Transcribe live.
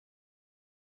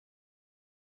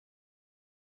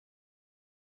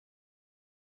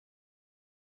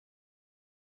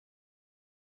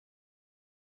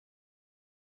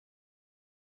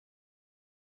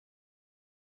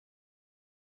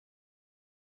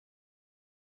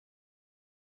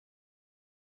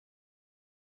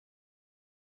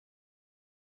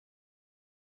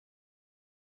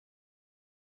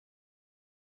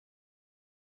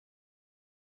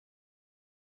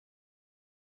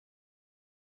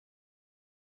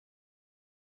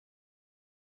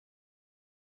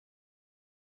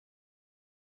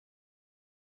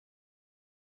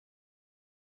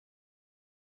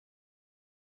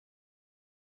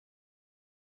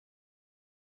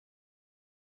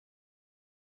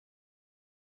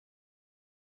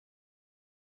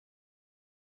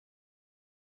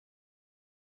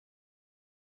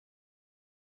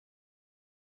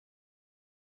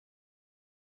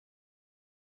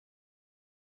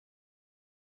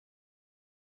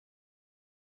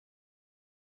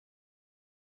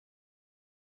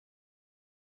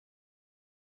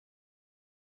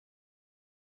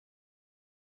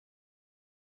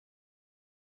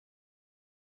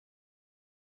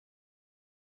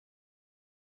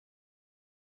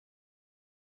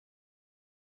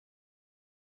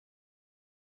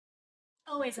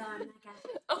Always on, that guy.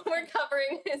 Oh, we're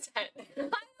covering his head. Hi,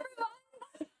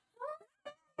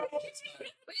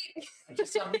 everyone! Wait. I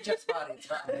just saw Mitch's body. It's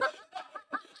fine.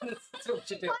 That's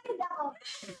what you do.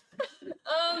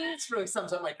 This really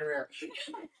sums up my career.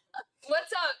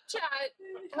 What's up, chat?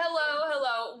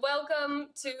 Hello. Welcome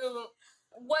to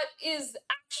what is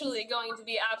actually going to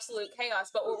be absolute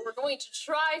chaos, but what we're going to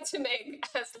try to make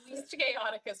as least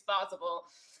chaotic as possible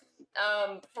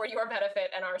for your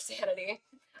benefit and our sanity.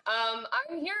 I'm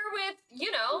here with,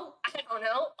 I don't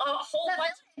know, a whole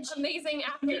bunch of amazing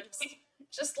actors.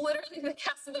 Just literally the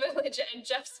cast of the village and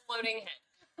Jeff's floating head.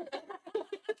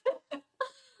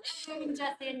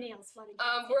 Jesse and Neil's floating.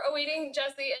 We're awaiting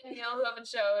Jesse and Neil, who haven't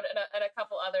showed, and a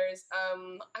couple others.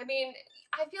 I mean,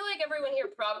 I feel like everyone here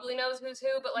probably knows who's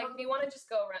who, but like, if you want to just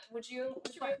go around, would you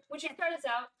start us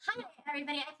out? Hi,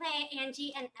 everybody. I play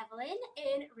Angie and Evelyn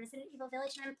in Resident Evil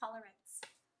Village, and I'm Paula Rhodes.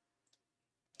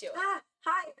 Do it.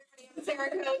 Hi, everybody. I'm Sarah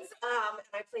Coates, and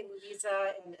I play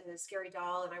Louisa in a Scary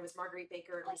Doll, and I was Marguerite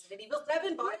Baker in Resident Evil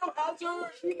 7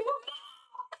 Biohazard.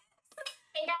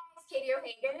 Hey guys, Katie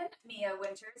O'Hagan, Mia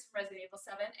Winters from Resident Evil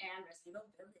 7 and Resident Evil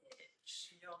Village.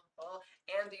 Beautiful.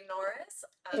 Andy Norris.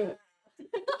 Donna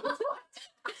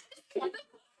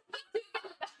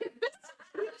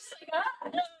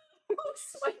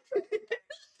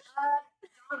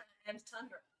and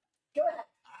Tundra. Go ahead.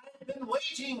 I've been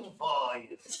waiting for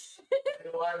you.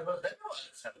 Everyone have the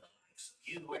likes of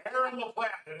you. Where in the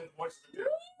planet was the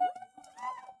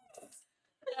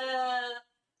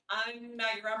I'm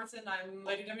Maggie Robertson. I'm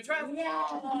Lady Demetress. Yeah.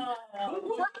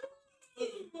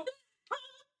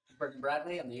 Burton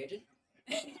Bradley, I'm the agent.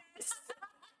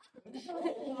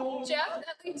 Jeff,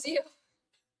 that leaves you.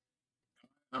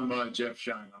 I'm Jeff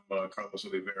Shine. I'm Carlos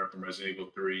Oliveira from Resident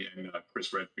Evil 3 and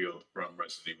Chris Redfield from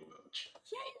Resident Evil Village.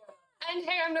 And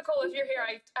hey, I'm Nicole. If you're here,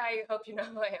 I hope you know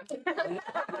who I am.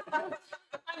 I'm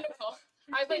Nicole.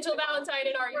 I play Jill Valentine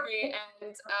in RE3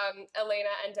 and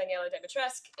Elena and Daniela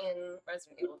Demetresque in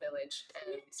Resident Evil Village.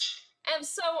 And I'm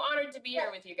so honored to be here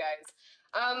with you guys.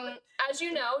 As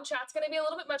you know, chat's going to be a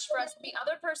little bit much for us. The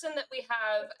other person that we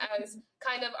have as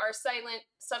kind of our silent,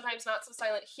 sometimes not so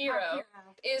silent hero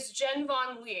is Jen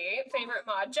Von Lee, favorite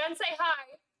mod. Jen, say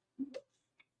hi.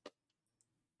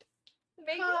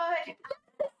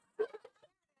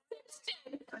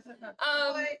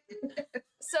 Hi.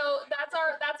 So that's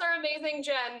our amazing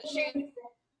Jen. She's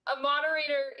a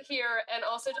moderator here and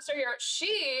also just our hero.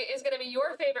 She is going to be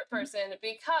your favorite person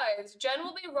because Jen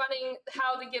will be running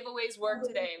how the giveaways work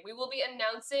today. We will be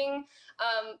announcing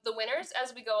the winners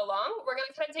as we go along. We're going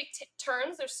to kind of take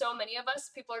turns. There's so many of us.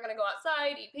 People are going to go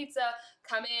outside, eat pizza,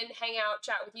 come in, hang out,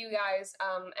 chat with you guys,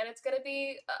 and it's going to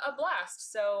be a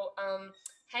blast. So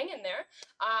hang in there.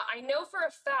 I know for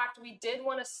a fact we did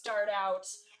want to start out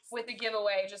with a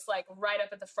giveaway just like right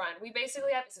up at the front. We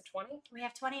basically have, is it 20? We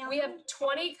have 20 on We have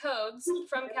 20 codes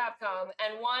from Capcom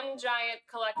and one giant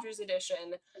collector's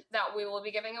edition that we will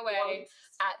be giving away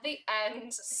at the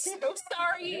end. So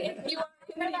sorry if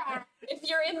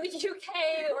you're in the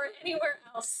UK or anywhere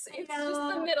else. It's just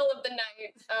the middle of the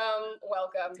night.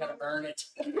 Welcome. Gotta earn it.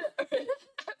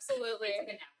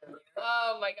 Absolutely.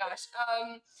 Oh my gosh.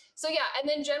 So yeah, and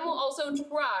then Jen will also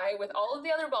try with all of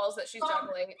the other balls that she's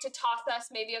juggling to toss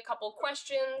us maybe a couple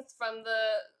questions from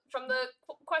the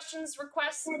questions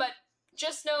requests, but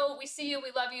just know we see you, we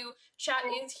love you. Chat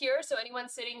is here, so anyone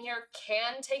sitting here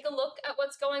can take a look at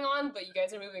what's going on, but you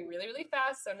guys are moving really, really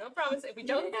fast, so no promise. If we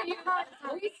don't see you,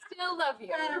 we still love you.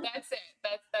 That's it.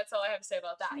 That's all I have to say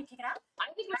about that. Should we kick it out?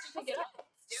 I think we should pick it up.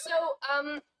 So,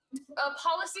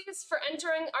 policies for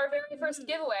entering our very first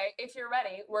giveaway. If you're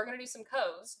ready, we're gonna do some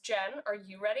codes. Jen, are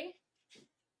you ready?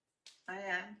 I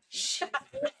am. She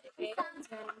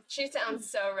sounds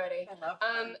so ready. I love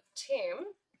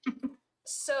Team.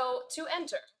 So to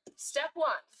enter, step 1,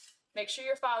 make sure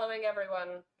you're following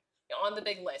everyone on the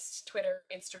big list, Twitter,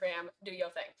 Instagram, do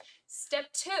your thing.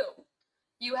 Step 2,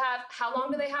 you have, how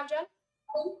long do they have, Jen?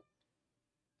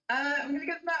 I'm gonna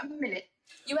give about a minute.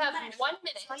 You have 1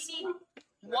 minute.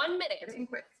 1 minute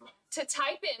to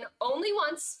type in only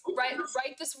once,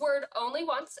 write this word only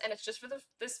once, and it's just for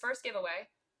this first giveaway.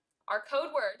 Our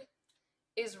code word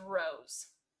is rose.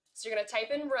 So you're gonna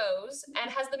type in rose,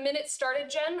 and has the minute started,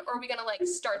 Jen, or are we gonna like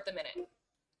start the minute?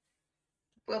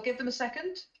 We'll give them a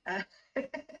second.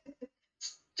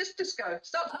 Just go.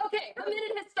 Stop. Okay, the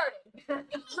minute has started.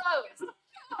 Rose.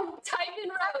 Type in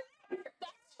rose.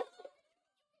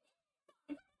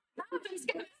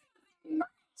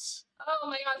 Oh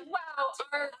my god, wow,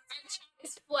 our chat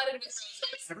is flooded with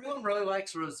roses. Everyone really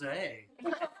likes rosé.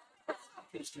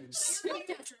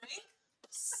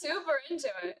 Super into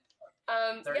it.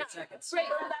 30 Yeah. seconds. Great.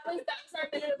 So that was our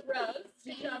minute of rose.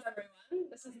 Good job, everyone.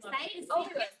 This is lovely. Excited to see Oh,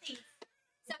 who gets these.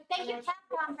 So thank you,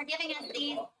 Capcom, for giving us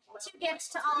these 2 gifts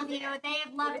to all of you. They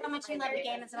have loved how much we love the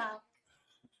game as well.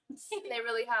 They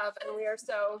really have, and we are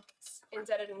so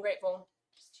indebted and grateful.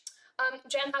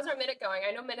 Jen, how's our minute going?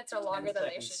 I know minutes are longer than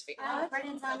they should be.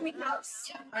 Brennan's on.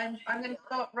 I'm going to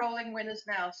start rolling winners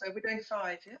now. So we're doing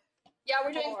 5, yeah? Yeah,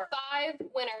 we're doing 4, 5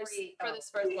 winners 3, for this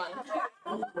first one.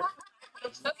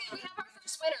 Okay, we have our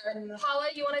first winner. Paula,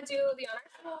 you want to do the honor?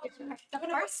 The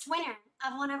first winner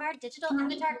of one of our digital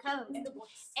avatar codes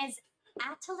is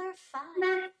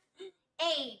Atler5.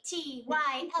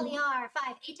 ATYLER5.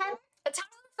 A-Tyler? A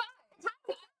Tyler 5.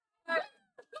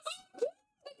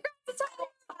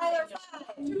 Tyler 5.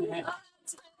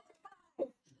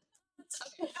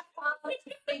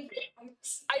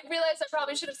 I realized I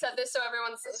probably should have said this so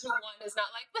everyone who won is not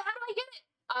like, but how do I get it?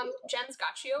 Jen's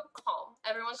got you. Calm.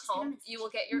 Everyone calm. You will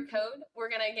get your code. We're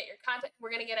going to get your contact. We're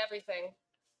going to get everything.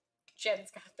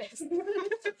 Jen's got this.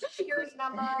 Here's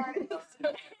number.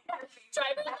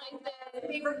 Driver's license.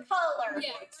 Favorite color.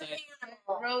 Yeah.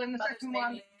 rolling the second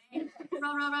one.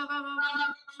 Roll.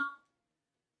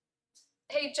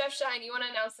 Hey, Jeff Shine, you want to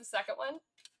announce the second one?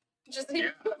 Just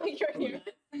Yeah. you're here.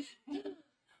 There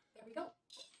we go.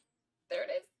 There it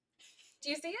is. Do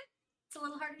you see it? It's a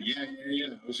little harder.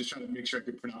 Yeah. I was just trying to make sure I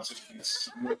could pronounce it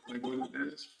somewhat like what it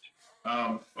is.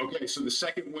 Okay, so the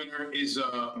second winner is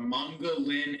Manga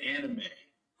Lin Anime.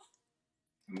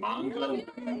 Manga Lin.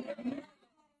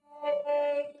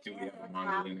 Do we have a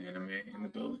Manga Lin Anime in the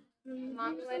building?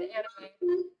 Manga Lin Anime.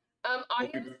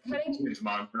 It's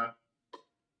manga.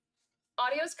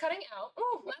 Audio's cutting out.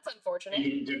 Oh, that's unfortunate.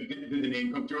 Did the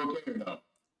name come through okay or no?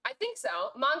 I think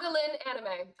so. Manga Lin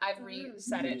Anime. I've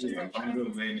reset it just Yeah, like Manga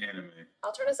Lin Anime.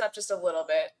 I'll turn us up just a little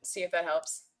bit, see if that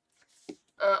helps.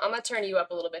 I'm gonna turn you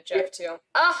up a little bit, Jeff, too.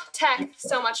 Oh, tech,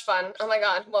 so much fun. Oh my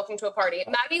god, welcome to a party.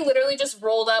 Maggie literally just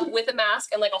rolled up with a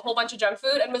mask and like a whole bunch of junk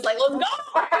food and was like, let's go!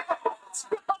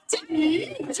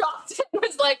 Dropped it and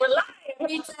was like, we're live!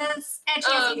 Pizzas, and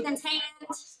she has Ethan's hand.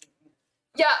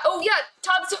 Yeah, oh yeah,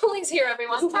 Todd Stoley's here,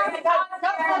 everyone. Todd's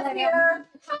here.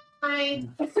 Hi.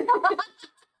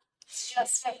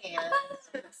 Just a hand.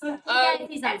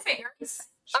 He's on. Fingers.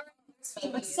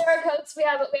 Sarah Coates, we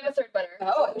have a third winner.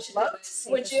 Oh, I would love to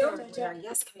see Would the you? third winner.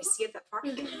 Yes, can I see it that far?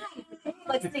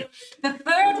 Let's see. The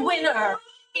third winner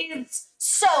is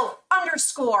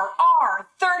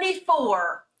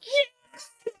So_R34.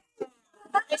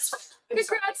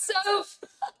 Congrats, Soph!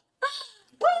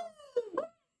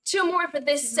 2 more for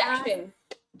this session.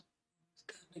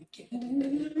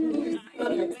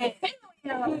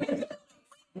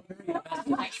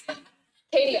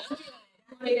 Katie,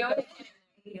 how you doing?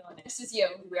 This is you.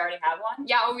 We already have one?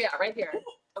 Yeah, oh yeah, right here.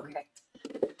 Okay.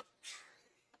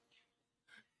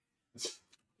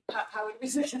 How would we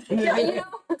say it? Yeah, you know,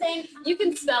 Same. you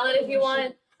can spell it if you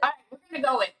want. Alright, we're gonna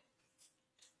go with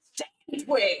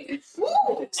Twig. Woo!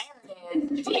 There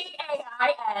it is.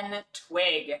 T-A-I-N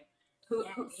Twig. Who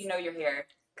you know you're here.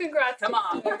 Congrats. Come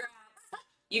on. Congrats.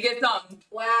 You get some.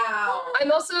 Wow. I'm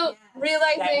also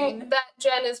realizing Jen. that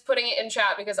Jen is putting it in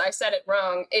chat because I said it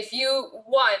wrong. If you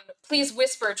won, please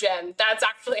whisper Jen. That's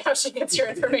actually how she gets your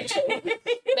information.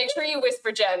 Make sure you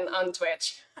whisper Jen on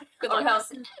Twitch. Good Or luck.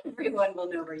 else everyone will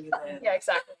know where you live. Yeah,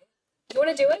 exactly. You want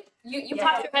to do it? You Yeah.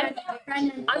 pop your pen.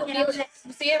 Brendan, I'm get over feeling. it.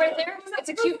 You see it right there? It's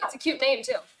a cute name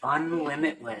too.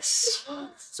 Unlimitless.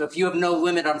 So if you have no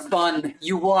limit on fun,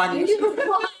 you won.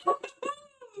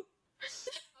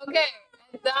 Okay,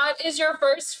 that is your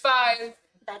first 5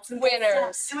 That's good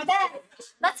winners. stuff. And with that,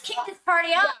 let's kick this party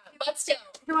Yeah, up. let's go.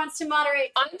 Who wants to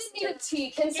moderate? I'm gonna need a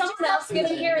tea. Can someone else get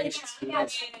in here and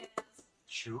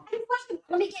Sure.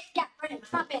 Let me get Brendan,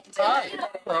 pop in. Hi.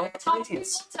 Hello. talk to people?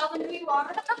 Please. Tell them who you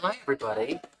are. Hi,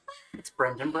 everybody. It's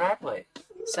Brendan Bradley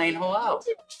saying hello.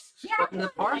 Welcome to the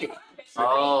party.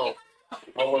 Oh,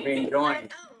 we're being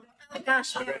joined. Oh my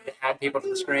gosh. I'm ready to add people to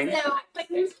the screen. So,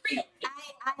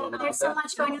 there's so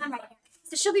much going on right here.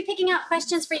 So she'll be picking out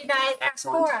questions for you guys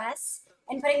Excellent. for us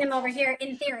and putting them over here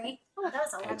in theory. Oh, that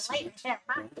was a lot of light right there.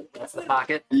 Huh? That's the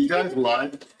pocket. Are you guys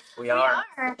live? We are.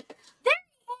 There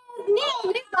he is,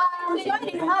 Neil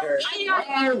joining us in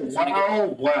our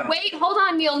Wow. Wait, hold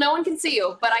on, Neil. No one can see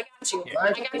you, but I got you. I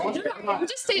Yeah. got you. No, you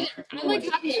just stay there. I like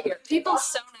having you here. People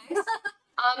so nice.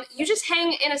 You just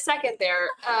hang in a second there.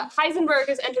 Heisenberg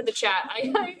has entered the chat. I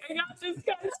got this,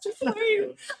 guys. Just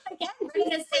wait. again.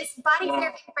 Brendan is body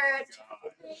surfing for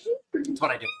That's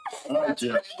what I do. Hi,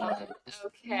 Jeff.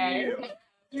 Okay.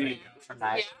 For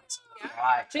nice. Yeah.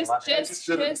 Right. I Just- love it. just-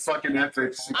 did a fucking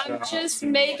epic. I'm just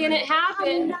making it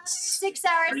happen. 6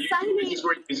 hours Are you, Sunday.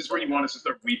 is this where you want us to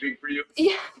start weeping for you?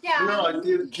 Yeah. Yeah. No, I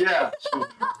did. Yeah.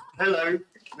 Hello.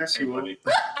 Yes, you will.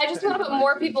 I just want to put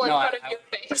more people in No, front of I- your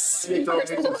face. It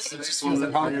just feels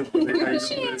at home.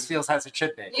 It feels as it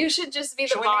should be. You should just be the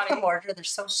Should we make body. them larger? They're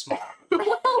so small.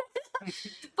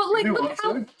 But like, You look want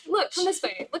how. to? Look from this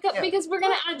way. Look up Yeah. because we're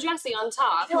gonna add Jesse on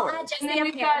top. We'll add Jesse And then up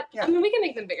we've here. got. Yeah. I mean, we can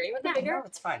make them bigger. You want them bigger? No,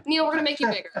 it's fine. Neil, we're gonna make you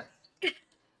bigger.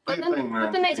 But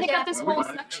then they take up this whole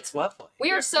section. It's lovely.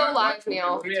 We are so live,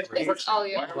 Neil. It's all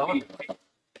you.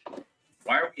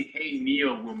 Why are we hey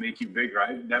Neil will make you bigger?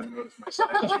 I've never noticed myself.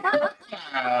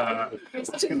 It's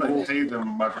because I pay them,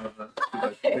 my brother. I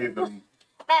pay them.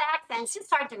 That accent's just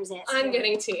hard to resist. I'm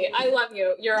getting tea. I love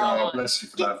you. You're all God on. bless you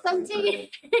for Get that. some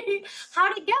tea.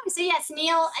 How'd it go? So yes,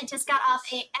 Neil just got off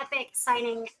a epic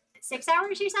signing. 6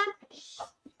 hours, you said?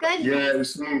 Good. Yeah, it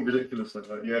was something ridiculous like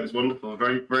that. Yeah, it was wonderful.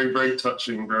 Very, very, very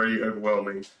touching, very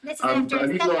overwhelming. This is But after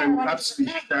even though 7 I'm hours.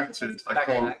 absolutely shattered, I Back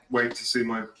to can't back. wait to see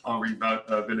my RE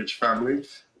village family.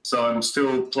 So I'm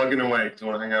still plugging away because I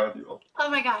want to hang out with you all. Oh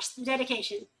my gosh, the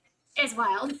dedication is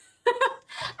wild.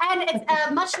 And it's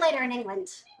much later in England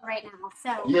right now,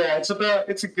 so. Yeah, it's a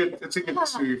good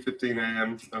 2:15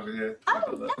 a.m. over here.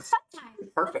 Oh, that's fun time.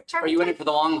 Perfect. Are you in it for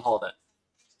the long haul then?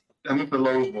 I'm in for the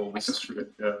long haul, this is true.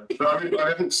 Yeah, but I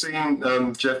haven't seen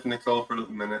Jeff and Nicole for a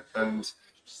little minute, and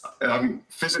I haven't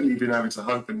physically been able to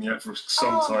hug them yet for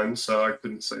some Oh. time, so I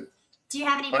couldn't say. Do you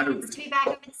have any I don't plans to be back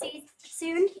over the seas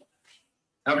soon?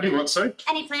 How many what, sorry?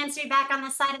 Any plans to be back on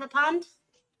this side of the pond?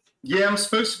 Yeah, I'm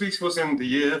supposed to be towards the end of the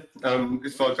year,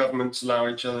 if our governments allow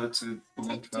each other to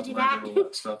To travel do and that? all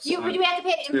that stuff. You, so- would we have to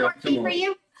pay an Yeah, import fee come for on.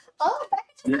 you? Oh,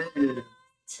 Yeah.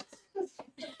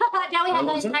 now we have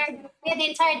How was it? the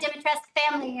entire Dimitrescu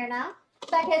family here now.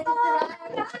 Becca's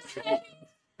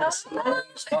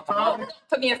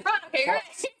Put me in front. Okay, great.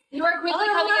 You are quickly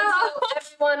coming into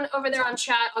everyone over there on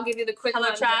chat. I'll give you the quick Hello,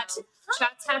 rundown. chat.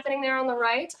 Chat's happening there on the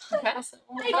right. Okay.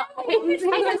 Oh my god.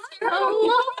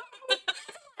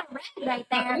 right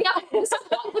there. Yeah, so,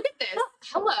 look at this.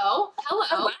 Hello. Hello.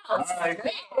 Oh, wow. Hi.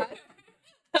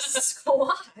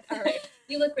 Squad. All right.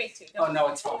 You look great too. Oh no,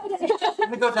 it's fine. Let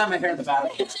me go down my hair in the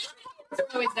bathroom. It's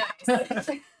always nice.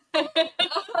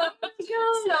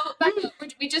 So, Becca,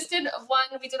 we just did one.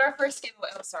 We did our first giveaway.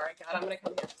 Oh, sorry, God, I'm gonna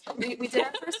come here. We did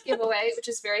our first giveaway, which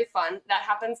is very fun. That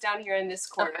happens down here in this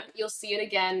corner. Okay. You'll see it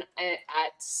again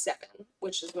at 7,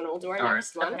 which is when we'll do our All right.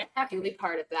 next one. Okay. You'll be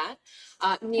part of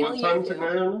that. Neil, What time is you it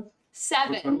now?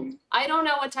 7. I don't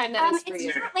know what time that is for It's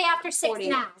you. shortly after 6 40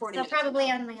 now, 40 so minutes.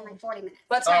 probably only in like 40 minutes.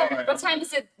 What time? Oh, right. What time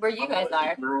is it where you guys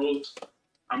are? Girls,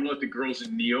 I'm gonna let the girls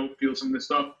and Neo feel some of this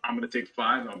stuff. I'm gonna take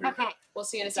 5. I'll be Okay, We'll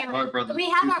see you in a second. All right, brother. we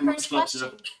have our Much first love, question.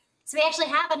 Jeff. So we actually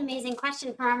have an amazing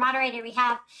question from our moderator. We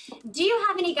have, do you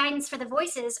have any guidance for the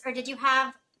voices, or did you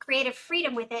have creative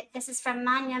freedom with it? This is from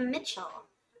Manya Mitchell.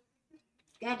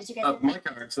 Yeah, did you guys? My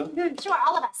character. Sure,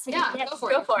 all of us. We Yeah, can- go for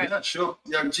it. Go for it. Yeah, sure.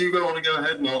 Yeah, do you want to go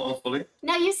ahead and I'll follow you?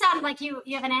 No, you sound like you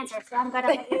have an answer, so I'm gonna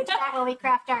let you chat while we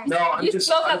craft ours. No, I'm You just,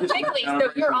 spoke I'm up just quickly, so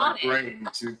recalibrating you're my on it. brain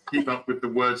to keep up with the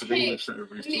words of Hey, English that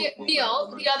everybody's talking Neil,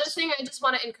 about. the other thing I just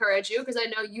want to encourage you, because I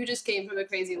know you just came from a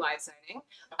crazy live signing.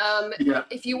 Yeah.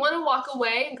 If you want to walk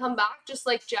away and come back, just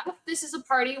like Jeff, this is a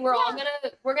party. We're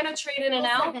gonna trade in and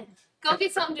out. Go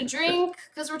get something to drink,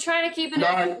 because we're trying to keep it No.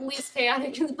 as least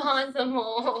chaotic as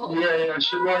possible. Yeah,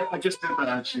 I just did that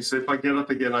actually. So if I get up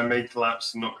again, I may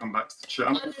collapse and not come back to the chair.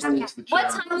 I'm Understand. going to the What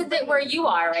chair. time is it where you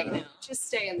are right now? Just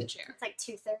stay in the chair. It's like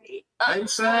 2:30. Hey,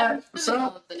 sir. What's Middle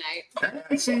up? of the night.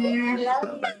 Hey, see you.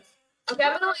 Okay,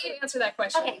 I'm gonna let you answer that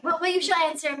question. Okay, well, you should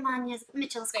answer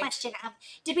Mitchell's Thanks. question of,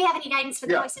 did we have any guidance for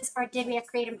the Yeah. voices, or did we have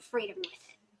creative freedom with it?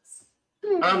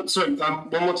 Sorry, one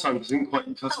more time. I didn't quite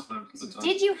cut it though. at the time.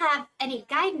 Did you have any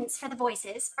guidance for the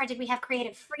voices, or did we have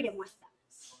creative freedom with them?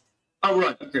 Oh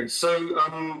right, okay. So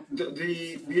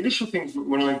the initial thing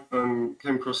when I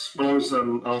came across when I was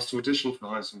asked to audition for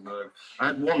Heisenberg, I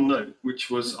had one note, which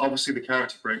was obviously the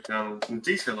character breakdown and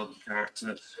the detail of the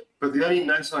character. But the only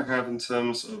note I had in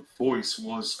terms of voice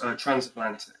was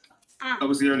transatlantic. Ah. That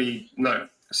was the only note.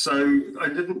 So I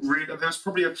didn't really. There was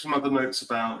probably some other notes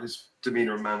about his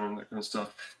demeanor and manner and that kind of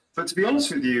stuff. But to be honest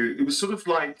with you, it was sort of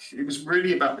like, it was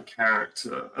really about the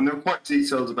character, and they were quite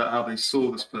detailed about how they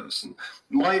saw this person.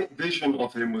 My vision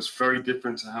of him was very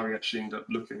different to how he actually ended up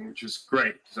looking, which was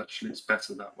great, because actually it's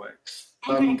better that way.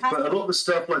 And But a lot of the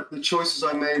stuff, like the choices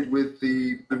I made with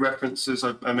the references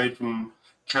I made from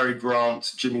Cary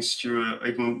Grant, Jimmy Stewart, I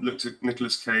even looked at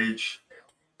Nicolas Cage.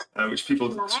 which people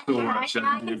Love it. still Yeah, actually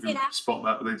I can see that. spot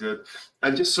that they did.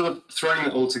 And just sort of throwing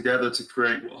it all together to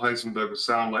create what Heisenberg would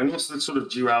sound like. And also the sort of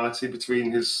duality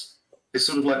between his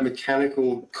sort of like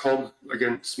mechanical cog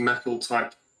against metal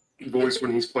type voice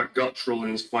when he's quite guttural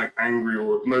and he's quite angry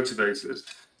or motivated.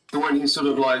 But when he's sort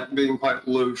of like being quite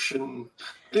loose and,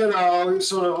 he's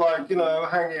sort of like,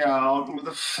 hanging out with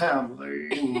the family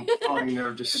and finding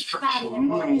their distraction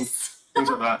and things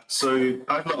like that. So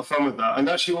I had a lot of fun with that. And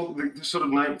actually, all the sort of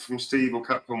note from Steve or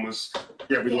Capcom was,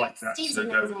 we like that. Steve's So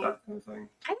go with amazing. that kind of thing.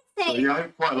 I would So say, I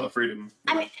had quite a lot of freedom.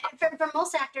 I mean, for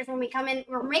most actors, when we come in,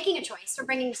 we're making a choice. We're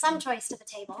bringing some choice to the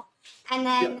table, and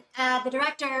then the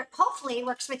director hopefully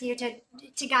works with you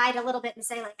to guide a little bit and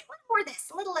say like, a little more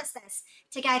this, a little less this,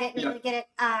 to guide it and really get it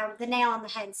the nail on the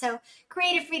head. So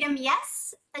creative freedom,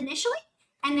 yes, initially,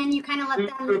 and then you kind of let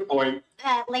them Good point.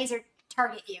 laser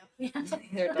target you. Yeah,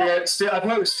 I've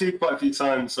worked with Steve quite a few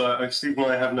times. So Steve and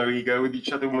I have no ego with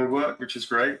each other when we work, which is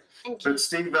great. But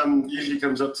Steve usually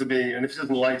comes up to me, and if he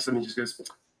doesn't like something, he just goes,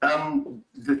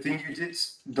 the thing you did,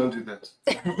 don't do that.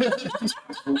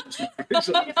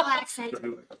 Beautiful accent.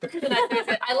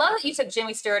 I love that you took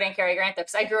Jimmy Stewart and Cary Grant, though,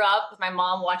 because I grew up with my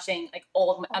mom watching like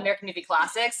old American movie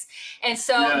classics, and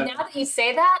so now that you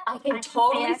say that, I can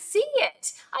totally see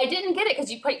it. I didn't get it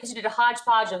because you did a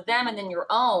hodgepodge of them and then your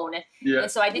own, and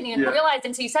so I didn't even realize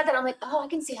until you said that. I'm like, oh, I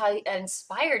can see how it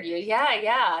inspired you.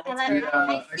 Yeah. That's very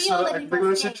I feel that when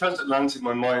I said transatlantic, in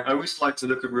my mind, I always like to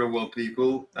look at real world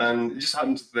people, and it just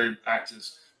happens to be actors.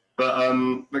 But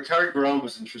Cary Grant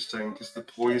was interesting because the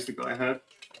poise the guy had,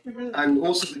 and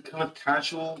also the kind of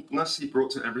casualness he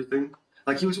brought to everything.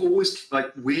 Like he was always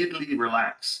like weirdly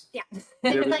relaxed. Yeah.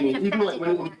 Even like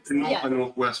when in North by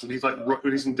Northwest, when he's like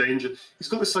when he's in danger, he's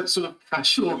got this like sort of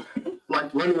casual,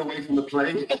 like running away from the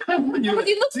plane. Because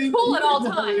he looks cool at all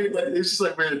times. Like, it's just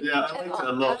like weird. Yeah, I liked it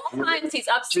a lot. At all times, he's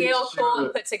upscale, cool,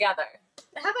 and put together.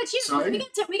 How about you? Sorry?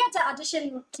 We got to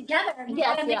audition together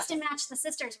and mixed and match the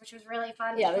sisters, which was really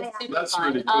fun. Yeah, that's super That's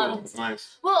fun. really cool.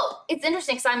 Nice. Well, it's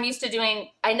interesting because I'm used to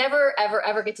I never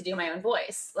ever get to do my own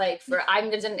voice. Like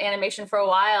I've been in animation for a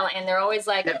while, and they're always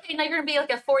like, okay, now you're gonna be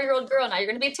like a 4-year-old girl, now you're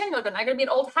gonna be a 10-year-old girl, now you're gonna be an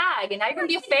old hag, and now you're gonna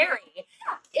be a fairy.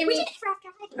 I mean, We did it for After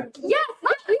Hiding.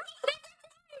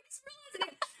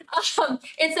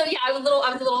 and so I was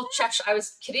a little Cheshire. I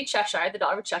was Kitty Cheshire, the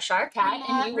daughter of Cheshire Cat,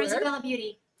 and you were Rosabella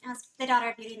Beauty. I was the daughter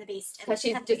of Beauty and the Beast. because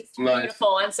she's And just Nice.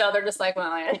 beautiful, and so they're just like,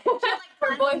 well,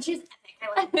 her boy, she's epic. I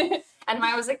like her. and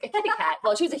mine was like a kitty cat.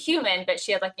 Well, she was a human, but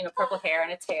she had like purple hair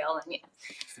and a tail,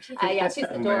 and she's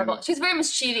adorable. She's very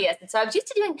mischievous, and so I was used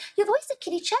to doing your voice of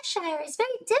Kitty Cheshire is very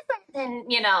different than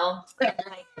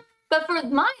But for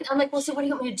mine, I'm like, well, so what do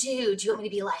you want me to do? Do you want me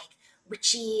to be like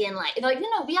witchy and like, no,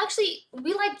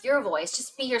 we like your voice.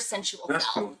 Just be your sensual That's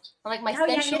self. cool. I'm like my Oh,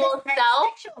 yeah, sensual you're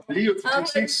self. Did you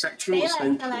say sexual? They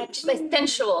sensual? like My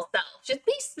sensual self. Just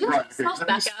be yourself,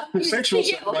 Becca. Sexual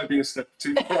Just be self might be a step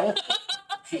too far.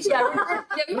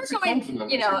 we were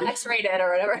going, X-rated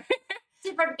or whatever.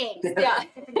 Different games. Yeah.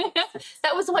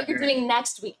 That was what you're doing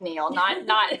next week, Neil, not.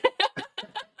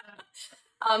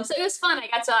 So it was fun. I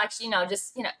got to actually,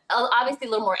 obviously a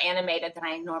little more animated than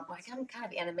I normally. I'm kind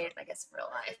of animated, I guess, in real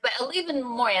life, but even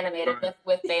more animated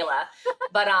with Bela.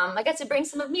 But I got to bring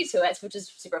some of me to it, which is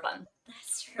super fun.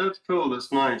 That's true. That's cool.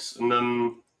 That's nice. And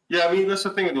I mean, that's the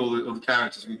thing with all the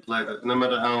characters we play. That no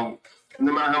matter how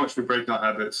much we break our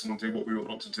habits and do what we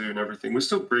want to do and everything, we're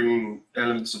still bringing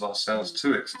elements of ourselves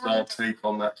to it. 'Cause it's our take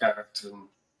on that character. And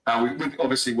how we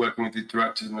obviously working with the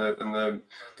directors and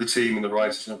the team and the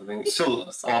writers and everything. It's still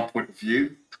our point of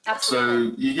view.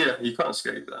 Absolutely. So you can't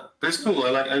escape that. But it's cool.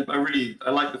 I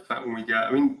like the fact when we get.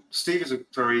 I mean, Steve is a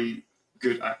very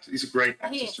good actor. He's a great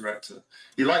actor director.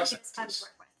 He likes actors,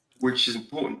 which is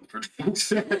important for things.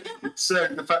 So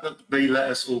the fact that they let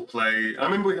us all play. I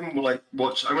remember him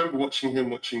watching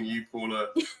him watching you, Paula,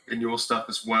 in your stuff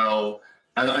as well.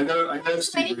 And I know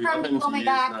Steve. I've known him for years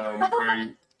now. I'm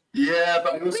very. Yeah,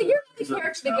 but also, you're the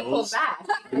character that gets pulled back.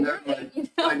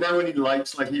 I know when he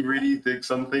likes, like he really digs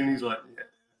something. He's like,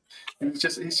 yeah.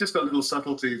 He's just got little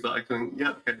subtleties that I can,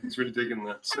 okay, he's really digging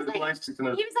that. So it's nice to kind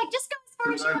of. He was like, just go as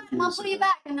far as you want, and I'll pull you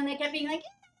back. And then they kept being like,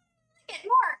 get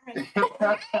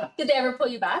more. Did they ever pull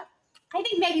you back? I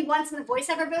think maybe once in the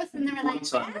voiceover booth, and they were like,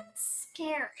 One time. that's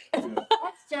scary. That's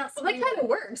just. Well, that kind of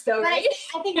works, though, But right?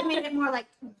 I think it made it more like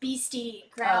beastie,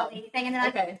 growly thing, and they're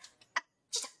like,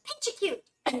 just a pinch of cute.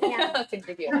 Yeah.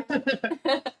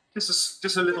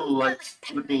 Just a little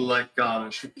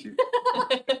garnish of cute.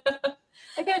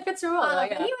 Okay, it fits her well.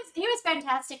 He was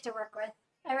fantastic to work with.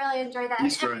 I really enjoyed that.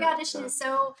 He's Every great, audition is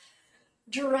so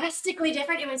drastically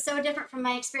different. It was so different from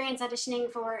my experience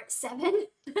auditioning for Seven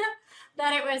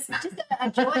that it was just a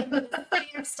joy. It was a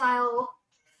prettier style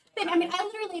thing. I mean, I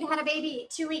literally had a baby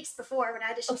 2 weeks before when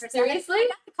I auditioned for Seven. Seriously? I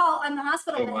got the call on the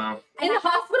hospital Oh bed. wow. And In the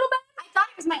hospital bed? I thought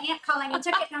it was my aunt calling and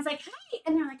took it, and I was like, "Hi,"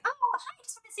 and they're like, "Oh, hi, I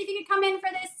just want to see if you could come in for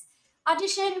this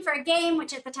audition for a game,"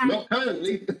 which at the time. Not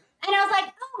currently. And I was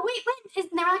like, "Oh, wait, when?"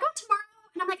 And they were like, "Oh, tomorrow."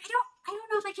 And I'm like, I don't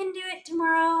know if I can do it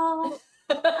tomorrow.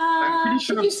 I'm pretty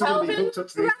sure did I'm you still tell gonna be them? hooked up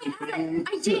to Right, these things.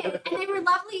 I did, and they were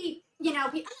lovely. You know,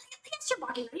 yes, you're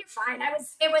walking, you're fine.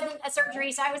 It wasn't a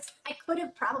surgery, so I could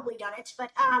have probably done it,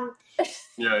 but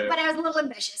Yeah. but I was a little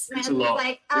ambitious. My It's a husband was lot.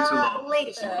 like, It's a lot.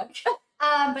 lady.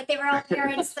 But they were all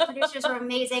parents. The producers were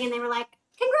amazing, and they were like,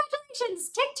 "Congratulations,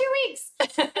 take 2 weeks."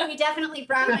 And we definitely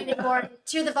brought my newborn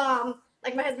to the bomb.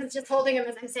 Like my husband's just holding him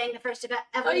as I'm saying the first of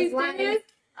Evelyn's line.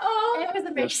 Oh, It was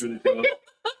That's amazing. really cool.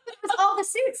 It was all the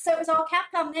suits, so it was all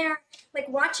Capcom there, like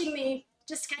watching me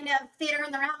just kind of theater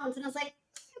in the rounds, and I was like,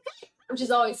 which is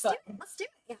always fun. let's do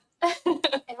it. Yeah.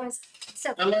 It was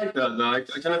so I like that.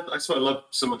 Though. That's what I love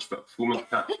so much about performance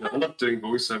capture. I love doing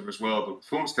voiceover as well, but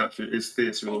performance capture is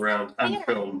theatre all around and Theatre.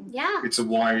 film. yeah. It's a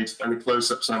wide and a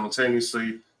close-up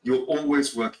simultaneously. You're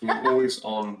always working, you're always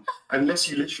on. Unless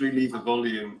you literally leave a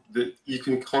volume, that you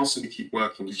can constantly keep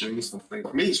working, you're doing something.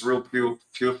 For me, it's a real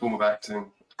pure form of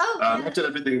acting. Oh, I've done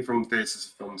everything from theatre to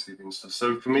film, TV and stuff.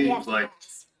 So for me, it was like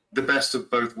the best of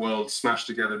both worlds smashed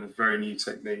together in a very new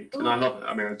technique. And I love it.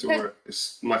 I mean, I adore it.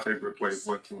 It's my favourite way of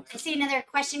working. I see another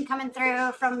question coming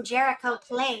through from Jericho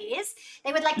Plays.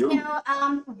 They would like to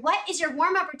know, what is your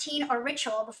warm-up routine or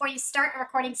ritual before you start a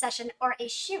recording session or a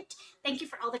shoot? Thank you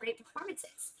for all the great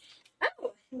performances.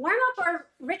 Oh, warm-up or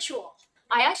ritual?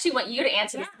 I actually want you to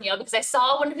answer this, Neil, because I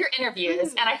saw one of your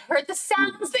interviews and I heard the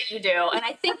sounds that you do, and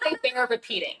I think they bear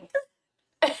repeating.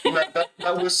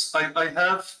 that was I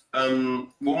have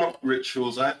warm-up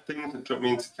rituals. I have things that drop me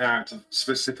into character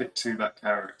specific to that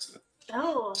character.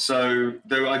 Oh. So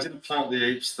I did a Planet of the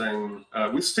Apes thing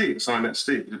with Steve. So I met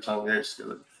Steve. We did Planet of the Apes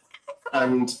together.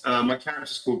 And my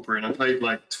character's called Bryn. I played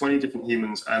like 20 different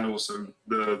humans and also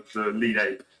the lead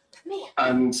ape.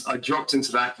 And I dropped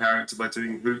into that character by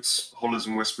doing hoots, hollers,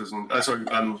 and whispers, and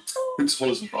hoots,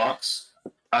 hollers, and barks.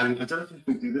 And I don't know if you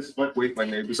can do this. It might wake my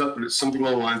neighbours up, but it's something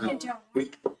along the lines of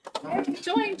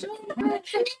Join.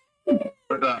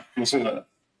 like that, or something like that.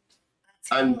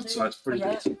 And so it's pretty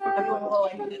good.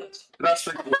 That's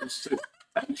the coolest too.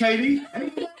 Hey, Katie.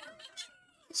 Hey.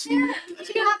 Do you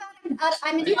have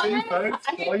I'm in We brought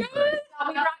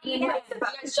you here. You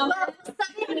guys jump up.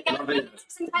 Love it.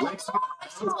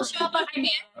 We'll show up behind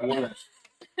me. I want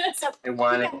it. So, I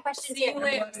want it. questions See you here.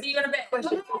 later. See you in a bit. When I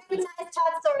advertised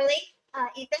Todd Sorley,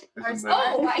 Ethan. This is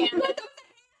Oh, I am.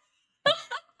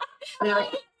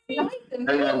 Hey,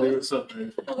 Andy, what's up,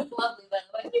 man? That was lovely, by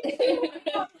the way.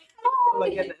 Oh my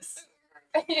goodness.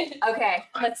 Okay,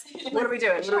 What are we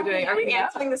doing? Are we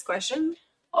answering this question?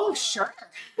 Oh, sure.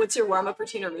 What's your warm-up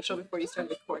routine or ritual before you start a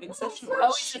recording session? or Oh,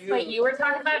 is this what you were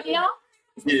talking about, Neil?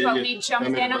 Is this what we jumped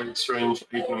I'm in a on? very strange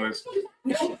ape noise.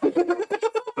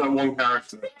 That one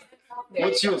character.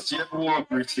 What's yours? Do you have a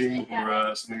warm-up routine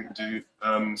or something to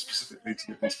do specifically to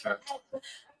get into character?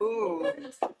 Ooh.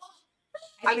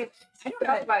 I mean, I don't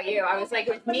know about you. I was like,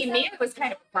 with me, Mia was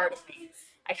kind of a part of me.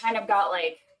 I kind of got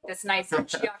like this nice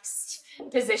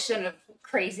juxtaposition of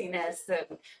craziness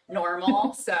and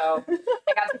normal. So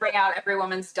I got to bring out every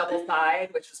woman's double side,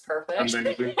 which was perfect.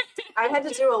 Amazing. I had to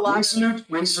do a lot. We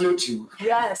salute you.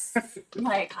 Yes. I'm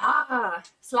like,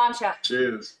 slancha,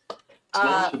 Cheers.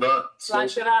 Uh,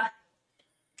 slancha.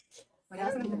 What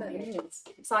does that mean?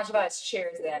 Slancha is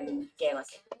cheers in Gaelic.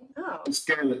 Oh. It's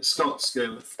Gaelic, Scots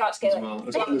Gaelic. Scotch As Gaelic. well.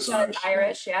 As well as Irish.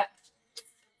 Irish, yeah.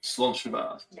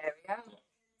 Slonchavad. There we go.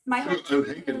 My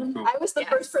O'Hagan, of course. I was the Yes.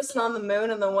 first person on the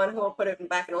moon and the one who will put it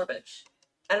back in orbit.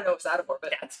 I don't know if it's out of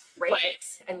orbit. That's great.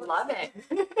 I love it.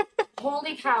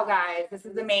 Holy cow, guys. This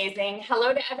is amazing.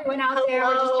 Hello to everyone out there.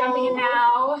 We're just jumping in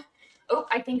now. Oh,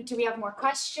 I think, do we have more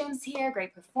questions here?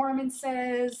 Great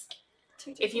performances.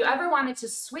 If you ever wanted to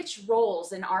switch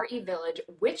roles in RE Village,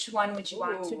 which one would you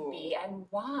want to be and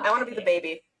why? I want to be the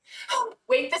baby.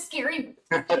 Wait, the scary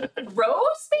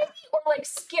rose baby? Or like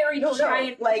scary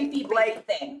giant creepy baby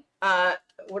thing?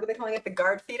 What are they calling it? The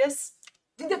guard fetus?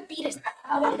 The fetus.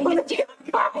 Oh, that thing is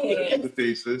terrifying. The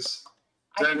thesis.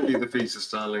 Don't be the thesis,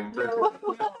 darling.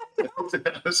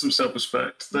 Have some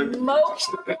self-respect. Don't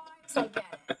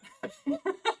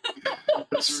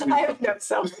That's really I have no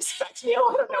self-respect, Neil.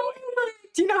 I don't know.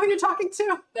 Do you know who you're talking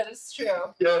to? That is true.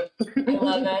 Yeah. I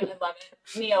love it. I love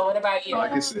it. Neil, what about you? I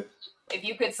can see it. If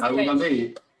you could How would I switch,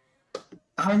 be?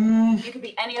 you could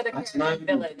be any other character in the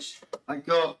village. I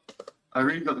got I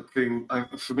really got the thing.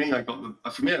 For me, I got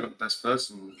the best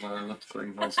person. I love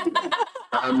playing nice.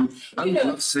 I would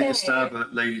love to take a stab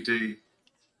at Lady D.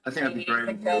 I think that'd be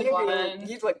great.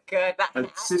 You look good. That And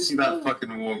hat. sissy that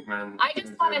fucking walk, man. I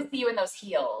just want to see you in those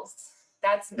heels.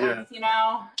 That's you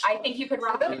know, I think you could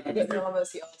rock it. Get you on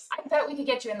those heels. I bet we could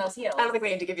get you in those heels. I don't think we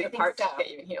need to give you I the think part so. to get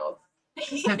you in heels.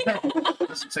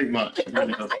 Doesn't take much. It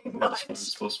really doesn't. Take That's much. as much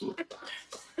as possible.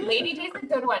 Lady D's a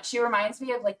good one. She reminds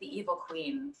me of like the evil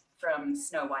queen from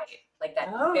Snow White, like that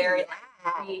Oh, very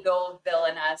yeah. regal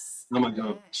villainous. Oh my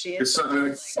god. She It's is.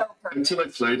 so, So perfect. until I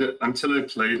played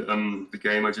the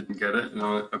game, I didn't get it, and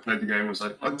I played the game and was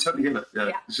like, I totally get it. Yeah,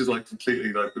 Yeah. it's just like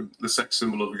completely like the sex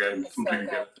symbol of the game. It's so Completely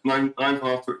good. get it. I'm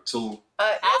 5 foot tall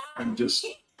and just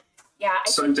Yeah, I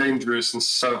so dangerous and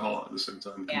so hot at the same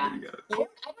time. Yeah. Completely get it.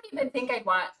 I don't even think I'd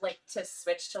want like to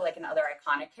switch to like another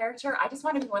iconic character. I just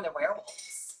want to be one of the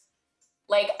werewolves.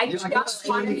 Like I Yeah, I got just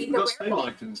want to be to the play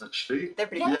werewolf. Lycans actually. They're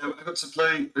pretty Yeah, I got to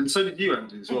play, and so did you,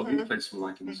 Andy, as well. You played some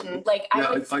Lycans. Mhm. Like Yeah,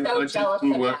 I was so I did jealous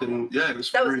some of work that. in. Yeah, it was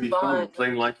That was really fun. fun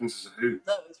playing Lycans as a hoot.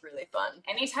 That was really fun.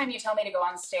 Anytime you tell me to go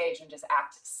on stage and just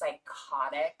act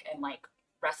psychotic and like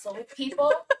wrestle with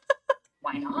people,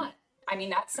 why not? I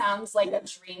mean, that sounds like a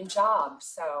dream job.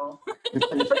 So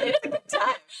It's a good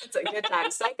time. It's a good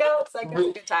time. Psycho's a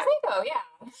good time. Psycho,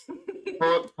 yeah.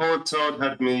 Poor Todd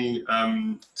had me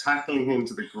tackling him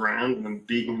to the ground and then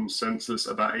beating him senseless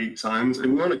about 8 times.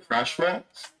 And we were on a crash mat.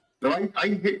 But I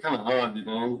hit kind of hard, you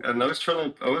know. And I was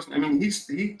trying to. I mean,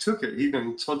 he took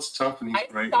it. Todd's tough and he's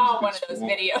I great. saw He's a one good of those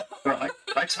sport. videos.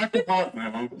 But I tackled hard,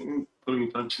 man. I wasn't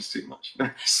pulling punches too much.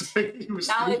 So he was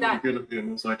Not only really that, good at the end.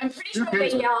 I was like, I'm pretty who sure they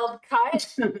cares? yelled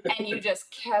cut and you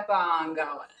just kept on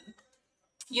going.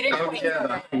 You didn't Oh quite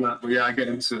yeah, know that, yeah, I get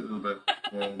into it a little bit.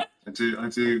 Yeah, I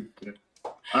do. Yeah.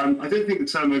 I don't think the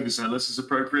term overzealous is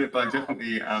appropriate, but I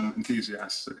definitely am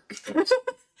enthusiastic.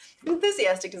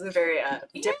 Enthusiastic is a very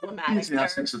diplomatic term.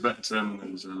 Enthusiastic's a better term than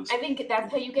overzealous. I think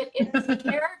that's how you get into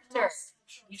character.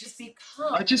 You just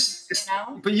become. It's, you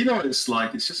know? But you know what it's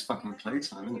like? It's just fucking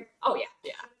playtime, isn't it? Oh yeah,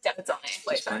 Yeah, definitely. It's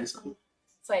playtime. playtime.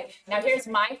 It's like now. Here's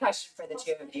my question for the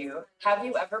two of you: have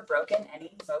you ever broken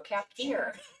any mocap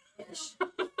gear?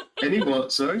 Any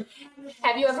what? Sorry.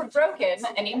 Have you ever broken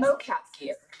any mocap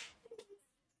gear?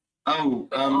 Oh,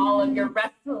 All of your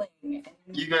wrestling. And...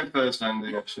 You go first,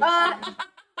 Andy. Actually.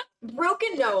 Broken,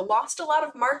 no. Lost a lot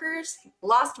of markers.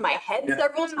 Lost my head Yeah.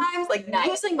 several times. Like Nice.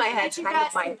 losing my head Did you kind guys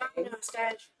of my see Dominoes,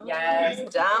 Dad?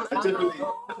 Yes. damn.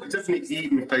 I've definitely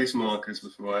eaten face markers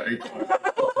before. I ate.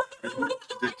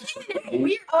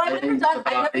 Oh, I've never done. I've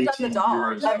About never done the 18 doll.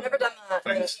 euros. I've never done the.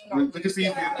 Face. Because the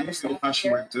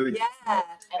old-fashioned way of doing it. Yeah.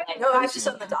 And, like, No, I've just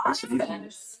done the doll. That's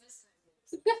easy.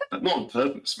 But not on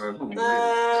purpose, man. Not really.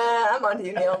 I'm on to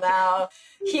you, Neil. Now,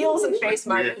 heels and face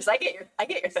Weird. markers. I get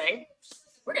your thing.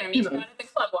 We're gonna meet you out at the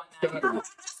club one night.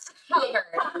 Covered.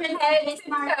 Common Head face to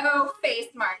marker. toe face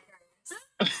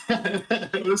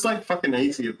markers. There's like fucking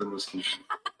 80 of them or something.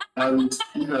 And,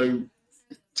 you know,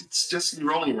 it's just you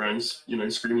rolling around, you know,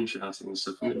 screaming, shouting and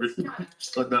stuff. And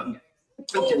it's like that.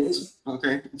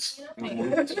 Okay. It's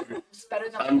better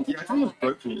than Yeah, I think I've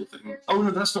broken anything. Oh,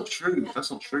 no, that's not true.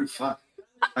 That's not true. Fuck.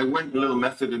 I went a little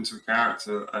method into a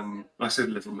character, and I said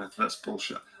a little method, that's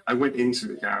bullshit. I went into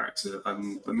the character,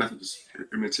 and the method was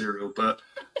immaterial, but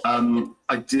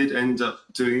I did end up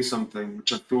doing something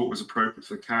which I thought was appropriate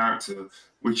for the character,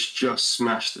 which just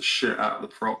smashed the shit out of the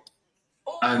prop.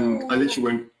 And I literally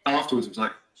went, afterwards, I was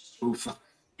like, oh, fuck.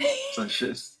 It's like,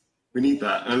 shit, we need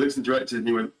that. And I looked at the director, and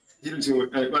he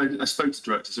looked at me, I spoke to the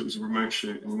director, so it was a remote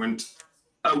shoot, and he went,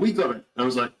 oh, we got it. And I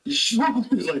was like, you sure?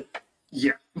 He was like,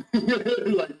 yeah.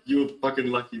 Like, you're fucking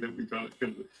lucky that we got it.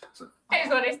 So, I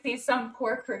just want to see some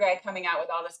poor crew guy coming out with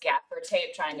all this gaffer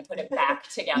tape trying to put it back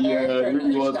together. yeah, for it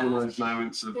really another was shot. one of those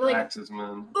moments of You're like, actors,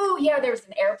 man. Ooh, yeah, there was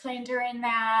an airplane during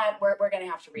that. We're gonna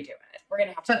have to redo it. We're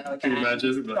gonna have to go Can you again.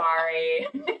 imagine? But- Sorry.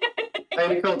 Hey,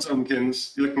 Nicole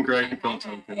Tompkins, you're looking great, Nicole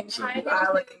Tompkins. Hi,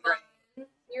 looking great.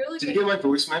 You're Did you get my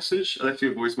voice message? I left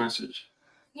you a voice message.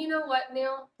 You know what,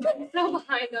 Neil? I'm so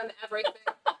behind on everything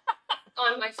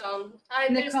on my phone.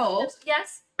 Nicole?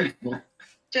 Yes?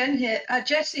 Jen here.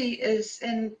 Jesse is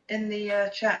in the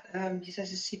chat. He says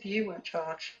his CPU won't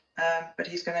charge, but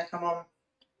he's going to come on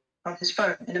his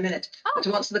phone in a minute. But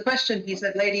to answer the question, he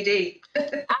said Lady D.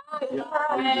 I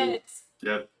love it.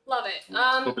 Yeah. Love it.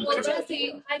 Well,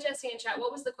 Jesse, hi, Jesse in chat.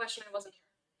 What was the question? I wasn't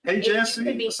here. Hey, If you Jesse.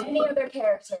 could be what's up, any bud? other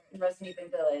character in Resident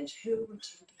Evil Village, who would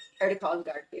you be? I already called him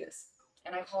Guard Fuse.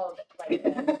 And I called like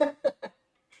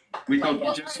We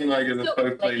got Jesse and I gonna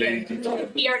both play Lady D.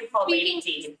 He already called Lady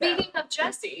D. Speaking of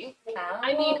Jessie,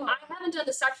 I mean, I haven't done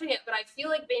the section yet, but I feel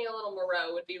like being a little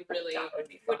Moreau would be really That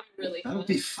fun. would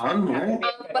be fun, right?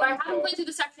 But I haven't played through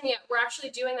the section yet. We're actually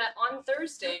doing that on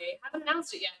Thursday. Haven't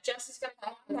announced it yet. Jessie's gonna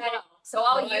come as well. So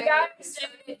all you guys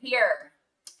here.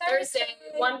 Thursday,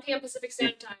 1 p.m. Pacific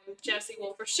Standard Time. Jessie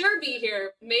will for sure be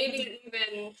here, maybe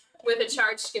even with a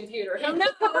charged computer. Who knows?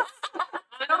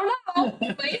 I don't know.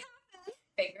 It might happen.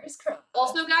 Fingers crossed.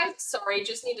 Also, guys, sorry,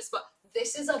 just need to spot.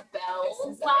 This is a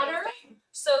bell ladder,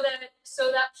 so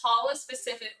that Paula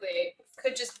specifically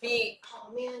could just be.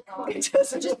 Oh man,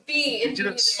 just be. Did you do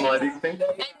that sliding thing?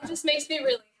 And it just makes me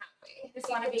really happy. Just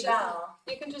want to be Belle.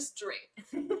 You can just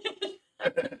drape.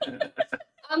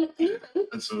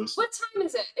 That's awesome. What time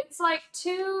is it? It's like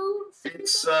 2.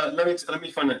 It's let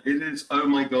me find out. It is. Oh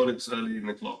my god! It's early in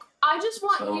the clock. I just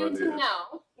want So you it to is.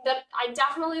 know that I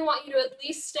definitely want you to at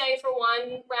least stay for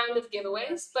 1 round of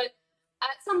giveaways, but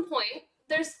at some point,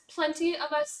 there's plenty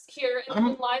of us here and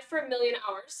we've been live for 1 million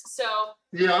hours, so...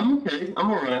 Yeah, I'm okay.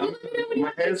 I'm alright. You let me know when you My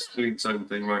have to hair's stop. doing its own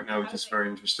thing right now, which is very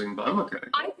interesting, but I'm okay.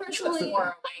 I personally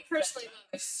love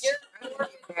this. You're more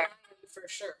than I am for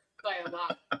sure, by a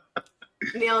lot.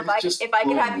 Neil, It's just if I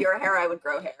could have fun. your hair, I would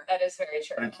grow hair. That is very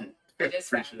true. Thank you. It is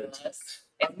Appreciate it. fabulous.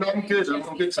 No, I'm good.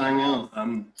 I'm good to hang out.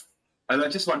 I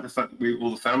just like the fact that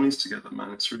all the families together,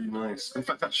 man. It's really nice. In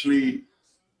fact, actually,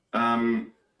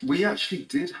 we actually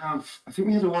did have. I think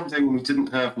we had a one day when we didn't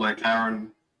have like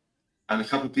Aaron and a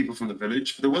couple of people from the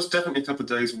village, but there was definitely a couple of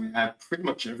days when we had pretty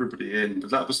much everybody in.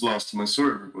 But that was the last time I saw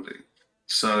everybody.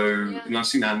 So you know, I've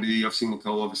seen Andy, I've seen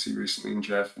Nicole, obviously recently, and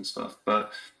Jeff and stuff.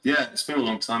 But yeah, it's been a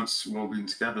long time since we've all been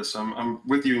together. So I'm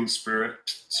with you in spirit.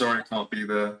 Sorry, I can't be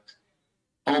there.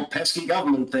 Oh, pesky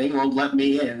government thing won't let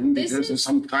me in because of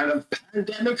some kind of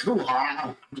pandemic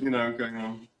hoo-ha, you know, going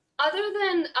on.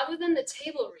 Other than the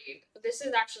table read, this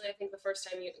is actually I think the first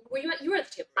time you were at the table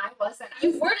read. I wasn't.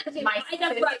 You weren't at the table read.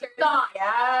 That's what I thought.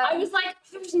 Yeah. I was like,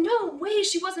 there's no way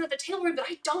she wasn't at the table read, but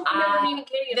I don't remember meeting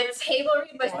Katie. The table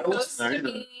read was I wasn't supposed to either.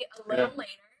 be a little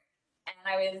later, and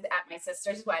I was at my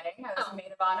sister's wedding. I was a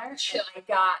maid of honor, Chill. and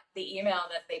I got the email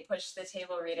that they pushed the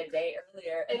table read a day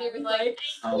earlier, And I you were was like,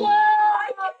 Oh. I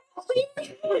can't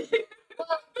believe it.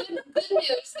 well, good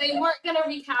news. They weren't gonna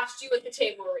recast you at the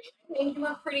table read. I think you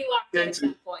were pretty locked in at Katie.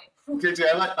 that point. Katie,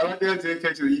 I like the idea, Katie,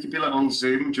 that you could be like on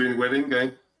Zoom during the wedding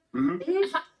going,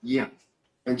 yeah.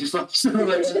 And just like,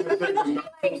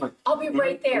 like I'll be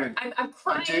right there. Right. I'm I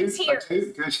crying do, tears.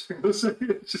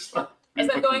 good. Just like, As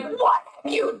I'm going, what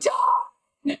have you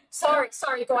done? Sorry,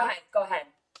 go ahead.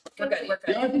 We're good.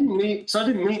 Yeah, I didn't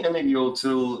meet any of you all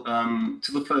till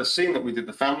the first scene that we did,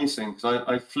 the family scene, because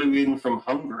I flew in from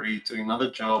Hungary doing another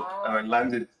job and I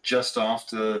landed just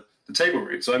after the table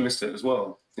read, so I missed it as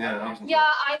well. Yeah, that was Yeah,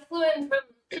 I flew in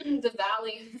from the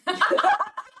valley.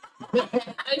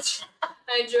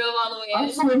 I drove all the way I in.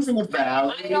 flew in from the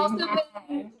valley. I'd also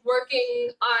been working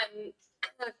on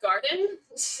a garden,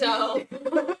 so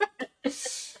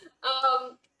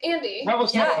Andy. That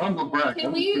was not a humble brag. Can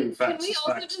that was we pretty facts,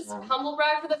 also facts, just man. humble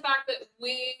brag for the fact that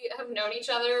we have known each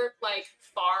other like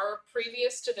far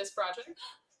previous to this project?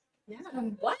 Yeah.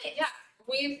 What? Yeah,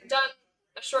 we've done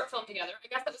a short film together. I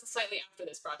guess that was slightly after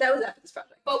this project. That was after this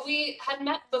project. But we had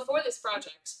met before this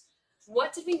project.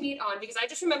 What did we meet on? Because I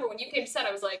just remember when you came to set,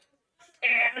 I was like,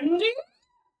 Andy?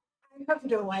 I have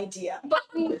no idea. But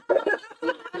we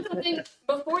had something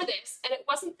before this, and it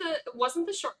wasn't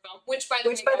the short film, which by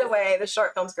the way, the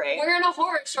short film's great. we're in a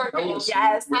horror short film.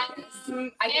 Yes. I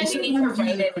Andy- think we need to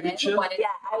write it in. What it's Yeah,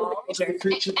 I was called. the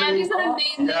creature. Andy's an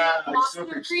amazing Yeah, I monster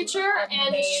saw creature,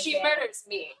 and she Amazing. murders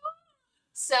me.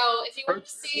 So if you want to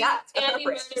see Yeah, it's Andy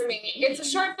appropriate. murder me, it's a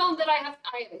short film that I have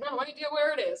no idea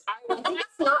where it is. I think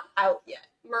it's not out yet.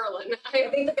 Merlin. I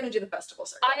think they're gonna do the festival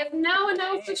circuit. I have now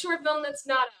announced a short film that's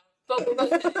not out, but we're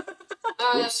both in it.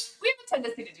 We have a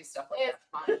tendency to do stuff like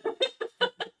It's fun.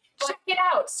 Check it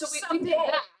out. So we did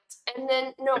that, and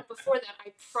then no, before that,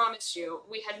 I promise you,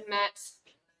 we had met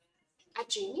at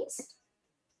Jamie's.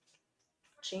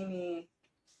 Jamie.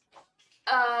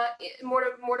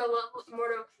 Morto.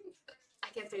 I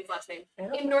can't say his last name.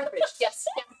 In Northridge. Yes,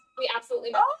 we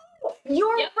absolutely met. Oh,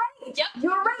 you're Yep. right. Yep.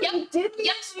 You're right. Yep. You did meet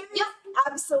Yep. Jamie? Yep.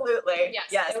 Absolutely. Yes.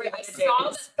 Yes. we we met met at Jamie. All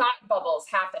the thought bubbles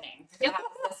happening. Yep.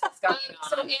 This was going on.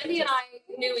 So Andy and I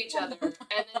knew each other, and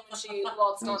then when she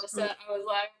waltzed on the set, I was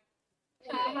like,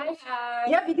 Hi.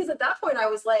 Yeah, because at that point I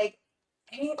was like,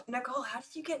 "Hey, Nicole, how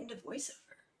did you get into voiceover?"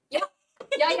 yeah.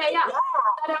 That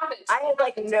happened. I had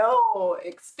like no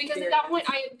experience. Because at that point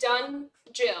I had done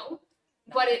Jill,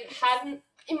 but it hadn't.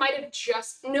 It might have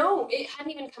just it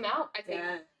hadn't even come out. I think.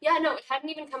 Yeah. Yeah, no, it hadn't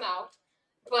even come out.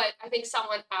 but I think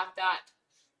someone at that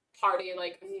party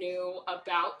like knew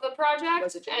about the project.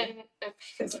 Was it Jamie? And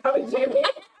it's probably Jamie.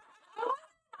 I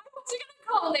wasn't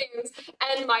gonna call names,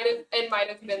 and might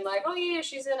have been like, oh yeah,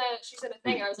 she's in a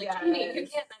thing. I was like, Jamie, you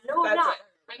can't. No, I'm not.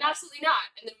 I'm absolutely not.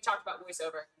 And then we talked about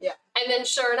voiceover. Yeah. And then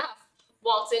sure enough,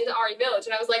 waltz into Ari Village,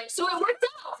 and I was like, so it worked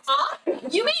out, huh?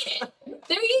 You made it.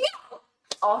 There you go.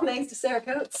 All thanks to Sarah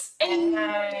Coates. And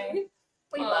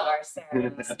We love our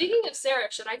Sarah. speaking of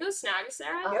Sarah, should I go snag a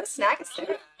Sarah? Go snag a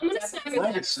Sarah. I'm gonna snag a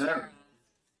Snag a Sarah. Sarah.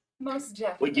 Most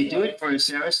definitely. Would you do it for a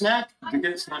Sarah snack? You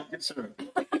get a snack, get Sarah.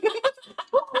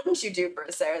 What wouldn't you do for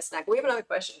a Sarah snack? We have another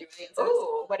question. Do you want to answer this?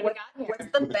 Ooh, what do we got here?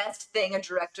 What's the best thing a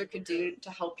director could do to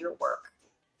help your work?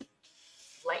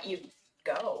 Let you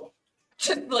go.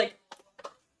 Just like,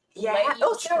 Yeah. let you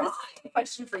Oh, Sarah, try. this is a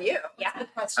question for you. Yeah.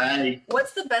 Good question. Hey.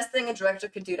 What's the best thing a director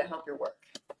could do to help your work?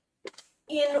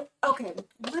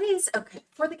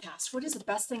 For the cast, what is the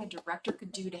best thing a director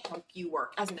could do to help you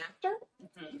work as an actor?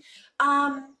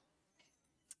 Mhm.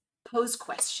 Pose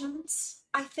questions.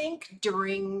 I think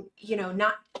during,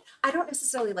 I don't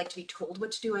necessarily like to be told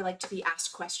what to do. I like to be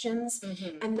asked questions,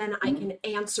 Mhm. and then I can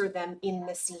answer them in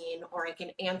the scene, or I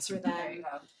can answer There you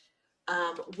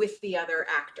them go. with the other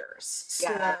actors.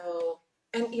 Yeah. So,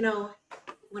 and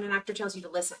when an actor tells you to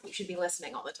listen, you should be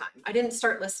listening all the time. I didn't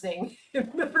start listening in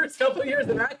the first couple of years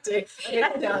of acting.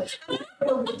 I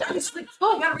was like,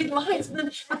 oh, I gotta read the lines.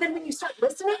 But then when you start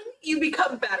listening, you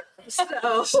become better.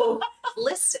 So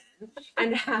listen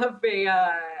and have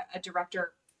a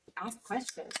director ask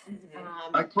questions.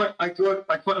 I quite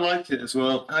like it as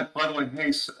well. By the way,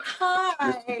 hey,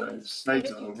 Hi. hey,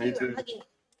 darling, how you doing?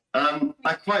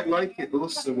 I quite like it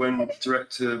also when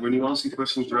you ask a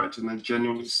question to director and they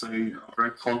genuinely say in a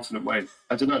very confident way,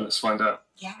 I don't know, let's find out.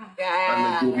 Yeah.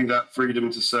 And they give you that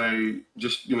freedom to say,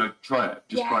 just, try it.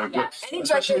 Just try it. Yeah. But Any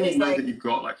especially when director you is know like- that you've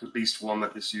got like at least one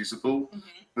that is usable.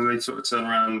 And they sort of turn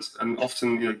around and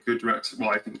often, good directors,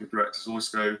 I think good directors always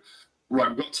go, right,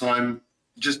 we've got time,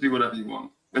 just do whatever you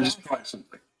want and just try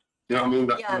something. You know what I mean?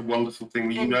 That kind of wonderful thing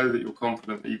where you know that you're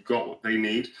confident that you've got what they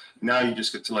need. Now you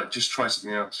just get to just try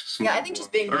something else. Yeah, I think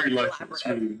just being very really like it's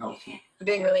really helpful.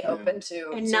 Being really open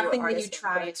to And to nothing that you artists and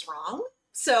try critics. is wrong.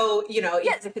 So,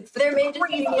 yes, if it's There may just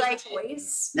be like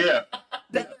choice. Yeah,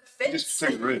 that fits. just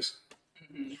take the risk.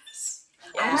 Yes.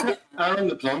 Is that Aaron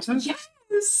the Planter?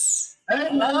 Yes.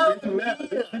 Hey, how are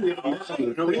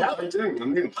you doing?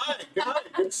 I'm good. Hi,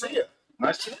 good to see you.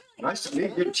 Nice to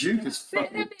meet you. Duke is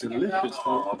fucking delicious.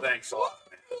 Oh, thanks a lot.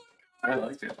 I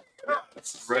like it. Yeah,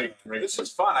 this is great. This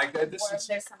is fun. I Or there's some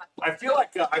feel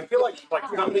like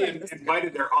somebody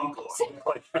invited their uncle.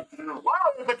 Like, wow,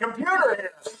 there's a computer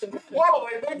here.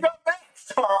 What do they think of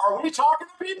next? Are we talking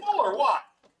to people or what?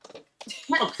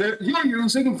 Look, you're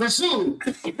using the Zoom.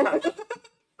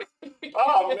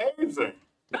 Oh, amazing.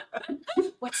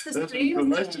 What's the That's stream? cool.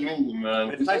 Nice to meet you, man.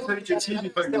 It's nice to meet you. It's usually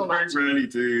very rarely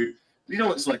do. You know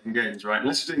what it's like in games, right?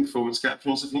 Unless you're doing performance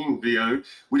captions, if you're in VO,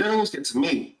 we don't always get to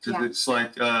meet because it's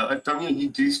like, you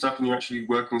do stuff and you're actually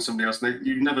working with somebody else and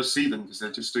you never see them because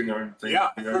they're just doing their own thing. Yeah,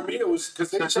 for me it was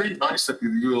because So it's really nice that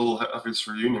you all have this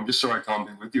reunion. Just so I can't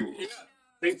be with you all. Yeah,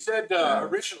 they said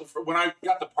originally when I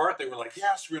got the part, they were like,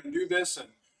 "Yes, we're going to do this, and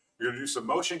we're going to do some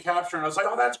motion capture." And I was like,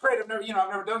 "Oh, that's great! I've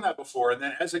never done that before." And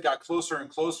then as it got closer and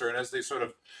closer, and as they sort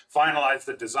of finalized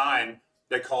the design,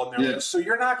 they called and they're like, "So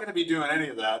you're not going to be doing any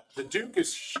of that? The Duke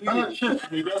is huge, and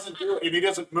he doesn't do it, and he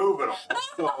doesn't move at all."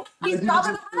 So.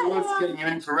 Getting you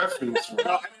in for reference.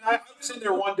 Right? I was in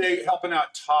there one day helping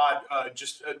out Todd,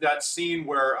 that scene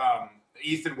where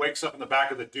Ethan wakes up in the back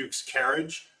of the Duke's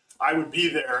carriage. I would be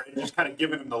there and just kind of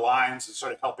giving him the lines and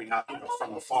sort of helping out,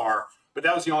 from afar. But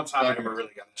that was the only time I ever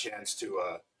really got a chance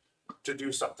to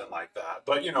do something like that.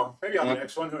 But maybe on the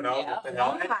next one, who knows? What the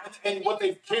hell? And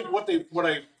what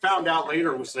I found out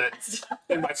later was that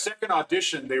in my second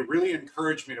audition, they really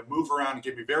encouraged me to move around and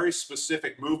give me very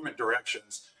specific movement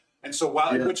directions. And so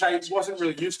which I wasn't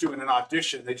really used to in an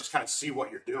audition, they just kind of see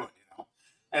what you're doing,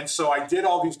 And so I did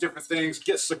all these different things,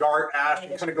 get cigar ash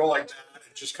and kind of go like that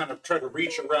and just kind of try to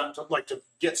reach around to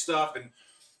get stuff. And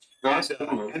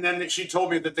then she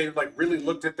told me that they really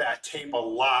looked at that tape a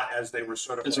lot as they were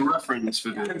sort of It's a reference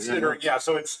for considering. Yeah,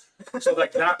 so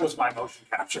that was my motion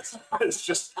capture. It's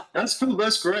just that's cool.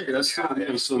 That's great. That's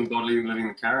cool. Still embodying living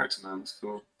the character, man. It's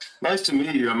cool. Nice to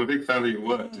meet you. I'm a big fan of your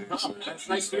work, dude. It's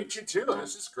nice to meet you too.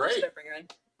 This is great.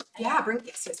 Yeah, bring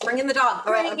in the dog.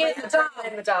 Bring in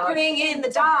the dog. Bring in the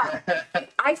dog.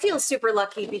 I feel super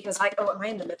lucky because am I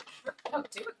in the middle? Oh,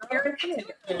 do it. Aaron, come in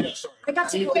here. I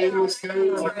got Hey, to Davis, I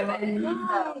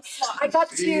got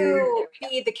to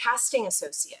be the casting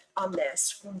associate on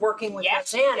this, working with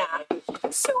Rosanna.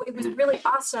 So it was really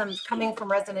awesome coming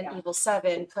from Resident Evil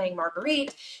 7, playing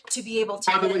Marguerite, to be able to.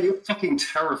 By the way, you're fucking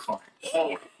terrifying.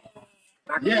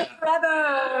 Marguerite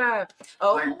forever.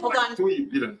 Oh, hold on.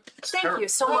 It's Thank you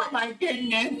so much. Oh my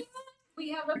goodness. We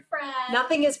have a friend.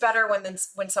 Nothing is better when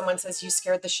someone says you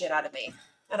scared the shit out of me,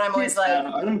 and I'm always like,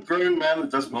 I'm a grown man that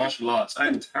does martial arts.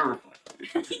 I'm terrified.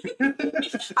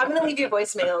 I'm gonna leave you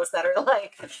voicemails that are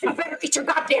like, you better eat your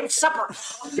goddamn supper.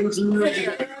 You want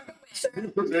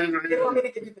me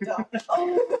to give you the dog?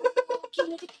 Oh,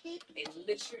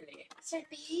 Literally. Is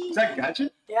that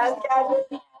Gadget? yes,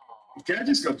 Gadget.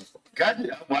 Gadget's got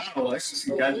Gadget. Wow, I can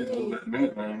see Gadget a little bit in a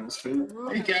minute, man. That's cool.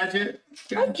 Hey, Gadget.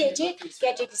 Hi, Gadget.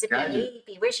 Gadget is a Gadget.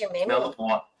 baby. Where's your mammy? Smell the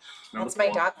pot. Smell That's the my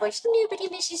pot. dog voice. Nobody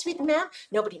messes with mom.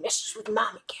 Nobody messes with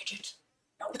mom, Gadget.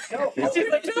 No. She's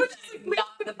like, no, Not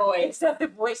the voice. it's not the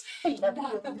voice. I love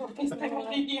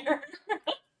you.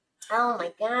 Oh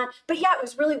my god. But yeah, it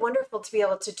was really wonderful to be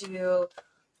able to do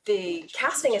the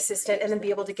casting assistant and then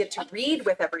be able to get to read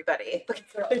with everybody.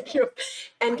 Thank you.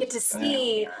 And get to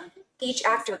see each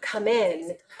actor come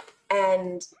in,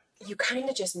 and you kind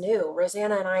of just knew.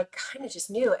 Rosanna and I kind of just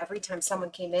knew every time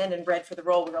someone came in and read for the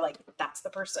role, we were like, that's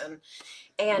the person.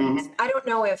 And I don't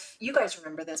know if you guys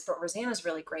remember this, but Rosanna's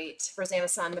really great. Rosanna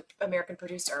Sun, the American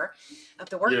producer of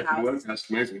The Workhouse. Yeah, the Workhouse,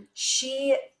 amazing.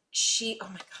 She oh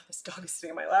my god, this dog is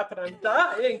sitting on my lap and I'm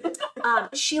dying.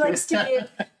 She likes to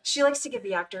give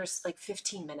the actors like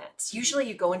 15 minutes. Usually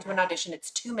you go into an audition,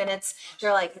 it's 2 minutes.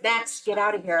 They're like, next, get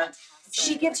out of here.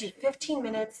 She gives you 15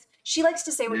 minutes. She likes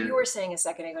to say what you were saying a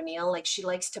second ago, Neil. Like, she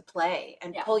likes to play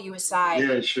and pull you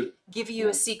aside, give you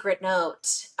a secret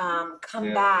note,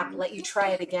 come back, let you try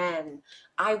it again.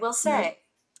 I will say,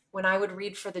 when I would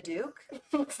read for the Duke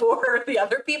for the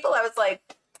other people, I was like,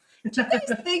 do you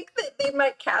guys think that they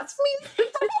might cast me?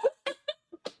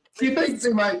 Do you think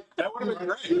they might? That would have been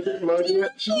great.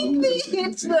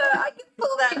 I can pull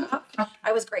that off.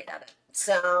 I was great at it.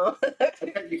 So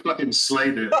You fucking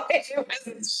slayed it.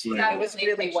 it was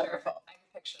really wonderful. I can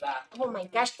picture that. Oh my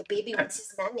gosh, the baby wants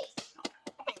his mommy.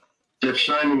 Jeff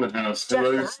Shine in the house.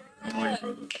 Hello. Hi,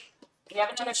 brother. We have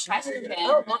another question.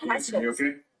 Oh, more Can you questions.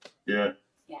 okay? Yeah.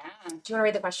 Yeah. Do you want to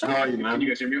read the question? How are you, man? Can you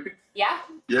guys hear me okay? Yeah.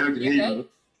 Yeah, we can hear you.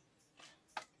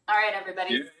 All right,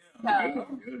 everybody. Yeah, I'm good.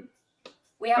 I'm good.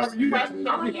 We How have are a you guys?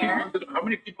 question here. How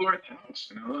many people are at the house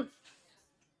in LA?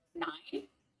 9.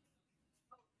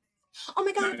 Oh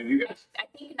my god, 9 of you guys? I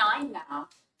think 9 now. I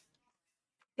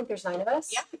think there's 9 of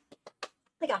us. Yeah.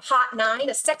 Like a hot 9,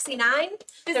 a sexy 9.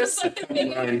 This is like the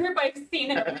biggest group I've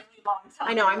seen in a really long time.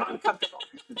 I know, I'm uncomfortable.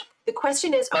 The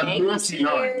question is, okay, naughty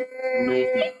 9.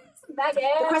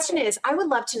 the question is, I would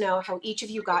love to know how each of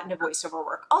you got into voiceover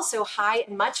work. Also, hi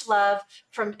and much love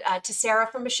from to Sarah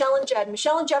from Michelle and Jed.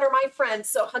 Michelle and Jed are my friends,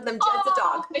 so hug them. Jed's a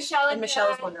dog, Michelle and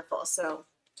Michelle is wonderful. So,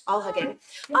 all hugging.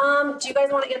 Do you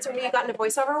guys want to answer how you got into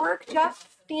voiceover work,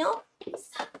 Jeff, Neil?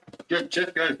 Yeah,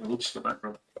 Jeff goes. We'll just go back,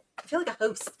 bro. I feel like a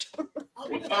host.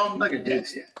 Like a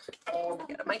dish.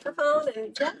 Get a microphone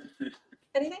and Jeff.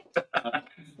 Anything? Jeff,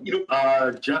 you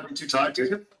too tired,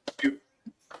 Jacob?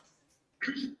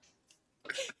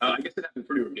 I guess it happened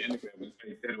pretty organically.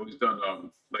 I had always done,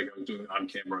 like I was doing on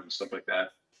camera and stuff like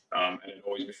that. And I'd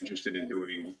always been interested in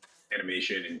doing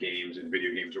animation and games, and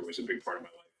video games were always a big part of my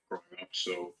life growing up.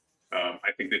 So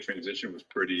I think the transition was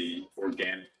pretty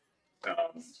organic.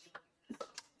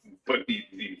 But the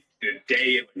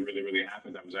day it really, really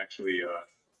happened, I was actually,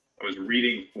 I was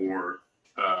reading for,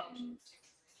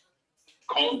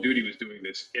 Call of Duty was doing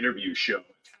this interview show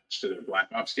attached to their Black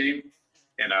Ops game.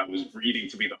 And I was reading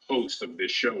to be the host of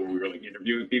this show where we were like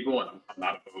interviewing people, and I'm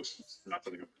not a host. It's not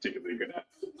something I'm particularly good at.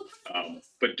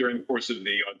 But during the course of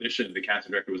the audition, the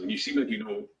casting director was like, "You seem like you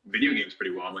know video games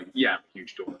pretty well." I'm like, "Yeah, I'm a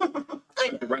huge dork."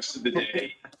 So the rest of the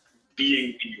day,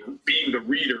 being the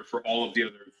reader for all of the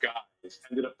other guys,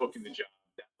 ended up booking the job.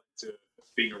 That led to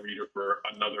being a reader for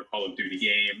another Call of Duty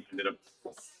game. Ended up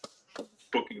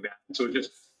booking that. So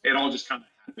it all just kind of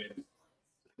happened.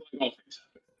 Like all things happen.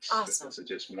 Awesome. So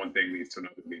just one thing leads to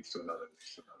another, leads to another,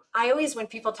 leads to another. I always, when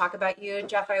people talk about you,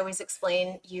 Jeff, I always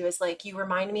explain you as like, you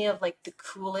remind me of like the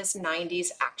coolest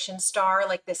 90s action star,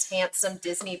 like this handsome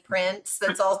Disney prince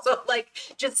that's also like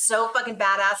just so fucking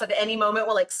badass at any moment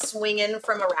will like swing in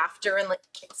from a rafter and like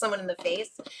kick someone in the face.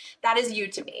 That is you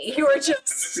to me. You are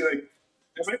just.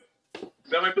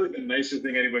 That might be like the nicest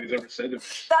thing anybody's ever said to me.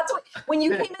 That's what, when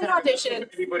you came into audition,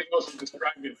 Anybody else would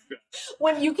describe me like that.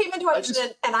 when you came into audition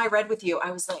and I read with you,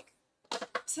 I was like,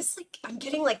 is this like, I'm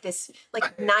getting like this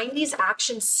like 90s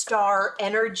action star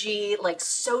energy, like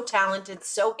so talented,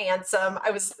 so handsome.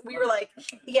 We were like,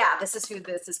 yeah, this is who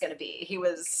this is going to be. He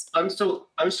was. I'm still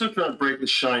trying to break the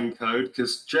Shine code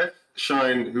because Jeff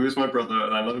Shine, who is my brother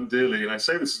and I love him dearly, and I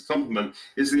say this as a compliment,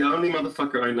 is the only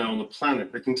motherfucker I know on the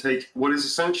planet that can take what is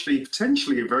essentially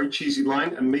potentially a very cheesy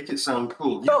line and make it sound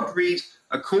cool. You could read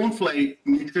a cornflake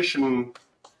nutrition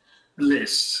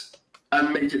list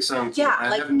and make it sound cool. Yeah, I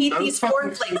like have eat no these fucking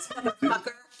cornflakes,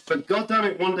 motherfucker. But goddamn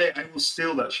it, one day I will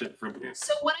steal that shit from you.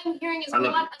 So what I'm hearing is I we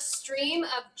love want a stream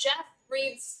of Jeff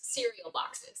reads cereal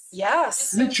boxes.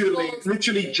 Yes. Literally,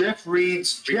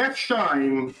 Jeff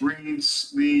Shine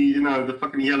reads the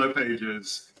fucking yellow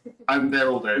pages. I'm there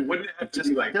all day. Wouldn't it have to Just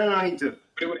be like? don't know how you do it.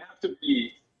 But it would have to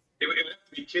be. It would have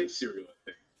to be kids cereal, I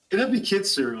think. It'd be kids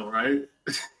cereal, right?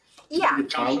 Yeah.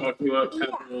 Chocolate,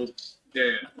 pebbles.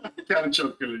 Yeah. Count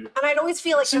chocolate. And I'd always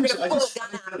feel like you're going to pull a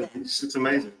gun out of it. It's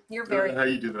amazing. You're I don't know very. how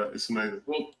you do that. It's amazing.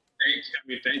 Well,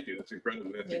 thank you. That's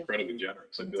incredible. That's incredibly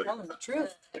generous. I'd be like, Telling the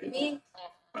truth. Me?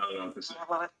 I don't know what to say.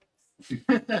 I love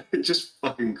it. It's just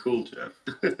fucking cool, Jeff.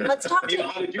 Let's talk to Neil,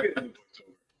 how did you get into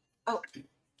voiceover?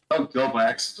 Oh god, by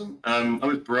accident. I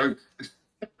was broke.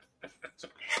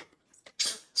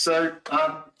 So,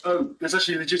 there's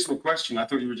actually a legitimate question. I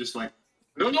thought you were just like,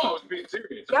 No, I was being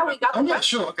serious. Yeah, we got oh the yeah,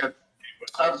 question. sure, okay.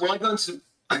 Well, I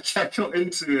got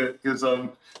into it because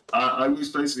I was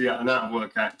basically an out of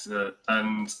work actor,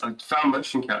 and I found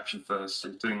motion capture first,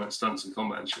 doing like stunts and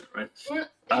combat and shit, right?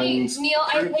 Hey, And Neil,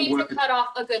 I through the hate to work- cut off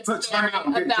a good But story time out,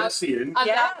 I'm getting about Jesse in.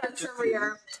 Yeah. her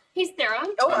career. He's Sarah.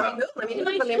 Oh, let me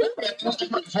move.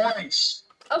 Voice.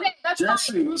 Okay, that's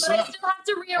Jesse, fine. what's But I up? still have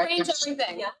to rearrange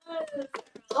everything.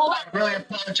 Hold on. I really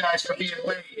apologize for being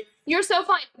late. You're so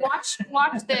fine. Watch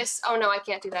this. Oh no, I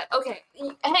can't do that. Okay.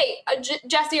 Hey,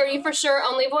 Jesse, are you for sure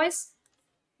only voice?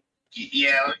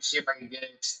 Yeah, let me see if I can get it.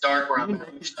 It's dark where I'm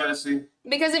at. Jesse.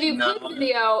 Because if you No. could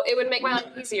video, it would make my life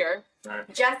easier.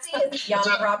 Jesse is young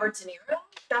Robert De Niro.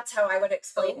 That's how I would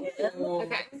explain him.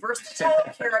 Okay.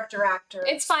 Versatile character actor.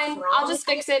 It's fine. strong. I'll just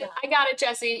fix it. I got it,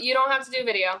 Jesse. You don't have to do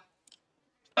video.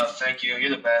 Oh, thank you. You're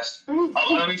the best.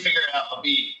 Let me figure it out. I'll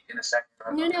be in a second.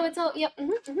 No, it's all. Yep.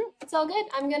 It's all good.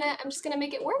 I'm just gonna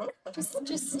make it work. Just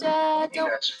You don't. guys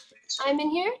are I'm in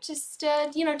here, just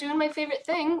doing my favorite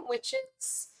thing, which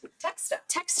is Text up.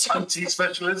 text. IT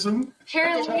specialism.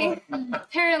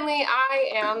 Apparently,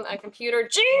 I am a computer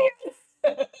genius.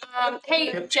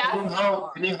 Hey, Jeff.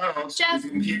 Can you hold? Jeff.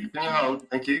 Can you hold?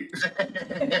 Thank you.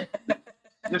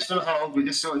 Just on hold. We're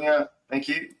just sorting out. Thank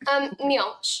you.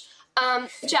 Neil.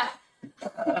 Jeff.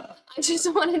 I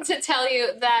just wanted to tell you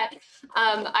that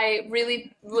I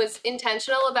really was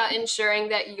intentional about ensuring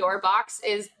that your box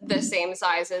is the same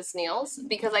size as Neil's,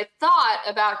 because I thought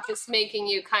about just making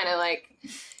you kind of like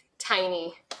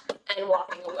tiny and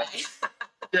walking away.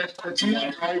 Yeah, but you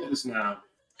have riders now.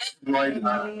 Riders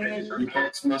now. Your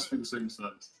box must be the same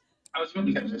size. I was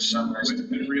really I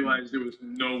realized there was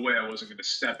no way I wasn't going to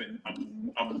step in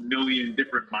a million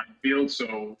different minefields.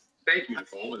 So thank you,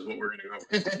 Nicole, is what we're going to go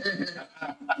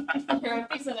with. Here, I'm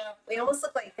fixing it up. We almost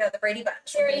look like the Brady Bunch.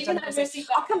 Sarah, you can have your seat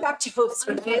I'll back. come back to host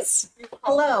with this.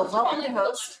 Hello, welcome to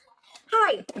host.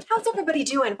 Hi, how's everybody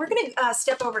doing? We're going to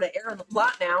step over to Aaron the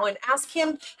Plot now and ask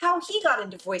him how he got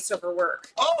into voiceover work.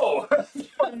 Oh,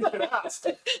 funny you should ask.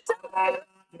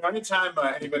 Anytime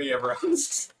anybody ever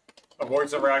asks a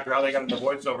voiceover actor how they got into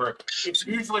voiceover, it's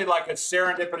usually like a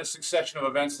serendipitous succession of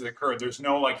events that occurred. There's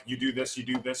no like, you do this, you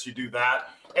do this, you do that.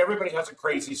 Everybody has a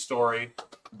crazy story.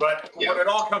 But what it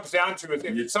all comes down to is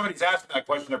if somebody's asking that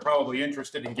question, they're probably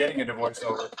interested in getting into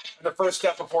voiceover. And the first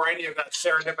step before any of that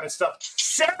serendipitous stuff,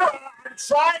 Sarah, I'm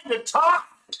trying to talk.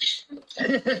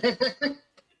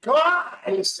 Come on.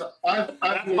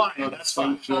 That's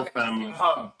fine. Family.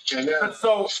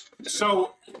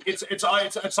 So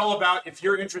it's all about, if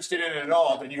you're interested in it at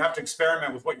all, then you have to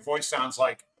experiment with what your voice sounds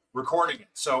like recording it.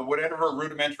 So whatever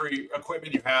rudimentary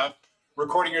equipment you have,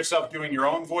 recording yourself doing your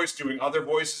own voice, doing other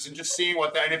voices, and just seeing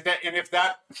what that.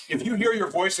 If you hear your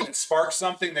voice and it sparks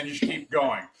something, then you should keep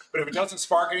going. But if it doesn't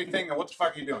spark anything, then what the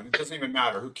fuck are you doing? It doesn't even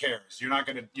matter. Who cares? You're not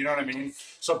gonna. You know what I mean?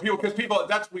 So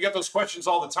we get those questions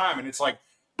all the time, and it's like,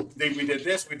 we did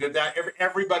this, we did that.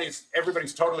 Everybody's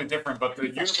totally different, but the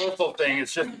universal thing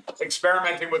is just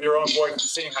experimenting with your own voice and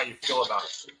seeing how you feel about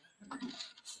it.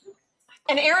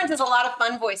 And Aaron does a lot of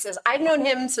fun voices. I've known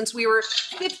him since we were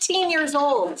 15 years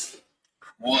old.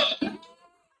 What?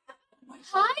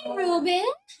 Hi, Ruben.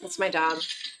 That's my dog.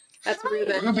 That's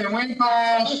Ruben. Ruben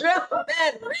Winkles.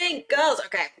 Ruben Wrinkles.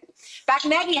 Okay. Back,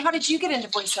 Maggie, how did you get into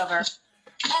voiceover?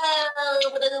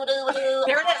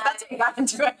 There it is. That's what you got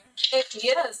into it.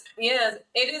 Yes.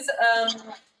 It is.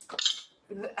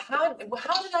 How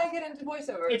did I get into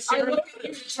voiceover? It's I Sarah. look at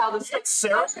you to tell the story. It's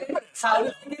Sarah. How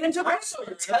did I get into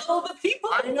voiceover? Tell the people.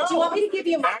 I know. Do you want me to give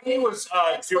you my Maggie was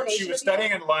she explanation? was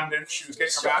studying in London. She was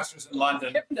getting her master's in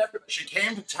London. She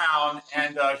came to town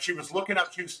and she was looking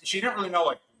up. She didn't really know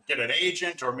like get an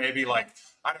agent or maybe like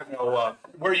I don't know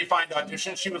where you find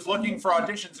auditions. She was looking for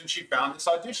auditions and she found this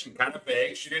audition kind of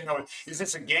vague. She didn't know, is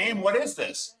this a game? What is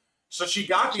this? So she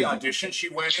got the audition. She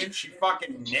went in. She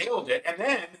fucking nailed it. And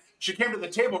then she came to the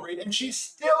table read and she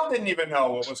still didn't even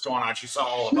know what was going on. She saw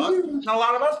all of us. And a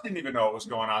lot of us didn't even know what was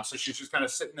going on. So she's just kind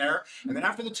of sitting there. And then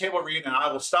after the table read, and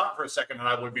I will stop for a second and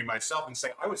I would be myself and say,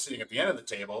 I was sitting at the end of the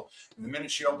table. And the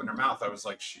minute she opened her mouth, I was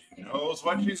like, she knows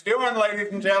what she's doing, ladies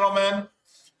and gentlemen.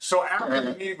 So after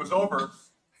the meeting was over,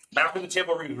 after the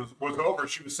table read was over,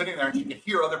 she was sitting there and she could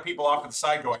hear other people off to the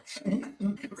side going,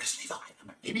 Resident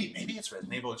Evil, maybe it's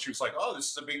Resident Evil. And she was like, oh, this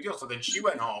is a big deal. So then she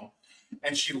went home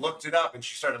and she looked it up and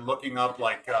she started looking up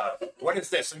like, what is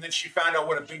this? And then she found out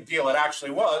what a big deal it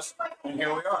actually was. And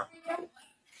here we are.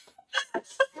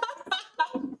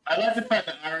 I like the fact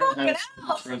that Aaron has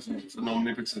presence and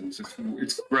omnipotence.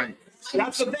 It's great.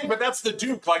 That's the thing, but that's the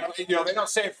Duke. Like, you know, they don't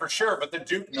say it for sure, but the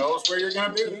Duke knows where you're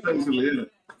going to be.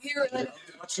 Here,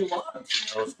 What you want.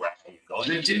 He knows where you're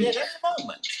going to be at any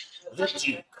moment. The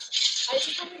Duke.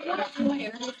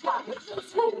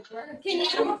 Can you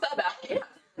tell us about it?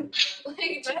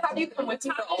 Like, have you come with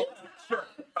me for all? Sure.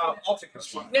 I'll take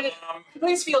this one.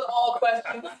 Please field all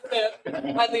questions.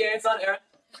 My liaison, Aaron.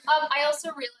 I also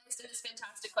realized in this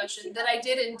fantastic question that I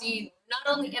did indeed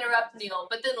not only interrupt Neil,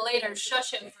 but then later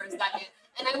shush him for a second.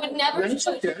 And I would never It's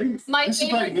shush okay. my This is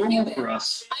favorite like normal human. for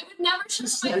us. I would never shush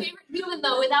Just my like- favorite human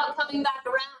though without coming back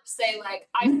around to say like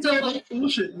I You still don't want like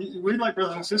bullshit. We're like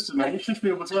brothers and sisters, man. You shush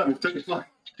me all the time. It's totally fine.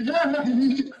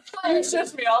 You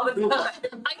shush me all the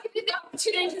time. I give you the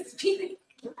opportunity to speak.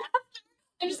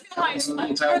 I'm just gonna hide.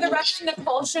 For the record,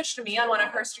 Nicole shushed me on one of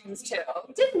her streams too.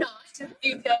 Did not.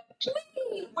 You did.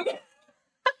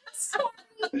 Sorry.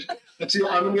 Actually,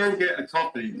 I'm going to get a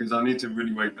coffee because I need to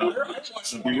really wake up.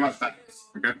 So I'll be right back.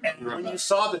 Okay? And when you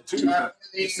saw the Duke,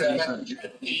 you said, Did not.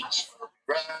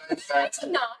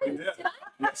 you did.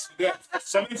 Yes, you did.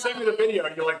 Somebody sent me the video,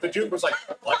 and you're like, the Duke was like,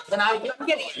 what can I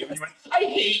get? You went, I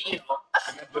hate you.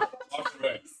 And then just walked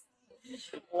away.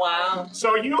 Wow.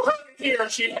 So you heard it here,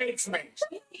 she hates me.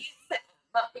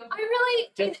 I really.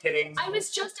 Just kidding. I was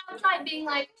just outside being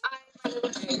like,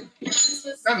 this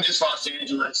was. I'm just Los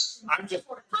Angeles. I'm just.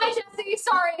 Hi Jesse,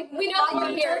 sorry. We know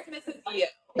that you're here.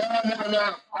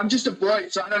 No. I'm just a boy,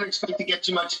 so I don't expect to get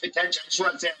too much attention. I just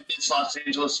want to say I'm in Los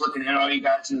Angeles looking at all you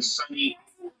guys in the sunny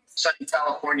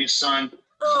California sun.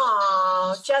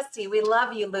 Oh, Jesse, we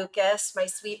love you, Lucas, my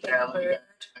sweet baby Yeah, bird.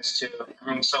 Nice too.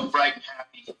 I'm so bright and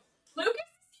happy.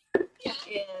 Lucas?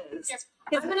 Yeah. Is.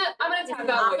 I'm gonna tap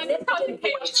out. I'm gonna talk to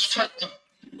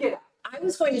Paige. I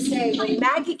was going to say when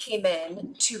Maggie came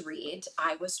in to read,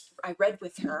 I read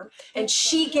with her, and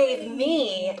she gave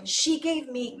me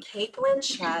Kate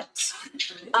Blanchett.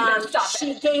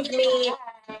 She gave me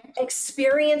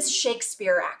experienced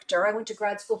Shakespeare actor. I went to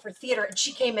grad school for theater, and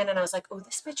she came in, and I was like, oh,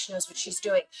 this bitch knows what she's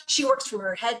doing. She works from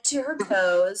her head to her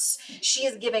toes. She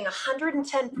is giving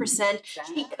 110%.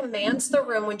 She commands the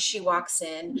room when she walks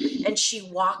in, and she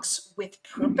walks with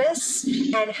purpose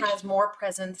and has more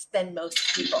presence than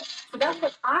most people. So that's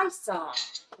what I saw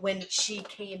when she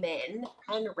came in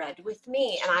and read with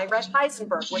me. And I read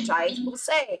Heisenberg, which I will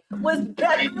say was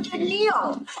better than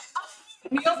Neil.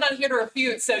 Neil's not here to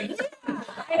refute, so yeah.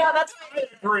 I know, that's why I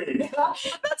Agree.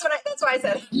 that's why I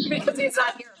said because he's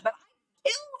not here. But I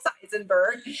killed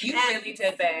Heisenberg. You And- really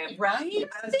did, babe. Right?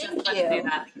 I was just Thank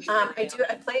about to say that.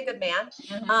 I play a good man.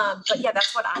 But yeah,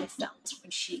 that's what I felt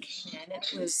when she came in.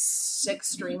 It was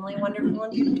extremely wonderful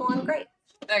and beautiful and great.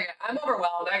 Okay, I'm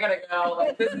overwhelmed. I gotta go.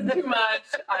 Like, this is too much.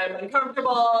 I'm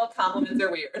uncomfortable. Compliments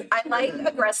are weird. I like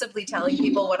aggressively telling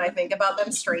people what I think about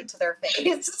them straight to their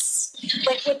face.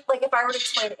 Like if I were to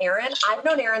explain Aaron, I've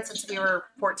known Aaron since we were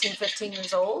 14, 15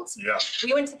 years old. Yeah.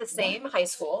 We went to the same high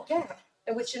school. Yeah.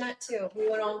 And with Jeanette too. We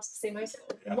went all to the same high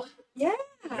school. Yeah.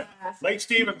 Yeah. Lake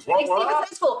Stevens, Lake what? Stevens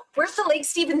High School. Where's the Lake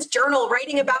Stevens Journal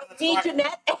writing about That's me, right.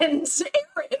 Jeanette, and Aaron?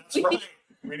 That's right.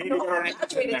 We need to get our names in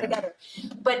Graduated there. together.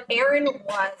 But Aaron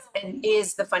was and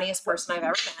is the funniest person I've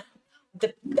ever met.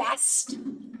 The best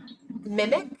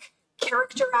mimic,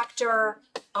 character actor,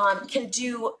 can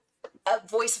do a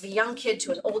voice of a young kid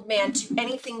to an old man to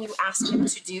anything you ask him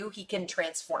to do, he can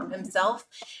transform himself.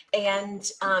 And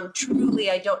truly,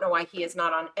 I don't know why he is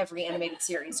not on every animated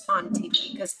series on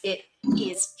TV, because it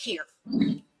is here.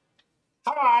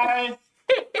 Hi.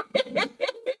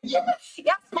 Yeah,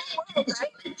 small world,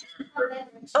 right?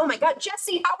 Oh my God,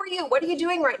 Jesse, how are you? What are you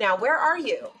doing right now? Where are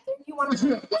you? You want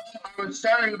to? I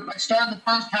started the first half.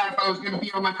 I was going to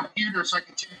be on my computer so I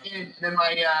could check in, and then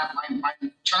my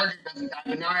charger doesn't die.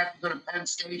 But now I have to go to Penn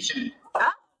Station.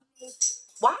 Ah,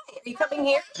 why? Are you coming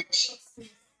here?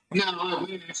 No,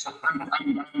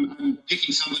 I'm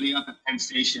picking somebody up at Penn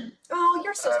Station. Oh,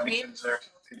 you're so sweet.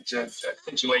 It's a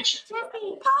situation.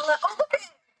 Paula, oh look at it.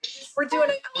 We're doing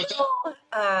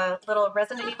a little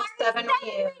Resident Evil 7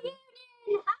 reunion.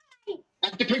 I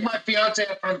have to pick my fiance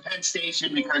up from Penn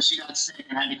Station because she got sick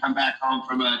and had to come back home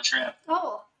from a trip.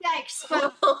 Oh, yikes.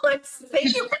 Well,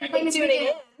 thank you for tuning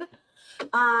in.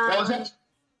 What was it?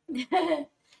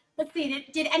 Let's see.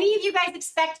 Did any of you guys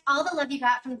expect all the love you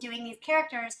got from doing these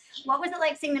characters? What was it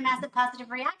like seeing the massive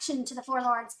positive reaction to the Four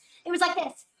Lords? It was like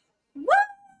this. Woo!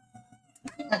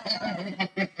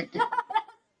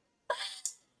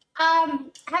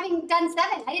 Having done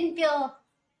 7, I didn't feel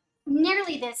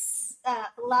nearly this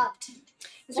loved.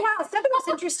 Yeah, 7 was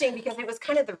interesting because it was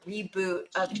kind of the reboot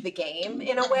of the game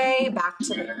in a way, back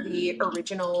to the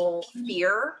original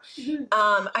Fear.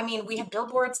 I mean, we had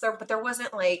billboards there, but there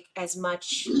wasn't like as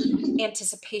much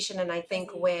anticipation. And I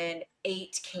think when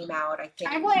 8 came out, I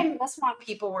think I blame this one.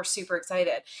 People were super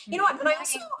excited. You know what? And I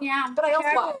also, yeah, but I also,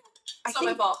 Careful. I It's not my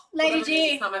think, fault. Lady Whatever it is,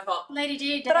 G. It's not my fault. Lady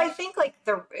G. but I think like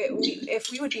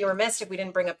if we would be remiss if we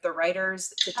didn't bring up the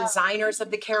writers, the designers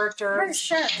of the for characters.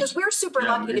 sure. Because we're super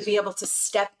lucky to be able to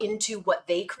step into what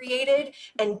they created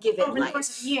and give it Over the life.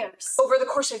 course of years. Over the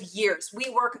course of years. We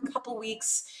work a couple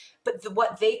weeks, but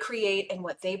what they create and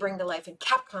what they bring to life in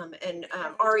Capcom and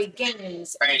RE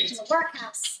Games Right. The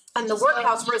workhouse. and the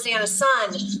Workhouse, Rosanna's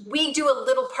son, we do a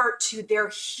little part to their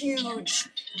huge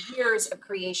years of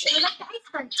creation. We're like the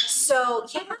iceberg. So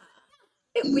yeah,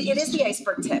 it is the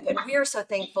iceberg tip, and we are so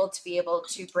thankful to be able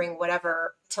to bring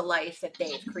whatever to life that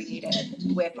they've created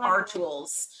with our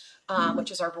tools,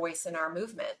 which is our voice and our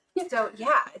movement. So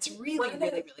yeah, it's really,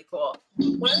 really, really cool.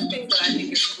 One of the things that I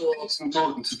think is cool. It's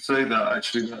important to say that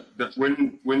actually that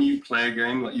when you play a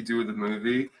game like you do with a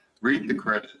movie, read the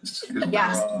credits. Because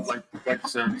Yes. there are, like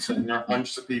Sarah said, there are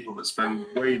hundreds of people that spend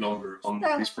way longer on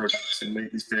these projects and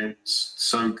make these games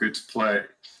so good to play.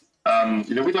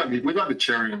 You know, we like the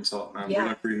cherry on top, man. Yeah. We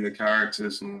like reading the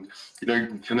characters and you know you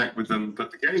can connect with them, but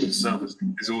the game itself is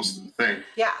also the thing.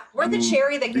 Yeah, we're the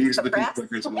cherry that gets These are the the press. people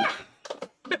that go to work.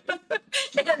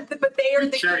 But they are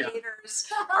the Cherry. creators,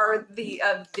 are the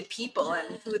people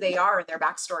and who they are and their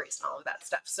backstories and all of that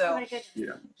stuff. So What a good.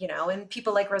 Yeah. you know, and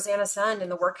people like Rosanna's son in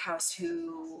the Workhouse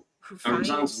who Oh, find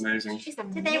sounds amazing. she's Did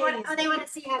amazing. they want? Oh, they want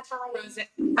to see how tall I am.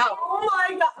 Oh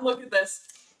my God! Look at this.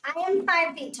 I am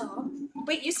 5 feet tall.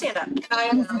 Wait, you stand up. I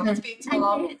am 6 feet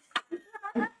tall.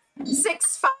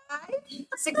 6'5",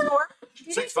 6'4",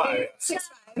 6'5".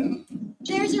 6'5".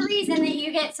 There's a reason that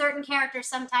you get certain characters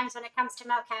sometimes when it comes to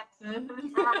mocap. I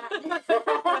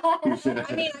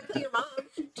mean, I play your mom.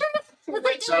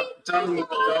 Darling,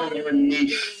 you're a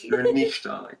niche. You're a niche,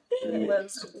 darling. You're a It niche.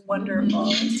 was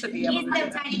wonderful to be He's able to so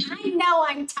do that. tiny. I know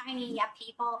I'm tiny, yeah,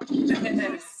 people.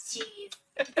 Jeez.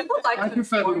 People like I to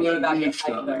prefer inform the you word about your niche,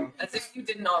 height, though, darling. as if you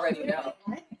didn't already know.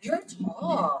 You're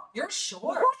tall. You're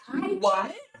short.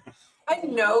 What? I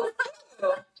know.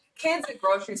 Kids at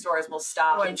grocery stores will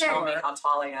stop and tell me how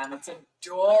tall I am. It's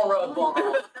adorable.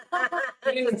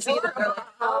 You didn't see that? They're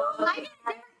like,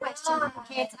 I get a different question from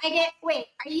kids. Wait,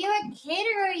 are you a kid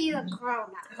or are you a grown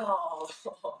up? oh.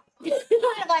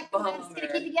 Like, I'm just gonna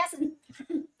keep you guessing.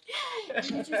 You're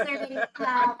serving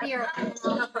beer.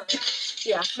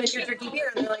 Yeah, make your turkey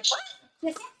beer, and they're like,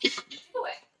 what?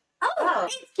 Oh,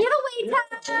 it's giveaway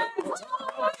time!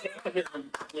 Okay,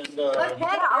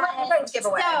 I'll let you guys give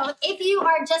away. So, if you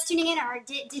are just tuning in or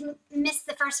didn't miss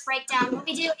the first breakdown, what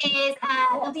we do is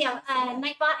there'll be a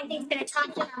Nightbot. I think is going to toss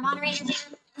in our moderator here.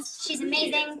 She's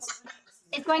amazing.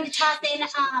 It's going to toss in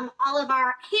all of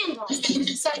our handles.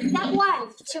 So, step 1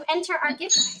 to enter our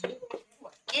giveaway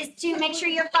is to make sure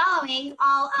you're following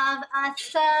all of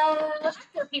us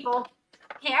actor people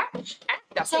here.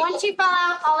 So once you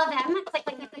follow all of them, click,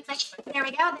 click, click, click, click. There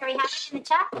we go. There we have it in the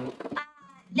chat.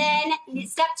 Then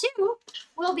step 2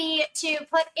 will be to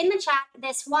put in the chat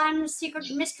this one secret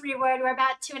mystery word we're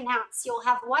about to announce. You'll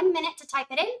have 1 minute to type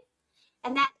it in,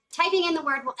 and that typing in the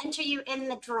word will enter you in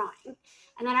the drawing.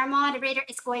 And then our moderator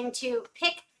is going to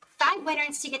pick 5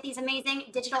 winners to get these amazing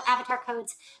digital avatar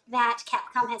codes that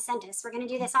Capcom has sent us. We're going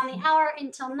to do this on the hour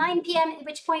until 9 p.m., at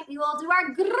which point we will do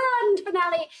our grand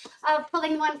finale of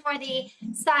pulling one for the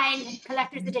signed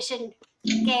collector's edition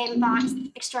game box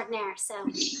extraordinaire. So,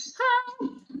 It's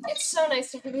so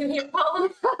nice to have you here, Paula.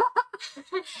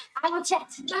 I will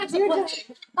chat. That's a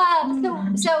blessing.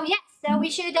 So we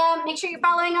should make sure you're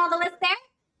following all the lists there.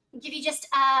 I'll give you just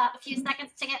a few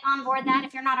seconds to get on board that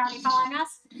if you're not already following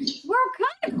us. We're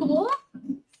kind of cool.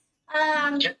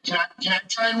 Can I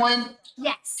try and win?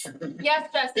 Yes. Yes,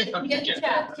 Jesse. Get in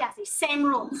chat. Jesse, same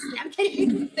rules. I'm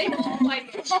kidding. Same rules,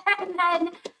 like. And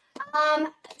then,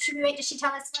 should we wait till she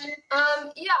tell us when?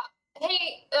 Yeah.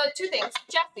 Hey, 2 things.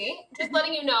 Jesse, just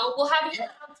letting you know, we'll have you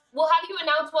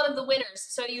announce one of the winners,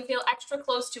 so you feel extra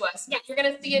close to us. Yeah. You're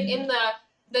gonna see it in the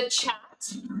chat.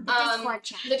 Discord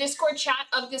chat. The Discord chat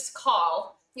of this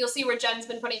call. You'll see where Jen's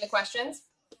been putting the questions.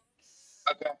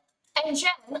 Okay. And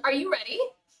Jen, are you ready?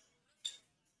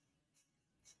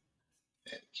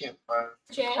 Can't find.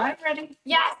 Jen? I'm ready.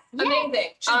 Yes.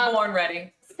 Amazing. She's born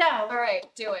ready. So, all right,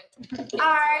 do it.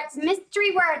 our mystery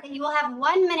word that you will have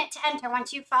 1 minute to enter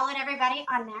once you've followed everybody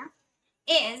on there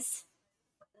is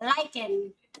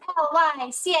lichen.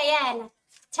 Lycan.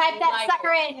 Type that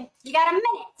sucker in. You got a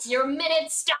minute. Your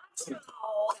minute starts now.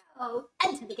 Oh,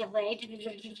 enter the giveaway. Type.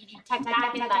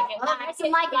 Lichen. Oh, there's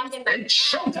some lichen. It's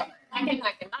showtime. I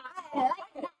like it. I like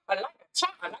it.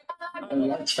 Chat.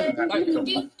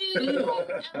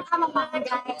 Come on,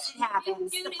 guys. It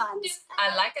happens. The puns.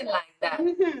 I like it like that.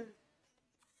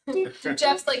 Mm-hmm.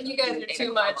 Jeff's like, you guys are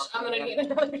too much. I'm gonna need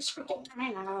another drink.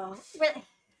 I know. Really.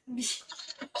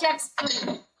 Jeff's.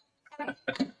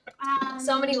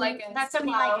 So many lichens. That's so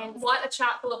many Wow. lichens. What a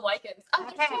chat full of lichens.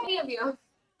 Okay. So many of you.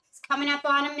 It's coming up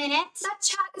on a minute. That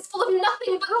chat is full of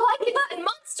nothing but lichens and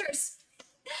monsters.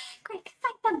 Quick,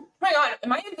 fight them. Oh my god,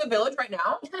 am I in the village right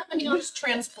now? You just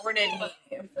transported me.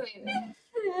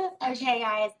 Okay,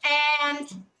 guys. And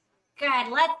good.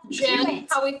 Let's do Jen,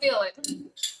 it. how we feeling?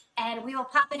 And we will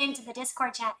pop it into the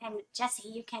Discord chat. And Jesse,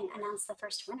 you can announce the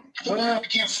first winner. Oh, I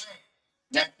can't wait.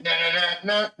 Na.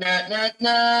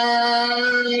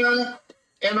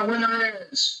 And the winner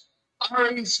is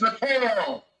Aries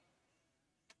Mikhail.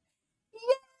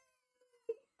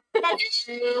 That's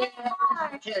Mikhail.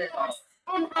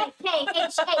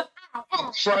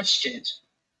 M-I-K-H-A-I-L. Crushed it.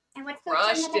 And what's the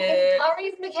Crushed name of it.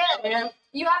 Aries Mikhail.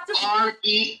 You have to.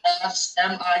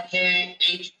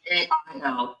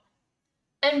 RESMIKHAIL.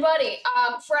 And buddy,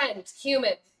 friend,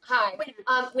 human, hi.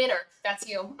 Winner. Winner, that's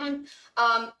you.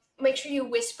 Make sure you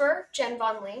whisper Jen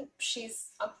Von Lee.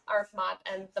 She's our mod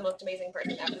and the most amazing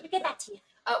person ever. We'll get that to you.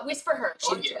 Whisper her.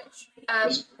 Oh, She's yeah. Twitch.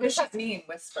 What does that mean,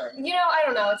 whisper? You know, I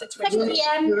don't know. It's a Twitch. Like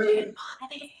thing. DM. I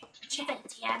think she's like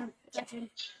DM.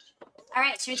 All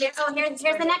right, should we do? Oh, here's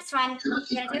the next one.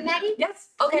 You gonna do it, Maggie? Yes.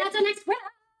 Okay. That's the next winner.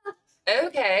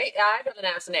 Okay, I will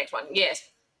announce the next one. Yes.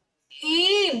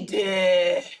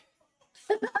 Edith.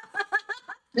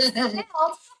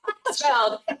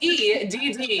 Spelled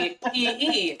E-D-D-E-E-H-H.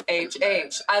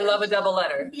 I love a double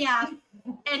letter. Yeah.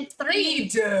 And 3.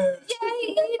 Edith.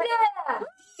 Yay, Ida!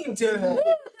 Edith.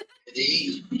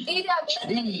 Ida,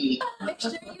 make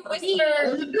sure you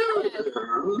whisper.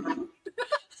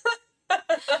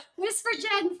 Whisper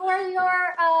Jen for your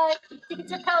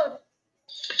signature code.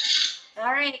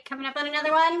 All right, coming up on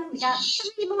another one. We got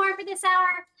 3 more for this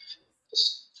hour.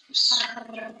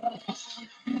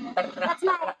 That's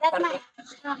mine.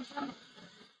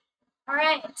 All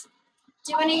right.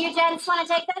 Do one of you gents want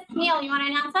to take this? Neil, you want to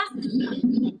announce that?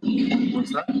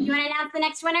 What's that? You want to announce the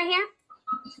next winner here?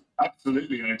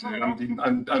 Absolutely, I do.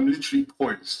 I'm literally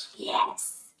poised.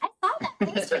 Yes. I saw that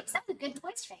voice face. That was a good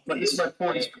voice face. Like, this is my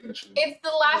poised position. It's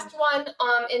the last one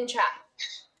in chat.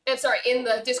 Sorry, in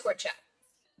the Discord chat.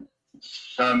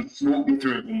 Walk me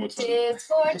through it one more time.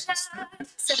 Discord chat.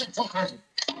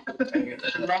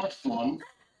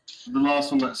 The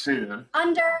last one that's here.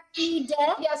 Under Ede.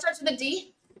 Yeah, it starts with a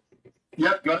D.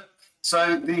 Yep, got it.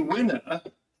 So the winner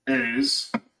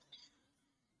is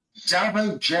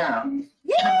Davo Jam.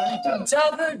 Double jump.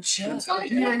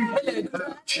 Davo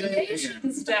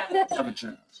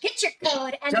Jam. Get your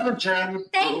code. And Davo Jam.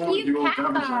 Thank for you, your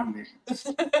Capcom. Davo Jam needs.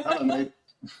 Hello, mate.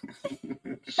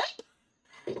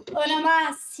 Uno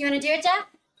más. You want to do it, Jeff?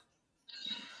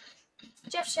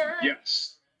 Jeff Shine.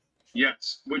 Yes.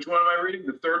 Yes. Which one am I reading?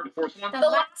 The third, the fourth one? The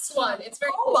last one. It's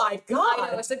very Oh cool. my god.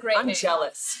 I know, it's a great I'm name.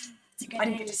 jealous. It's a good I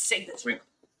didn't name. get to say this.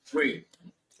 Wait.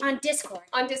 On Discord.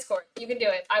 On Discord. You can do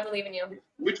it. I believe in you.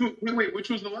 Which one? Wait. Which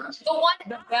was the last? The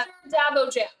one after Davo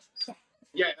Jam.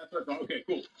 Yeah, that's what I thought. Okay,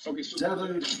 cool. Okay, so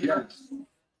Davo Jam.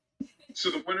 so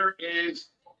the winner is.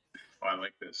 Oh, I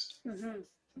like this. Mm-hmm.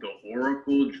 the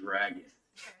Oracle Dragon.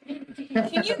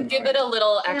 Can you give it a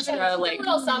little extra, like, a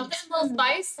little something, a little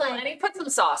spice, like Lenny, put some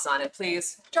sauce on it,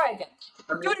 please. Try again.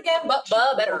 Do it again, but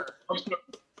better.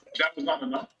 That was not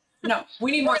enough. No,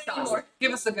 we need more sauce.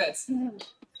 Give us the goods.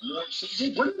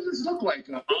 What does this look like?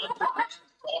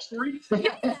 Saucery?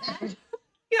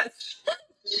 Yes.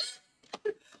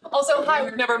 Also, hi,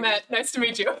 we've never met. Nice to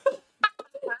meet you.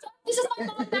 this is my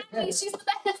mom Maggie. She's the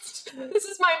best. This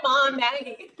is my mom,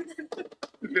 Maggie.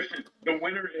 The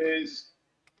winner is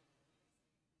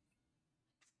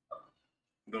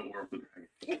the Oracle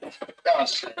Dragon.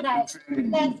 Nice.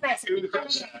 That's nice. It was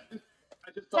just sad.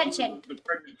 I just thought Tension. the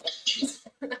pregnant.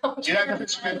 You're not gonna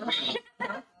spend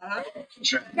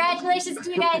Congratulations to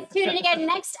you guys. Tune in again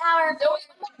next hour.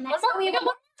 Next week.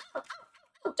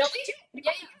 Don't we?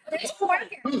 Yeah, There's more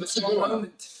here.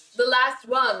 The last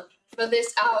one for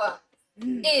this hour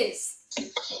is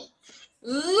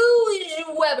Louis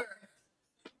Weber.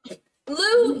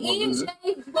 Lou E.J.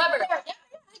 Weber.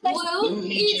 Lou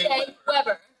E.J.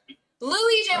 Weber. Lou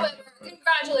E.J. Weber,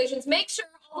 congratulations. Make sure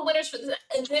all the winners for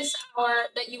this hour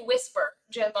that you whisper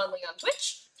Jen Vonley on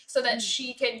Twitch so that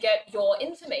she can get your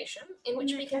information in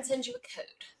which we can send you a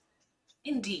code.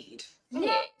 Indeed.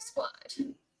 Yeah, squad.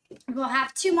 We'll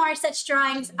have 2 more such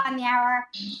drawings on the hour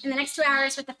in the next 2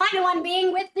 hours, with the final one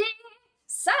being with the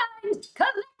signed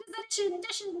collector's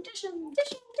edition.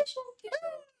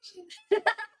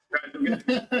 Yeah.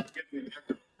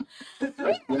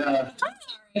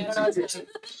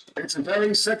 It's a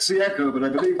very sexy echo, but I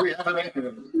believe we have an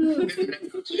echo.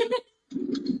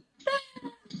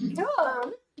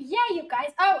 Cool. Yeah, you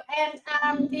guys. Oh, and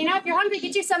if you're hungry,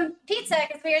 get you some pizza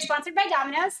because we are sponsored by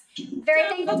Dominoes. Very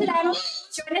thankful to them.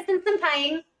 Join us in some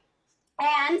pieing.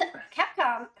 And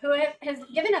Capcom, who has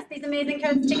given us these amazing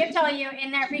codes to give to all you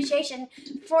in their appreciation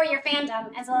for your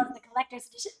fandom, as well as the collector's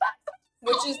edition box.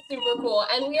 Which is super cool.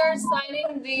 And we are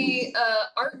signing the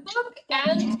art book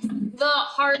and the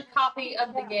hard copy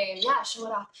of the game. Yeah, show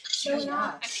it off. Show it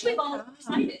off. Actually, I've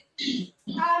signed it.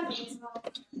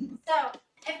 So,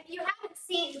 if you haven't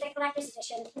seen the collector's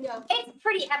edition, it's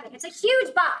pretty epic. It's a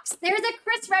huge box. There's a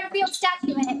Chris Redfield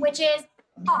statue in it, which is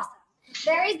awesome.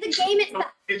 There is the game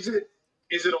itself. Is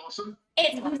it awesome?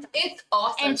 It's awesome. It's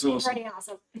awesome. It's awesome. pretty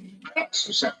awesome.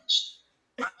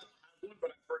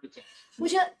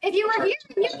 If you were here,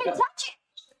 you can touch it.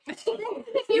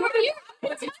 If you were here, you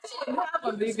could touch it.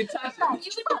 You could touch it.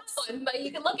 You would have one, but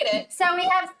you can look at it. So we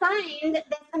have signed this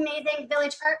amazing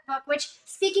village art book, which,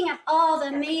 speaking of all the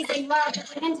amazing love that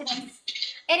went into this,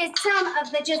 it is some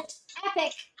of the just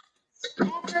epic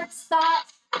efforts, thought,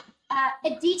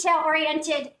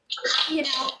 detail-oriented,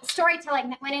 storytelling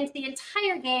that went into the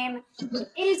entire game.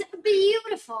 It is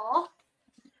beautiful,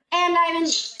 and I'm in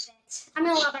love with it. I'm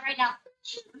gonna love it right now.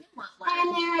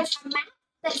 And there's a map,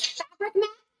 that's a fabric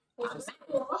map, which is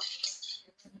cool.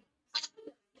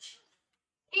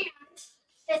 And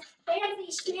this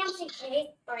fancy case.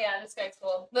 Oh yeah, this guy's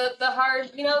cool. The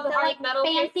hard, the hard metal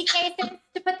fancy cases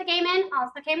to put the game in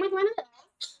also came with one of those.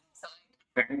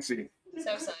 Fancy.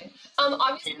 So signed.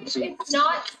 Obviously it's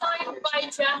not signed by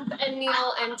Jeff and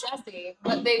Neil and Jesse,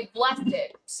 but they blessed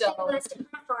it. So They blessed it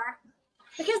from afar.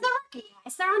 Because they're lucky,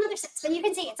 guys. They're on other sets, but you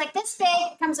can see it's like this big.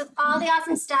 It comes with all the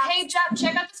awesome stuff. Hey Jeff,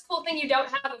 check out this cool thing you don't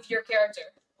have of your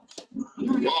character.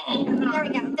 There we go. There we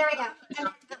go. You can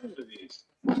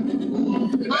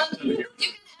enter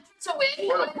to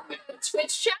win on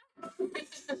Twitch chat.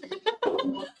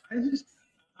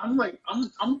 I'm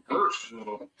hurt a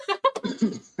little.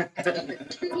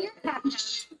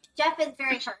 Jeff is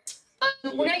very hurt.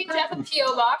 We're gonna get Jeff a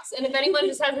PO box, and if anyone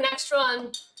just has an extra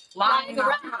on lying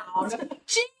around,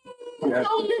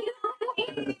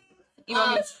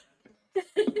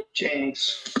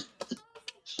 Jinx.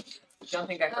 Don't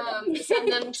think I forgot.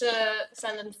 send them to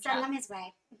Jeff. His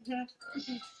way.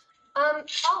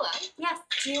 Paula. Yes.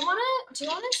 Do you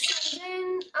wanna send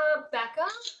in Becca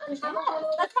and have a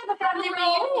little, Let's have a family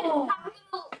reunion. have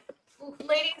a little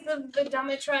ladies of the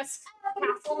Domitress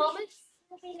castle moment?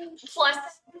 Plus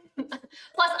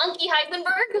Unky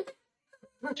Heisenberg.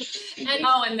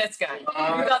 And this guy.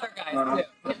 With other guys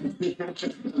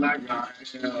too. That guy,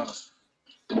 yeah.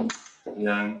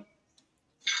 Yeah.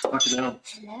 Fuck it down.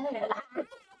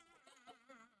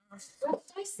 Where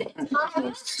did I sit?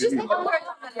 Just like a word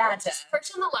on the ladder. Perch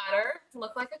on the ladder,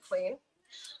 look like a queen.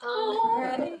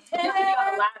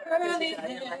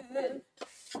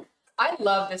 I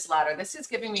love this ladder. This is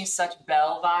giving me such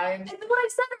Belle vibes. And what I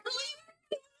said earlier.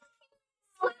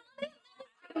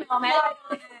 I'm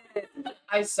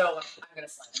gonna slide.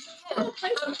 There's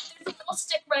a little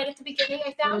stick right at the beginning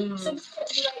I found. So just put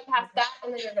it right past that,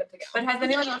 and then you're good to go. But has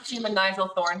anyone else seen the Nigel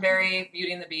Thornberry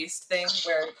Beauty and the Beast thing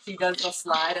where she does the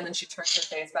slide and then she turns her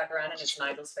face back around and it's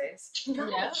Nigel's face?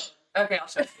 No. Okay, I'll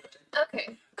show you.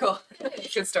 Okay. Cool.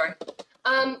 Good story.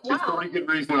 Wow. It's probably a good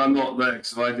reason I'm not there,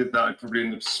 because if I did that, I'd probably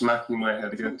end up smacking my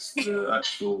head against the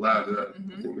actual ladder. I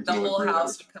think we The can all whole agree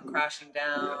house on would come crashing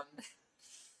down.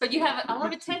 But you have a lot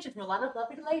of attention from a lot of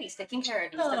lovely ladies taking care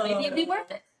of you, so maybe it'd be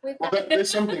worth it. Well, there's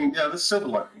something, yeah, there's silver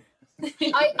lining.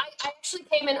 I actually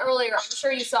came in earlier. I'm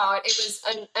sure you saw it. It was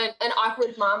an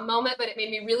awkward mom moment, but it made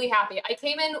me really happy. I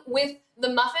came in with the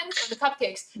muffins or the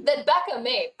cupcakes that Becca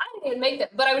made. I didn't even make them,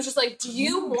 but I was just like, do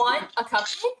you want a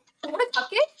cupcake? You want a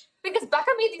cupcake? Because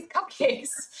Becca made these cupcakes.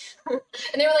 And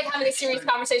they were like having a serious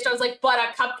conversation. I was like, but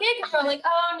a cupcake? And they were like,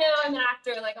 oh no, I'm an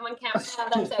actor. Like, I'm on camera. No,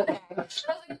 that's okay. And I was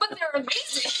like, but they're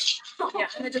amazing. Yeah,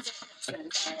 and it just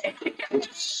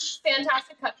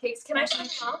Fantastic cupcakes. Can I show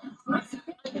them off?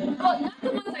 well, not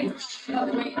the ones I tried. By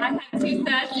the way, I had 2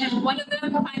 sets, and one of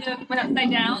them kind of went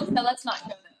upside down, so let's not show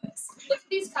those. Look at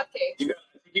these cupcakes.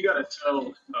 You gotta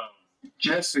tell.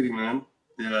 Jesse, man.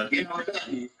 Yeah. I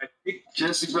think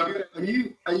Jesse, brother, are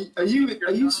you hang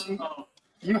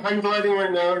gliding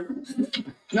right now?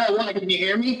 No, why? Can you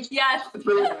hear me? Yes.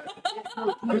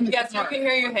 Yes, you can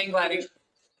hear you hang gliding.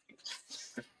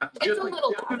 It's a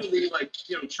little definitely like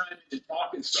trying to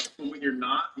talk and stuff, but when you're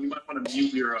not, you might want to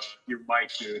mute your mic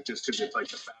too, just because it's like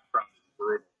the background is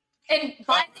brutal. And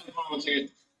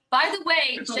by the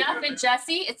way, It's all Jeff good. and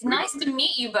Jesse, it's nice to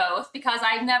meet you both because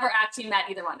I've never actually met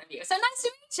either one of you. So nice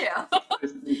to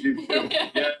meet you.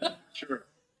 Yeah, sure.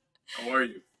 How are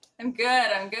you? I'm good.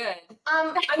 I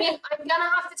mean, I'm gonna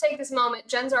have to take this moment.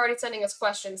 Jen's already sending us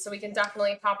questions, so we can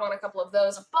definitely pop on a couple of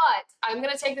those. But I'm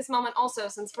gonna take this moment also,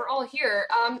 since we're all here.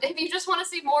 If you just want to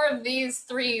see more of these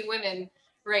 3 women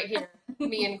right here,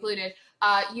 me included,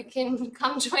 you can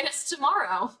come join us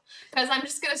tomorrow, because I'm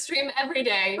just gonna stream every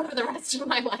day for the rest of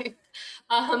my life.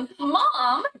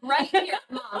 Mom, right here,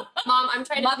 mom, I'm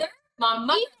trying to mother.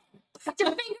 Put your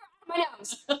finger out of my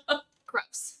nose.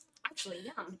 Gross. Actually,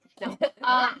 yum. No.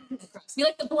 Gross. You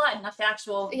like the blood, not the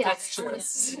actual. Yeah, That's true.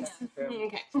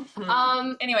 Okay.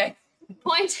 Anyway,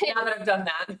 Point Now that I've done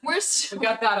that, we're we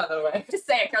got that out of the way. just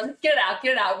say it, girls. Get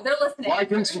it out. They're listening.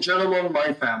 Ladies and gentlemen,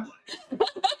 my family.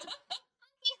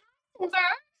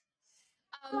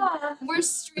 we're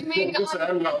streaming Yes, on.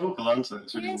 I'm not local answer.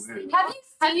 It's really weird.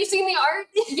 Have you seen the art?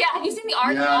 Yeah, have you seen the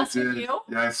art Yeah, I class did. review?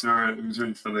 Yeah, I saw it. It was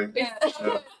really funny. Yeah.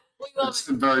 Yeah. We love It's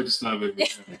very disturbing.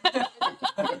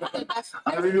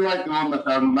 I really like the one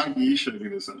that Maggie showed me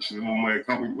this actually. The one where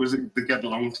was it the Get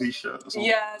Along T-shirt or something?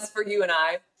 Yes, for you and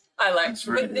I. I like. It's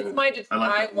really But it's good. my. I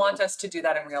like I that. want us to do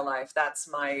that in real life. That's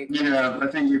my. Yeah, I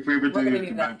think if we ever We're do gonna a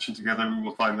need that. convention together, we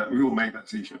will find that we will make that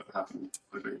T-shirt happen.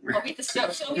 I think. Well, we just show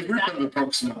me If we're that. kind of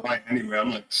approximate height anyway,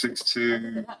 I'm like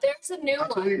 6'2". There's a new one.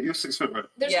 Actually, you're 6 foot, right?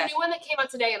 There's Yeah. a new one that came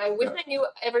out today, and I wish I knew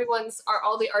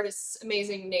all the artists'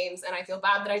 amazing names, and I feel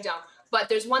bad that I don't. But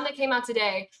there's one that came out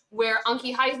today where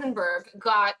Unky Heisenberg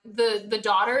got the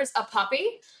daughters a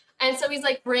puppy. And so he's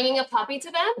like bringing a puppy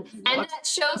to them, and that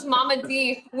shows Mama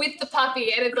D with the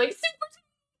puppy, and it's like super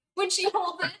when she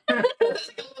holds it. It's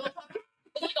like a little puppy.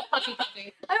 It's like a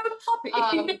puppy. I have a puppy.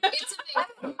 It's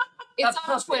amazing. It's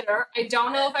on Twitter. I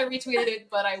don't know if I retweeted it,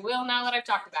 but I will now that I've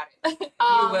talked about it.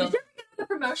 You will. Did you ever get the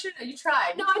promotion? You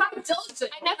tried. No, I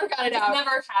never got it It's out.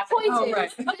 never happened. Point Oh, is,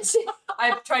 right.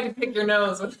 I tried to pick your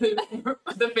nose with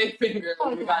the fake finger.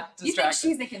 Oh, We got You think distracted.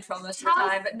 she's in control most of the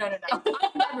time, but no.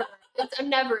 I'm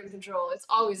never in control. It's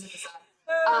always a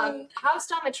facade. House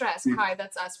Domitresque. Hi,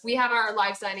 that's us. We have our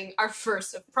live signing, our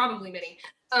first of probably many.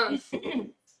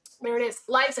 There it is.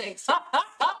 Live signing.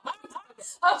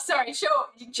 Oh, sorry. Show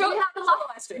We have a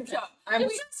live stream. Show.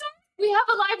 We have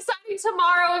a live signing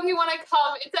tomorrow if you want to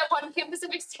come. It's at 1 p.m.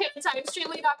 Pacific Standard Time.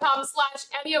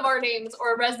 Streamly.com/any of our names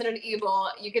or Resident Evil.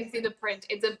 You can see the print.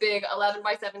 It's a big 11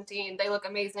 by 17. They look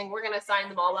amazing. We're going to sign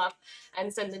them all up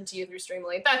and send them to you through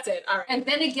Streamly. That's it. All right. And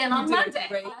then again on You did a Monday.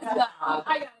 great Let's go. job.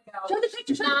 I gotta go. Show the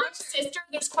picture. Show the Nah, picture. sister,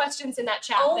 there's questions in that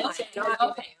chat. Oh my That's it. God.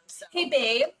 Okay. So. Hey,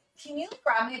 babe. Can you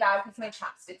grab me a bag with my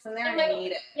chopsticks in there? And I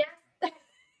need it. Yeah.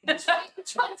 Which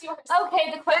one's yours?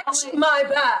 Okay, the question. My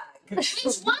bag. Which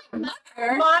one? My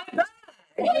bag.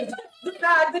 The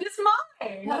bag that is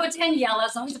mine. No,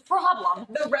 Daniela's always a problem.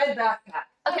 The red backpack.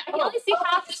 Okay, I can only see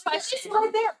half the question. It's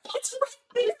right there. It's right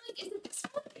there. Isn't this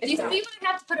one? Do you see what I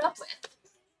have to put up with?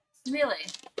 Really?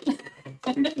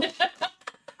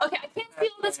 Okay, I can't see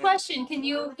all this question. Can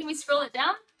we scroll it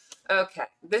down? Okay,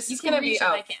 this You is can going to be reach it,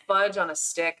 I can't. fudge on a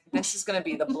stick. This is going to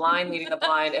be the blind leading the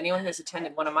blind. Anyone who's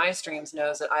attended one of my streams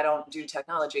knows that I don't do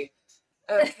technology.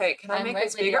 Okay, can I I'm make right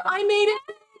this with bigger? you. I made it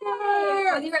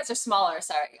Oh, you guys are smaller.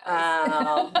 Sorry,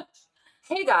 guys.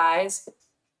 Hey guys,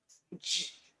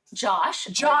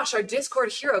 Josh, our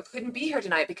Discord hero, couldn't be here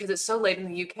tonight because it's so late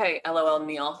in the UK. LOL,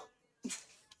 Neil.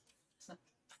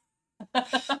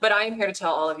 But I am here to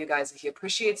tell all of you guys that he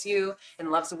appreciates you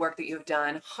and loves the work that you have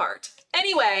done. Heart.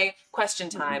 Anyway, question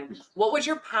time. What would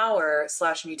your power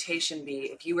 / mutation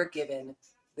be if you were given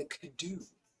the Kadu?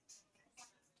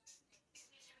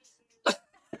 I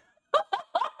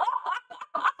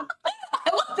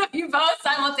love that you both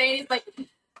simultaneously.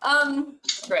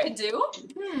 Great. Do?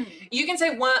 You can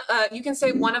say one. You can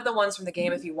say one of the ones from the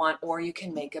game if you want, or you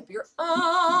can make up your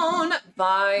own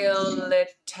Violet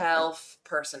elf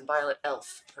person.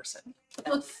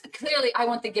 Well, clearly, I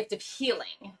want the gift of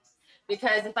healing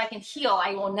because if I can heal,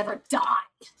 I will never die.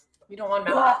 You don't want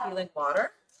magic healing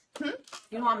water? You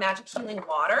don't want magic healing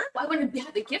water? Well, I want to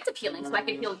have the gift of healing so I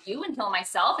can heal you and heal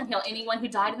myself and heal anyone who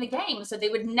died in the game, so they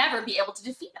would never be able to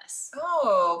defeat us.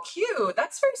 Oh, cute.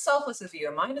 That's very selfless of you.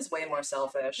 Mine is way more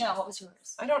selfish. No, what was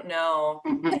yours? I don't know.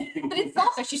 But it's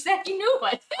selfish. You said you knew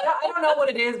what. I don't know what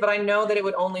it is, but I know that it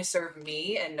would only serve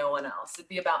me and no one else. It'd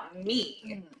be about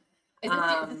me. Is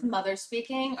this mother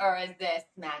speaking or is this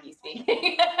Maggie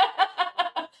speaking?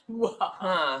 Whoa.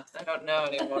 Huh. I don't know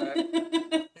anymore.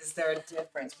 Is there a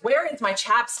difference? Where is my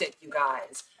chapstick, you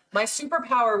guys? My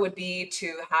superpower would be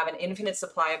to have an infinite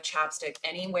supply of chapstick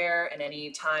anywhere and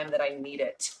any time that I need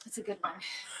it. That's a good one.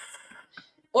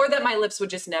 Or that my lips would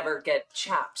just never get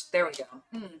chapped. There we go.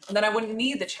 And then I wouldn't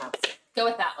need the chapstick. Go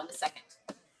with that one the second.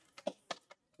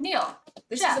 Neil.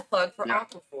 This Jeff. is a plug for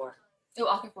Aquaphor. Oh,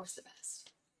 Aquaphor's the best.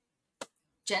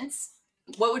 Gents?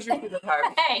 What would your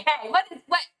superpower be? Hey, what?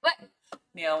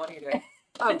 Neil, what are you doing?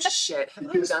 Oh shit! Have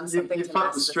I done something You to fucked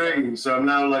mess the this stream, so I'm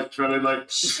now like trying to like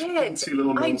Shit! two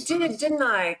little I monsters did, didn't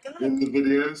I? in the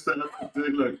videos that I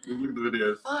did. Look at the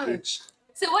videos. Fudge.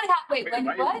 So what happened?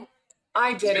 Wait, what?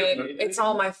 I did it. It's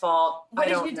all my fault. What I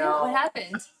did don't you do? know. What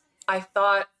happened? I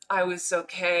thought I was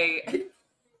okay.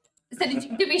 So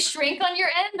did we shrink on your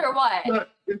end or what? No,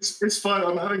 it's fine.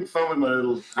 I'm having fun with my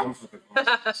little hand puppet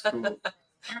monsters. It's cool.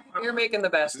 You're making the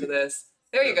best of this.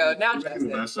 There you go. Now I'm making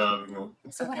the Justin. best out of it all.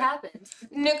 So what happened?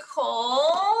 Nicole.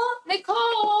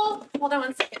 Hold on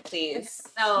 1 second, please.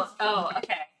 Oh,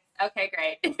 okay. Okay,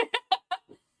 great.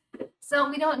 So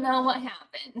we don't know what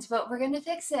happened, but we're gonna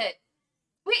fix it.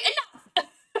 Wait, enough!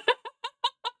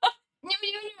 No.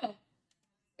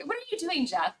 What are you doing,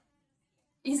 Jeff?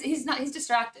 He's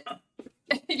distracted.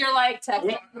 You're like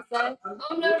texting. Oh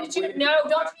no, did you? No,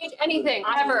 don't change anything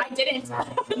ever. I didn't.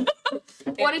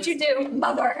 What did you do,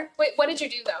 mother? Wait, what did you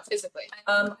do though, physically?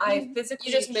 I physically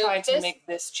You just moved tried to this? make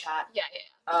this chat. Yeah.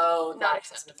 Oh, Not that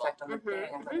has an acceptable. effect on the thing. I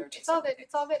thought they were It's all good.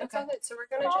 It's all good. It's all good. So we're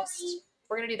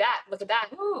gonna do that. Look at that.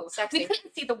 Ooh, Sexy. we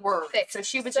couldn't see the word, Thick. so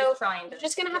she was So, just trying to. You're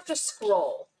just gonna have to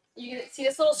scroll. You see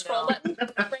this little scroll button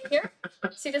right here?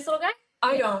 See this little guy?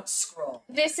 I don't scroll.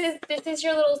 This is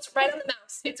your little right on the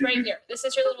mouse. It's right here. This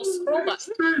is your little scroll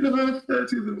button. Straight about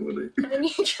 30 in the morning. And then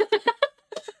you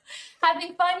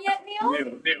Having fun yet, Neil?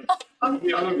 Neil. I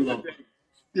love it.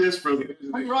 Yes, brother.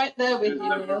 I'm right there with you.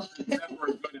 Never a good hour for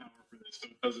this, so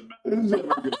it doesn't matter. It's never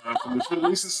going to happen. But at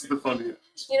least this is the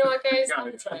funniest. You know what, guys? Got I'm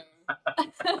it. trying.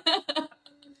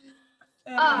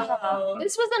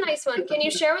 This was a nice one. Can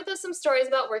you share with us some stories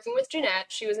about working with Jeanette?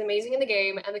 She was amazing in the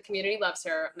game, and the community loves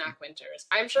her. Mac Winters.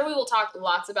 I'm sure we will talk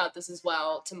lots about this as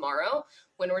well tomorrow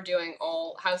when we're doing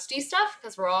all House D stuff,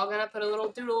 because we're all gonna put a little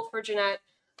doodle for Jeanette.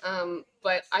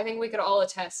 But I think we could all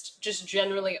attest, just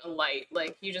generally a light.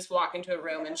 Like you just walk into a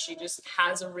room and she just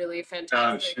has a really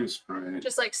fantastic, She was great.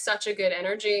 just like such a good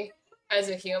energy as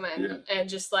a human, Yeah. and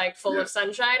just like full Yeah. of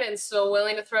sunshine and so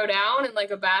willing to throw down and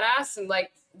like a badass and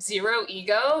like zero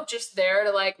ego, just there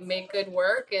to like make good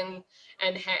work and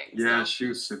hang. Yeah, So, she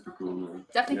was super cool. Man.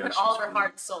 Definitely Yeah, put she all was of her great.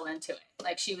 heart and soul into it.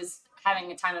 Like she was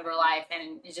having a time of her life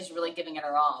and is just really giving it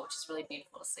her all, which is really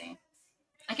beautiful to see.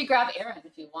 I could grab Erin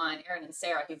if you want. Erin and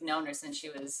Sarah, who've known her since she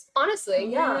was. honestly,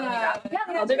 yeah,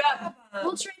 I'll do that.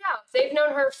 We'll trade out. They've known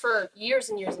her for years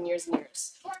and years and years and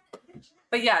years.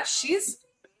 But yeah, she.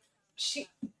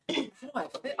 How do I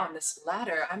fit on this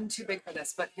ladder? I'm too big for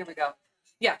this, but here we go.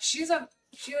 Yeah, she was a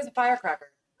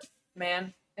firecracker,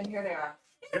 man. And here they are.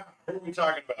 Yeah, what are we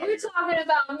talking about? We're here? talking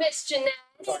about Miss Jeanette,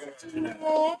 Talking about Jeanette.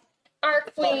 our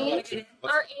queen,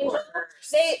 our angel.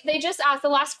 They just asked, the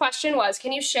last question was,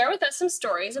 can you share with us some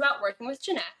stories about working with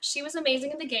Jeanette? She was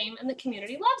amazing in the game and the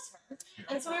community loves her.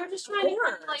 And so we were just trying to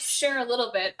kind of, like share a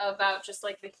little bit about just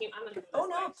like the I'm gonna go Oh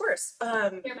this no, way. of course.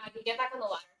 Here, Maggie, get back on the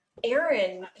ladder.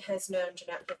 Erin has known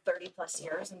Jeanette for 30 plus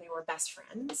years and they were best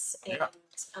friends. And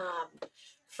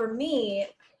for me,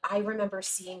 I remember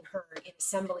seeing her in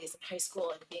assemblies in high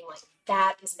school and being like,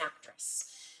 that is an actress.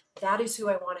 That is who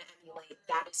I want to emulate.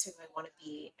 That is who I want to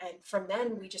be. And from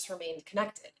then, we just remained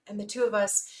connected. And the two of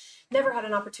us never had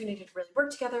an opportunity to really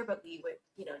work together, but we would,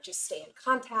 you know, just stay in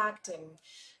contact and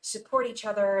support each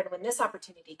other. And when this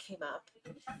opportunity came up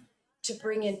to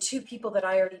bring in two people that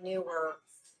I already knew were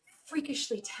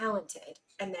freakishly talented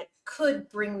and that could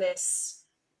bring this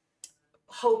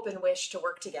hope and wish to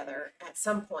work together at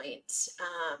some point.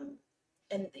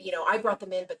 And, you know, I brought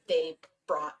them in, but they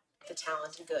brought the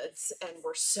talent and goods and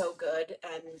were so good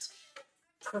and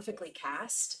perfectly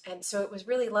cast. And so it was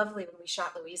really lovely when we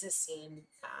shot Louise's scene.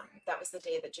 That was the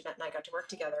day that Jeanette and I got to work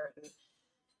together. And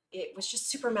it was just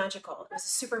super magical. It was a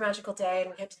super magical day.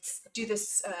 And we had to do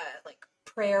this like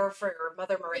prayer for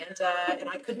Mother Miranda, and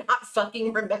I could not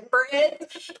fucking remember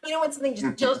it. You know, when something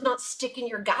just does not stick in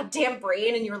your goddamn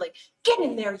brain and you're like, get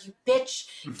in there, you bitch,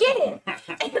 get in.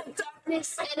 And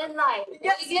Darkness and in light.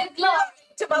 Yes, We give glory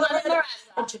to Mother Miranda.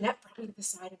 And Jeanette brought me to the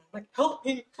side and I'm like, help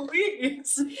me,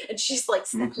 please. And she's like,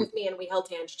 stepped with me and we held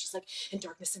hands. And she's like, in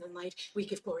darkness and in light, we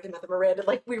give glory to Mother Miranda.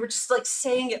 Like, we were just like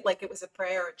saying it like it was a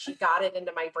prayer, and she got it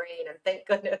into my brain. And thank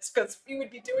goodness, because we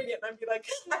would be doing it and I'd be like,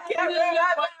 I can't remember.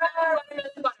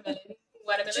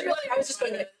 I was just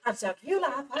going like, I'm so you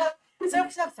laugh,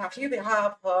 you be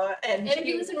happy. And if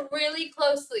you listen really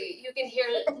closely, you can hear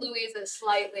Louisa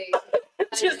slightly.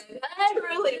 just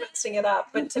truly messing it up,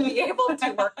 but to be able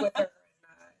to work with her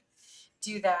and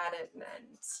do that and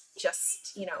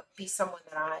just, you know, be someone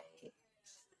that I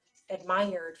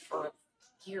admired for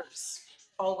years,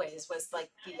 always was like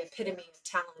the epitome of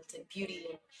talent and beauty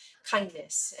and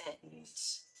kindness and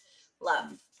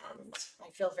love. And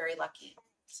I feel very lucky.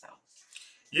 So.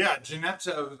 Yeah, Jeanette's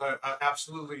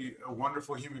absolutely a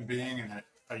wonderful human being and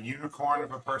a unicorn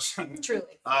of a person.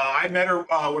 Truly. I met her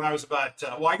when I was about,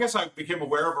 well, I guess I became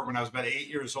aware of her when I was about 8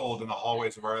 years old in the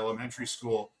hallways of our elementary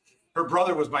school. Her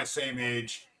brother was my same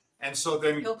age. And so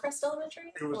then Hillcrest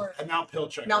Elementary? It was Mount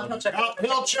Pilchuck. Mount Pilchuck. Mount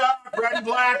Pilchuck, red and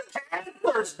black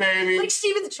Panthers, baby. Like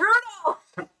Steven the Turtle.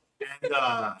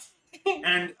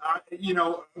 And you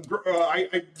know,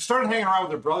 I started hanging around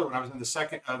with her brother when I was in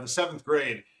the seventh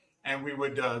grade. And we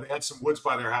would, they had some woods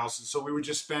by their house. And so we would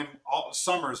just spend all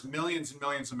summers, millions and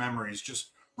millions of memories, just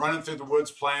running through the woods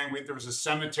playing. There was a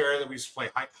cemetery that we used to play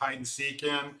hide and seek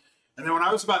in. And then when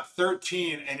I was about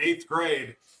 13 in 8th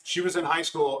grade, she was in high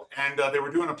school and they were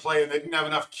doing a play and they didn't have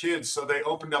enough kids. So they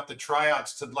opened up the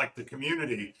tryouts to like the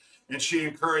community. And she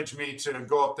encouraged me to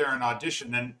go up there and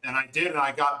audition. And I did, and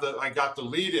I got the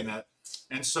lead in it.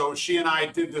 And so she and I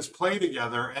did this play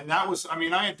together, and that was, I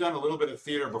mean, I had done a little bit of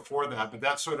theater before that, but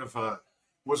that sort of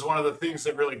was one of the things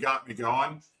that really got me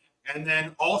going. And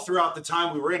then all throughout the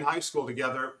time we were in high school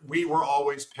together, we were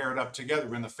always paired up together. We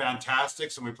were in the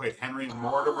Fantastics, and we played Henry and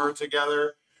Mortimer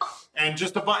together, and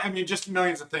just just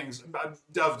millions of things,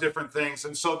 of different things.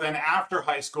 And so then after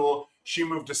high school, she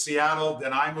moved to Seattle,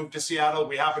 then I moved to Seattle.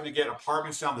 We happened to get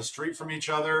apartments down the street from each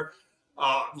other.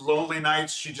 Lonely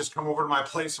nights, she'd just come over to my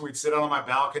place and we'd sit out on my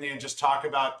balcony and just talk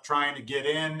about trying to get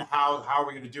in. How are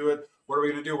we going to do it? What are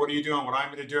we going to do? What are you doing? What I'm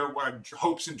going to do? What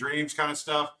hopes and dreams kind of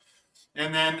stuff.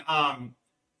 And then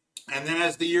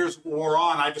as the years wore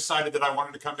on, I decided that I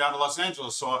wanted to come down to Los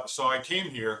Angeles. So I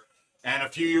came here. And a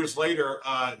few years later,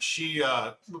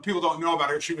 people don't know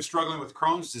about her. She was struggling with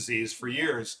Crohn's disease for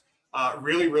years,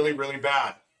 really, really, really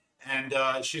bad. And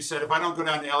she said, if I don't go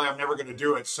down to LA, I'm never going to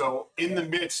do it. So in the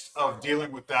midst of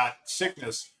dealing with that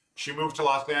sickness, she moved to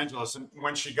Los Angeles. And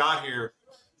when she got here,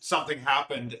 something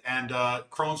happened and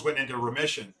Crohn's went into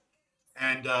remission.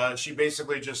 And she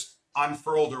basically just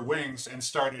unfurled her wings and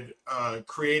started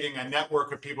creating a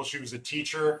network of people. She was a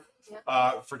teacher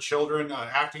for children,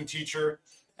 acting teacher,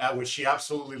 which she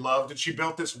absolutely loved. And she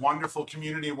built this wonderful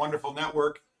community, wonderful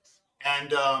network.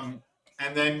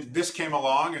 And then this came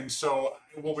along, and so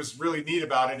what was really neat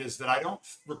about it is that I don't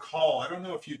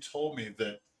know if you told me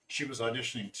that she was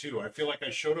auditioning too. I feel like I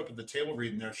showed up at the table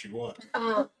read and there she was.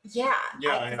 Yeah.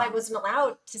 I wasn't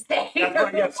allowed to stay. That's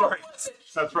right, yeah, sorry.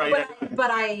 That's right.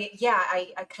 But I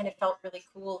kind of felt really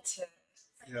cool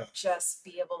to just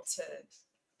be able to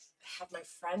have my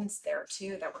friends there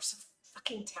too that were so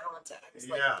fucking talented. I was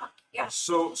like, yeah.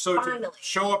 So to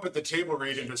show up at the table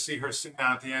read and to see her sitting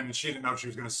down at the end, and she didn't know if she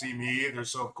was going to see me either.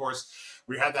 So of course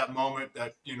we had that moment,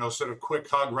 that, you know, sort of quick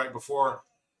hug right before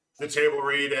the table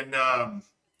read. And,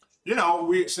 you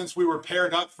know, since we were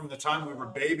paired up from the time we were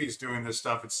babies doing this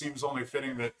stuff, it seems only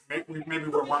fitting that maybe we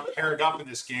weren't paired up in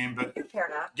this game, but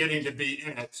getting to be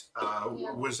in it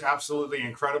was absolutely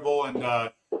incredible.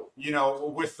 And, you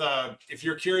know, with if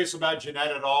you're curious about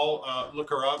Jeanette at all, look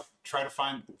her up. Try to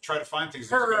find things. There's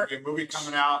going to be a movie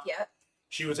coming out. Yeah.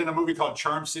 She was in a movie called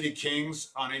Charm City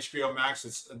Kings on HBO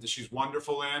Max. She's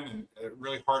wonderful in and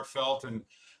really heartfelt. And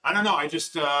I don't know. I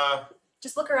just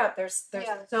look her up. There's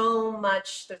so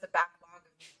much. There's a backlog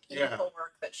of beautiful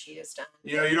work that she has done.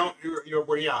 You know, you're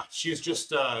she's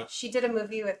just. She did a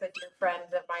movie with a dear friend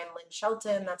of mine, Lynn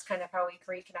Shelton. That's kind of how we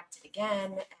reconnected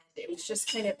again. And it was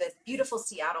just kind of this beautiful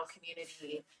Seattle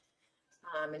community.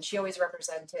 And she always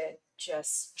represented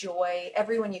just joy.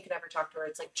 Everyone you can ever talk to her,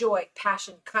 it's like joy,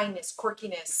 passion, kindness,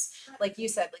 quirkiness. Like you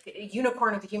said, like a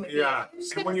unicorn of a human being. Yeah.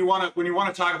 And when you want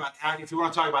to talk about if you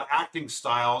want to talk about acting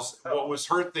styles, what was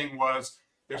her thing was,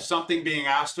 there's something being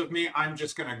asked of me, I'm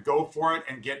just going to go for it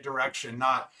and get direction.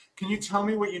 Not, can you tell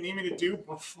me what you need me to do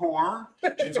before?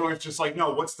 She's always just like,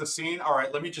 no, what's the scene? All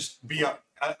right, let me just be a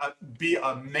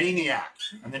maniac,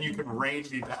 and then you can rein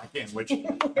me back in, which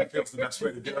I feel is the best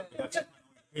way to do it. But that's my opinion.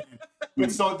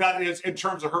 But so that is in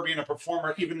terms of her being a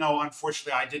performer, even though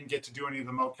unfortunately I didn't get to do any of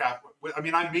the mocap. I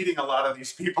mean, I'm meeting a lot of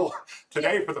these people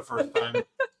today for the first time.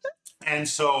 And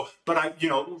so, but I,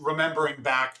 remembering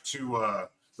back to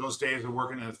those days of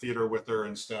working in the theater with her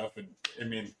and stuff, and I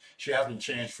mean, she hasn't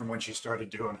changed from when she started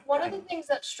doing it. One of the things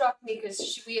that struck me,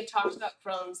 because we had talked about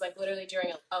Crohn's like literally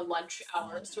during a lunch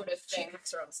hour sort of thing. She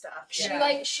makes her own stuff.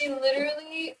 She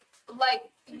literally, like,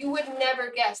 you would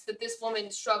never guess that this woman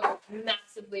struggled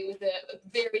massively with a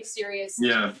very serious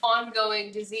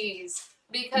ongoing disease,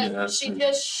 because she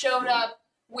just showed up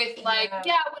with like,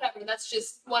 whatever, that's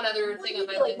just one other thing on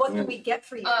my list. What can we get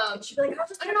for you? And she'd be like,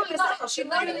 I don't know, she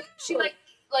literally,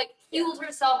 like fueled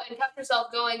herself and kept herself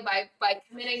going by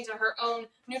committing to her own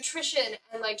nutrition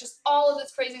and like just all of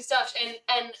this crazy stuff, and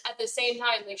at the same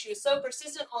time, like, she was so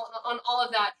persistent on all of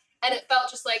that, and it felt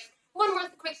just like one more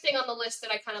quick thing on the list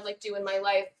that I kind of like do in my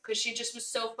life, because she just was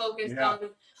so focused on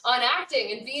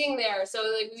acting and being there. So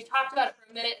like we talked about it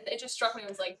for a minute, and it just struck me. I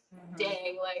was like,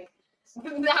 dang, like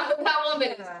that woman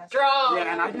is strong.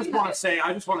 Yeah, and I just want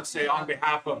to say on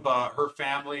behalf of her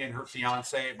family and her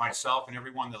fiance, myself, and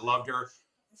everyone that loved her,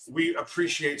 we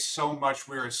appreciate so much.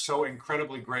 We are so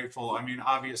incredibly grateful. I mean,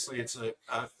 obviously, it's an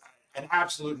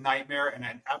absolute nightmare, and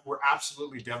we're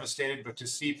absolutely devastated. But to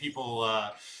see people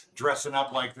dressing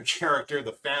up like the character,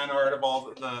 the fan art of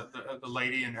all the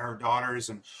lady and her daughters,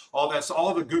 and all that, so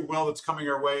all the goodwill that's coming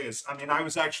our way is. I mean, I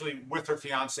was actually with her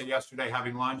fiance yesterday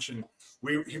having lunch, and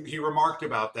he remarked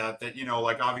about that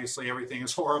like obviously everything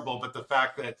is horrible, but the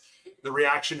fact that the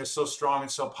reaction is so strong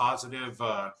and so positive.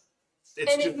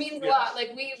 It means a lot.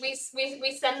 Like we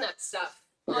send that stuff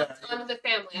onto the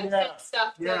family. I sent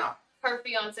stuff to her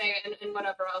fiance and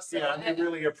whatever else. So, and we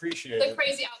really appreciate it. The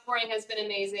crazy outpouring has been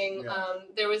amazing.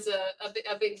 There was a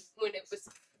big, when it was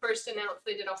first announced,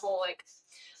 they did a whole like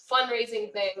fundraising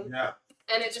thing. Yeah.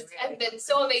 And it just has been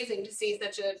so amazing to see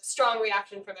such a strong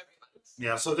reaction from everyone.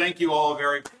 Yeah, so thank you all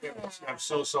very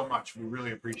so much. We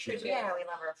really appreciate it. Yeah, we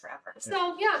love her forever.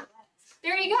 So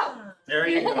there you go. There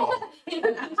you go.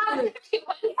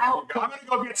 I'm gonna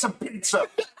go get some pizza.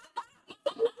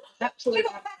 Absolutely. Go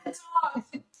pet a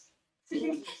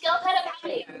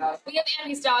puppy. We have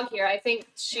Andy's dog here. I think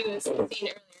she was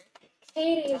seen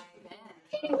earlier.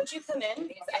 Katie, would you come in?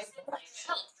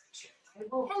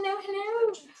 Hello.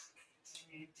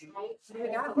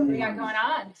 What do we got going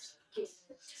on?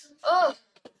 Oh,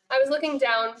 I was looking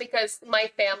down because my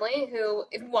family, who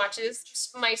watches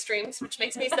my streams, which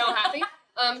makes me so happy,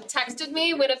 texted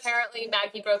me when apparently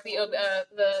Maggie broke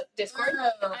the Discord,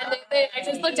 and I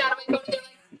just looked down at my phone and they're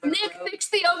like, "Nick, fix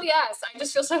the OBS." I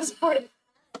just feel so supportive.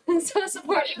 So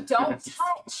supportive. Don't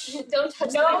touch. Don't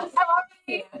touch. Don't touch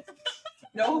me.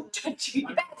 No touching.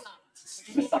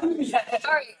 All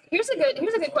right, here's a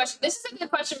good question. This is a good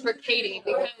question for Katie,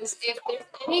 because if there's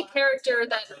any character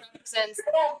that represents.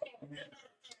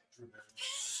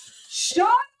 Shut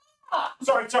up!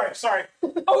 Sorry.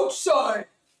 Oh, sorry.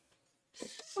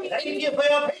 Thank you for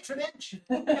your patronage.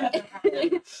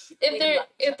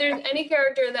 if there's any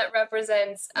character that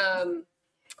represents a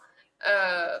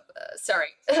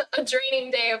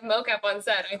draining day of mocap on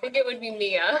set, I think it would be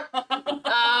Mia.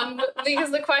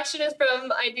 Because the question is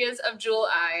from Ideas of Jewel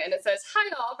Eye, and it says,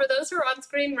 "Hi all, for those who are on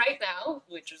screen right now,"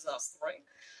 which is us three.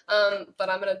 But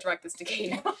I'm gonna direct this to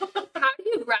Katie. How do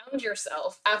you ground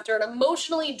yourself after an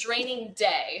emotionally draining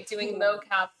day doing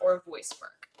mocap or voice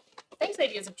work? Thanks,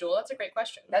 Ideas of Jewel. That's a great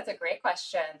question. That's a great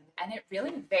question. And it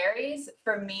really varies.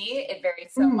 For me, it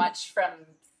varies so much from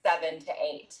 7 to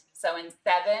 8. So in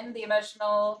 7, the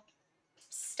emotional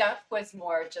stuff was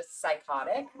more just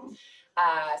psychotic.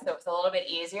 So it was a little bit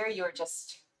easier. You were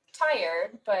just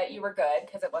tired, but you were good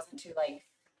because it wasn't too like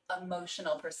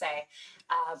emotional per se.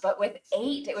 But with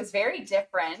 8, it was very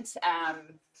different.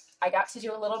 I got to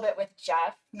do a little bit with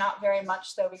Jeff, not very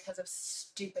much though because of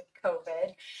stupid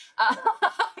COVID.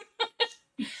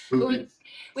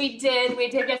 We did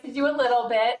get to do a little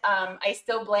bit. I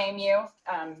still blame you.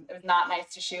 It was not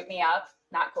nice to shoot me up.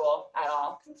 Not cool at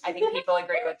all. I think people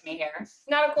agree with me here.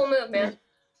 Not a cool move, man.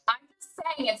 I'm just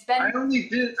saying it's been.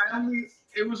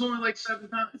 It was only like 7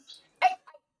 times.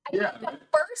 Yeah. The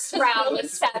first round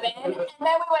was 7, and then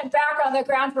we went back on the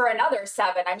ground for another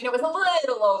 7. I mean, it was a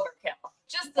little overkill.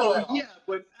 Just a little. Yeah,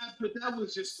 but that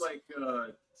was just like,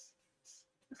 I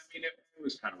mean, it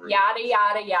was kind of rude. Yada,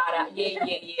 yada, yada. Yeah.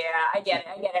 I get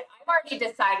it. I've already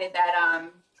decided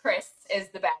that Chris is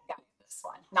the bad guy in this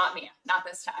one. Not Mia. Not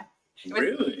this time. It was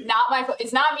Really? not my fault.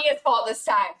 It's not Mia's fault this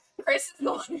time. Chris is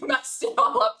the one who messed it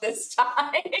all up this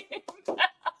time.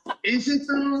 Is it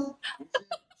though?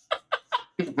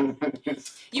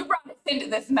 You brought us into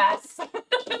this mess.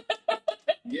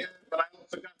 Yeah, but I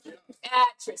also got you.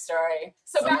 True story.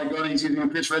 So Oh my god, he's using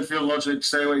pitch Redfield logic.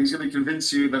 Stay away. He's going to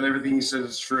convince you that everything he says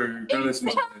is true. Don't listen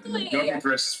to him. Don't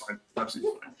Chris is fine.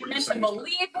 Absolutely fine. you're meant to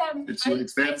believe him.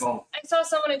 It's their fault. I saw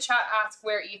someone in chat ask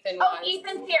where Ethan was. Oh,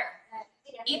 Ethan's here.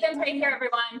 Ethan's right here,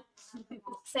 everyone.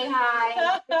 Say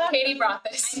hi. Katie brought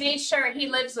this. I made sure he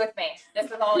lives with me. This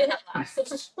is all he had left.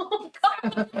 Oh,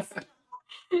 God.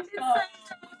 It's a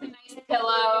nice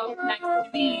pillow next to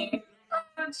me.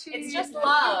 It's just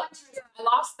love. I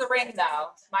lost the ring though.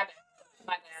 My bad.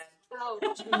 Oh,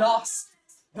 Lost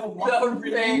the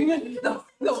ring.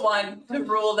 The one to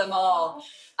rule them all.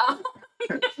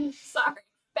 Sorry.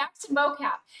 Back to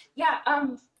mocap. Yeah,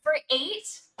 for 8,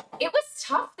 it was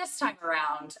tough this time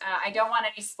around. I don't want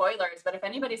any spoilers, but if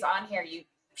anybody's on here, you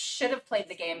should have played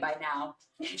the game by now.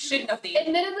 You should know the end.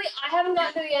 Admittedly, I haven't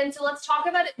gotten to the end, so let's talk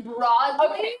about it broadly.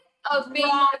 Okay. Of being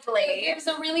it was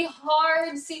a really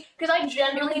hard scene because I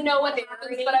generally know what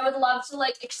happens, but I would love to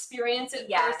like experience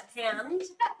it firsthand.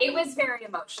 It was very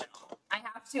emotional. I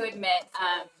have to admit,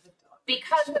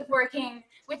 because of working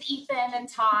with Ethan and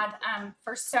Todd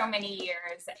for so many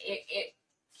years, it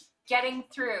getting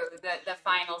through the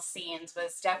final scenes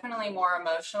was definitely more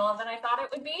emotional than I thought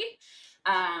it would be.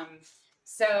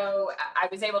 So I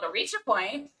was able to reach a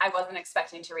point I wasn't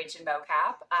expecting to reach in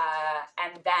mocap,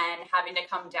 and then having to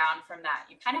come down from that.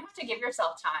 You kind of have to give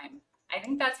yourself time. I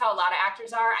think that's how a lot of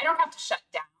actors are. I don't have to shut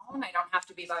down. I don't have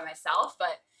to be by myself,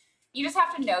 but you just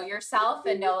have to know yourself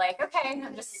and know like, okay,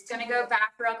 I'm just going to go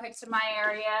back real quick to my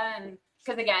area. And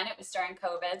because again, it was during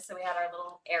COVID. So we had our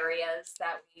little areas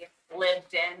that we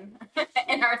lived in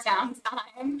our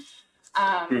downtime.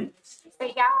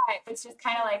 But yeah, it was just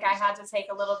kind of like I had to take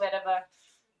a little bit of a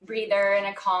breather and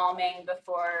a calming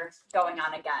before going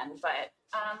on again. But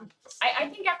I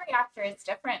think every actor is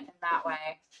different in that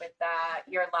way with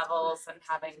your levels and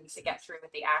having to get through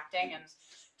with the acting. And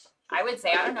I would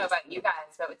say, I don't know about you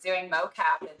guys, but with doing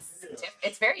mocap,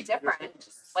 it's very different.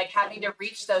 Like having to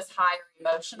reach those higher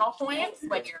emotional points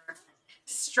when you're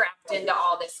strapped into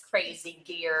all this crazy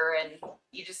gear and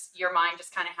your mind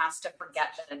just kind of has to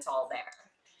forget that it's all there.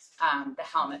 The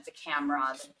helmet, the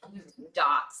camera, the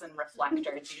dots and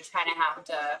reflectors, you just kind of have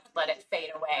to let it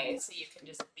fade away so you can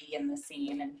just be in the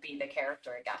scene and be the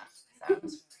character again. So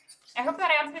I hope that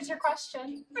answers your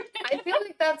question. I feel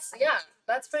like that's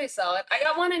pretty solid. I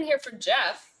got one in here for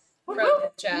Jeff from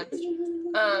Jen.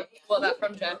 Well, not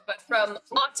from Jen, but from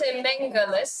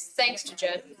Autumnengalis. Thanks to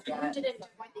Jen.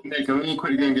 Nick, I'm going to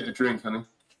quickly go and get a drink, honey.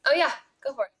 Oh yeah,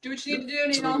 go for it. Do what you need to do,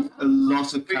 Nino. A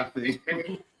lot of caffeine.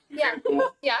 Yeah.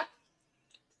 Yeah.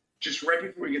 Just right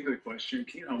before we get to the question,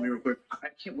 can you help me real quick? I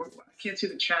can't see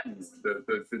the chat anymore,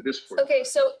 the Discord. Okay,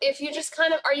 so if you just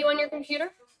kind of, are you on your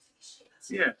computer?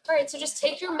 Yeah. All right, so just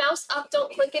take your mouse up,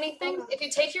 don't click anything. If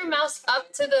you take your mouse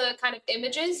up to the kind of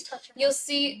images, you'll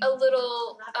see a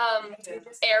little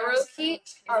arrow key.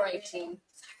 All right, team.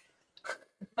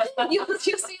 You'll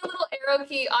see a little arrow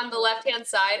key on the left-hand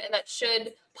side, and that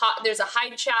should pop. There's a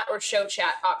hide chat or show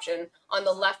chat option on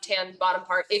the left-hand bottom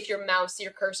part if your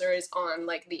cursor is on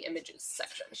like the images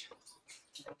section.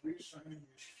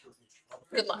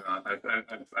 Good luck.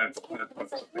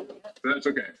 That's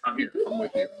okay. I'm here. I'm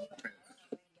with you.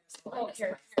 Oh,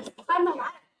 here. I'm the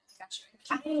ladder.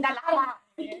 I'm the ladder.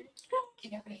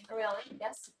 Really?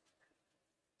 Yes.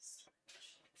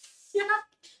 Yeah.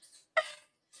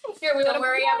 Here, we Don't want to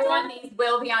worry, everyone. These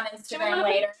will be on Instagram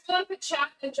later. Do you want to put chat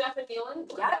and Jeff and Nealon?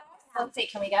 Yeah. Let's see.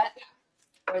 Can we get?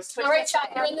 All right,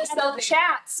 chat. You're in this So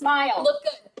chat. Smile. Look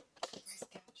good.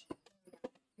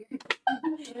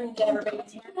 Get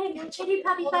everybody's here. Chitty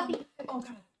puppy puppy. Oh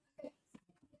god.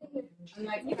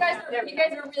 You guys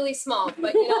are really small,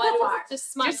 but you know what?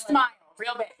 Just smile. Just smile,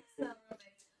 real big.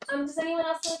 Does anyone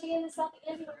else want to be in the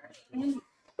second?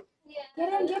 Yeah.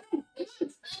 Get in.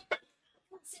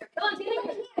 Come on, get in.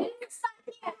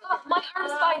 Oh, my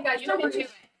arm's fine, guys. You don't need to.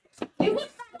 I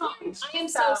am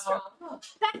so strong. Come on,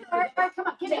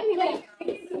 get in.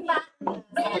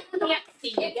 Can't see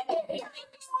you. Get in.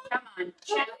 Come on.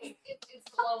 It's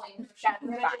glowing.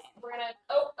 We're gonna.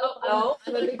 Oh.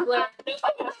 I'm a big glare.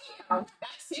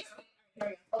 That's you.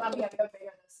 Hold on, we gotta go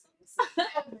bigger this.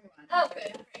 Okay.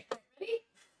 Ready?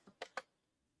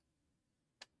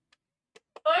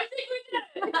 I think we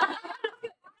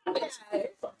did it.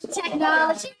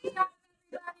 Technology.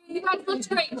 You guys looked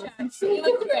great, Jeff. You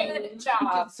looked great. Good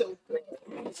job. So good.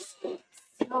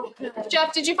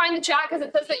 Jeff, did you find the chat? Because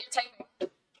it says that you're typing.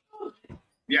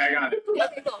 Yeah, I got it.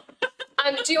 Okay, cool.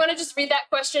 Do you want to just read that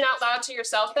question out loud to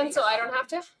yourself then, so I don't have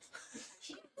to?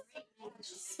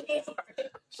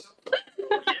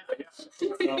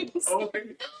 Okay.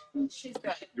 She's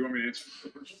good. You want me to answer?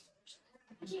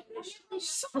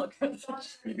 So good.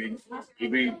 You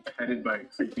being petted by a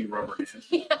creepy rubber hand.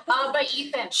 But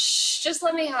Ethan, Shh, just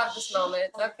let me have this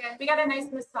moment, okay? we got a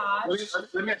nice massage.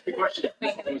 Let me ask you a question.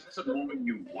 Was this a moment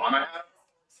you want to have?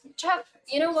 Jeff,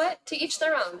 you know what? To each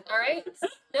their own, all right?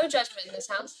 No judgment in this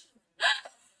house.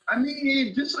 I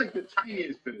mean, just like the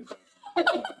tiniest bit of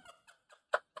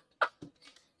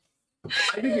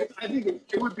I think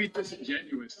it would be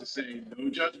disingenuous to say no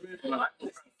judgment, but I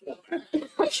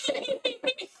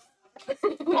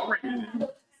I'll bring it in.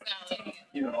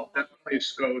 You know, definitely a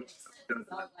scope.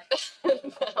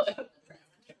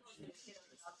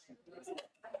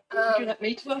 Would you like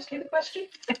me to ask you the question?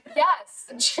 Yes,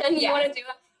 Jen, you Yes. want to do it?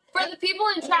 For the people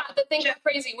in chat that think we're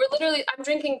crazy, I'm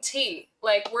drinking tea.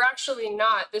 Like, we're actually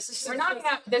not. This is We're not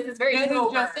gonna, this is very This is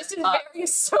sober. just- This is very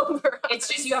sober. It's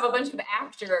just you have a bunch of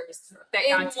actors that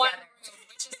in got one together. room,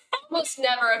 which is almost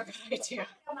never a good idea.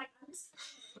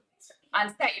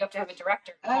 On set, you have to have a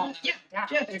director. Yeah,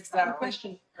 Jeff, Exactly.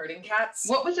 question. Herding cats.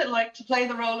 What was it like to play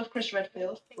the role of Chris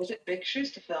Redfield? Was it big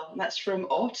shoes to fill? And that's from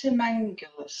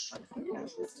Autumangulus.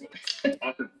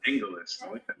 Often Angelus. I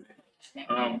like that name.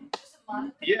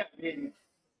 Yeah,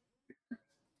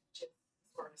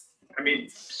 I mean,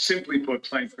 simply put,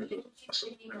 playing Chris is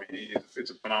awesome. I mean,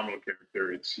 it's a phenomenal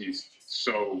character. He's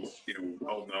so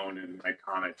well known and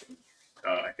iconic. And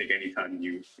I think anytime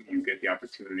you get the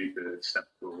opportunity to step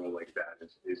into a role like that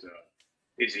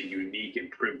is a unique and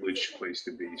privileged place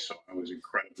to be. So I was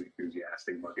incredibly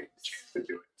enthusiastic about getting the chance to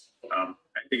do it. I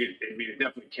think it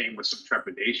definitely came with some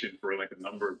trepidation for like a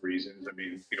number of reasons. I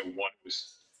mean, one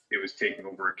was it was taking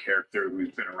over a character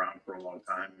who's been around for a long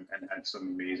time and had some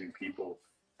amazing people,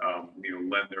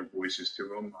 lend their voices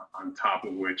to him. On top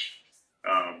of which,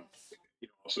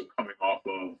 also coming off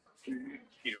of,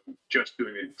 just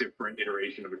doing a different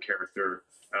iteration of a character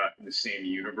in the same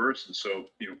universe, and so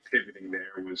pivoting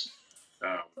there was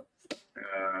a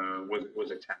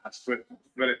task. But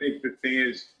I think the thing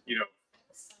is,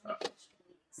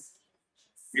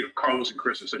 Carlos and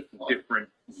Chris are such different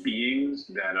beings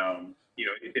that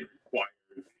it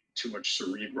required too much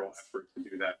cerebral effort to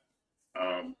do that.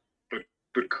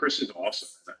 But Chris is awesome,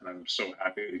 and I'm so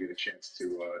happy to get a chance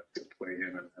to play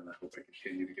him, and I hope I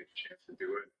continue to get a chance to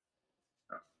do it.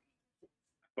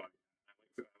 I like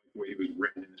the way he was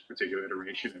written in this particular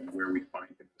iteration and where we find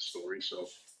him in the story. So,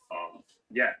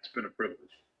 yeah, it's been a privilege.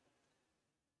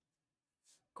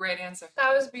 Great answer.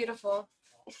 That was beautiful.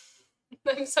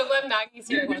 I'm so glad Maggie's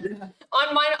here. On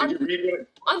Did you read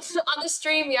what? on the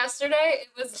stream yesterday, it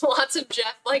was lots of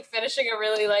Jeff like finishing a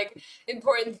really like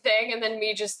important thing, and then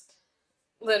me just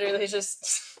literally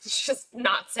just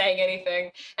not saying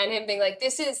anything, and him being like,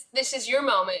 "This is your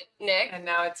moment, Nick." And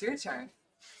now it's your turn.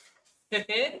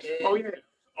 Oh yeah,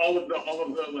 all of the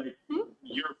like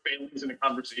your failings in a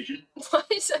conversation. What?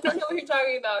 I don't know what you're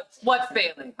talking about. What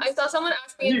failing? I saw someone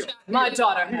ask me in chat. My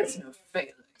daughter has no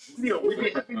failing. We'd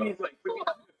be having these like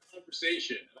a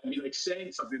conversation, and I'd be like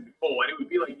saying something to Nicole, and it would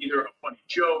be like either a funny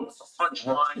joke, a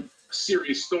punchline, a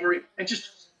serious story, and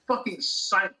just fucking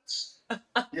silence.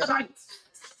 Silence.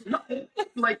 Nothing.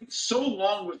 Like so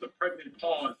long was the pregnant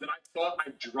pause that I thought I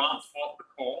dropped off the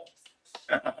call.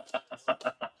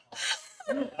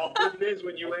 How good it is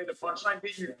when you land a punchline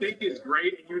that you think is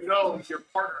great, and you know your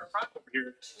partner in front over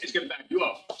here is going to back you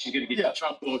up. She's going to get you a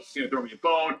chuckle. She's going to throw me a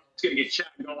bone. It's going to get chat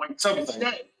going.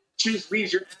 Instead, she just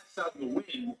leaves your ass out in the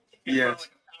wind in front of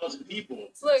like 1,000 people.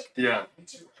 Look, Yeah.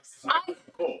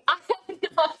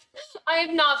 I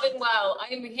have not been well.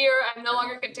 I am here. I'm no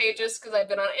longer contagious because I've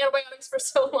been on antibiotics for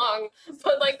so long.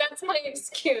 But like that's my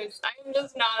excuse. I'm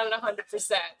just not at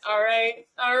 100%. All right.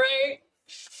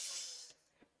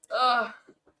 Ugh.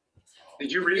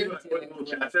 Did you read what little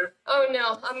chat there? Oh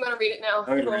no, I'm gonna read it now.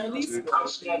 I'm gonna read it too. How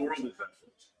small world is that?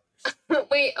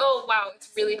 Wait, oh wow,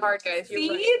 it's really hard, guys. You're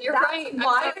right. You're That's right.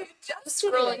 why I'm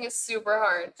sorry. Scrolling is super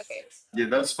hard. Okay. Yeah,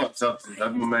 that's fucked up. Dude.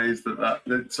 I'm amazed that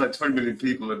it's like 20 million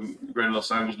people in Los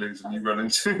Angeles and you run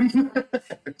into them.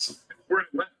 We're in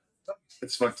Atlanta.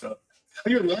 It's fucked up. Oh,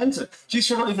 you're in Atlanta. Jeez,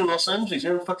 you're not even in Los Angeles.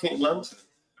 You're in fucking Atlanta.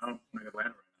 I'm in Atlanta right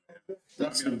now.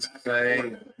 That's I mean,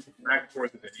 insane. back and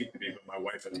forth as I need to be, but my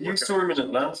wife has You work saw him in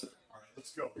Atlanta. All right,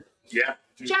 let's go. Yeah.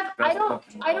 Jeff, I don't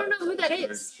know who that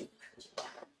is.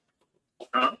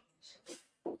 Huh?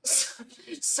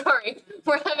 Sorry,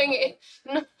 we're having a.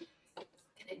 No,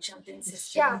 Can I jump in,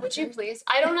 sister? yeah, would you please?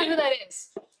 I don't know who that is.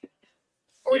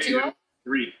 Or Yeah, do yeah. I?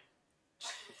 3.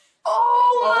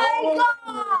 Oh my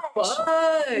gosh!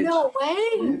 Fudge. No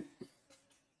way!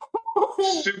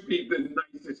 Soupy, the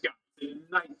nicest guy. The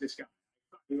nicest guy.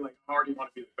 Like, I already want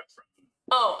to be the best friend.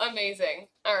 Oh, amazing!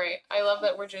 All right, I love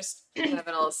that we're just Having a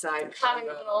little side. having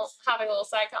a little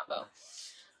side combo.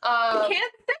 You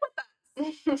can't sit with us.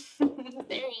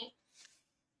 Sorry.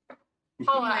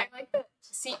 Paula, I like the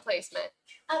seat placement.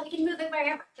 Oh, we can move it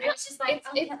wherever. Yeah, It's just like, it's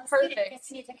okay, let's perfect. get it. It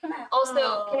needs to come out.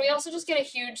 Also, can we also just get a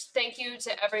huge thank you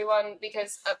to everyone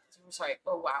because sorry.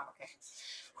 Oh wow. Okay.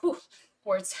 Whew.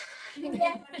 Words.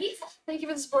 Thank you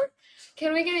for the support.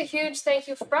 Can we get a huge thank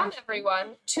you from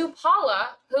everyone to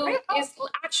Paula, who is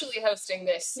actually hosting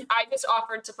this? I just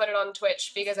offered to put it on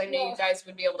Twitch because I knew you guys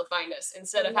would be able to find us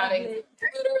instead of having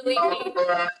literally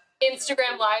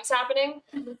Instagram lives happening.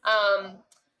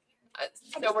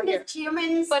 So we're here.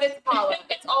 Humans. But it's Paula.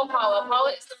 It's all Paula.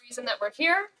 Paula is the reason that we're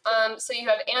here. So you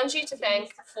have Angie to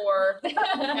thank for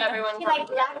everyone. He like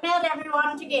blackmailed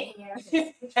everyone to get here.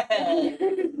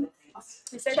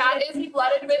 Chat is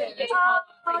flooded with you. Thank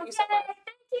you so much. Thank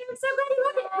you. I'm so glad you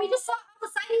loved it. We just saw all the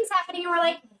signings happening and we're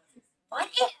like, what?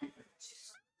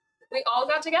 We all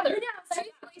got together. We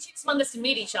just want us to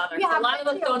meet each other. Yeah, A lot of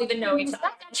us don't even know each other.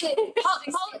 That's actually,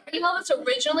 Paula emailed us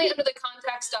originally under the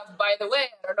context of, by the way,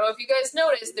 I don't know if you guys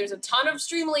noticed, there's a ton of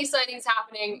Streamly sightings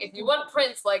happening. If you want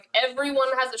prints, like everyone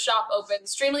has a shop open.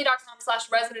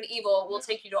 Streamly.com/Resident Evil will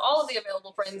take you to all of the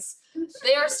available prints.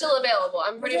 They are still available.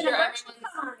 I'm pretty sure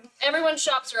everyone's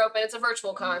shops are open. It's a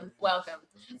virtual con. Welcome.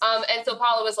 And so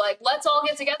Paula was like, let's all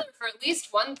get together for at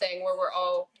least one thing where we're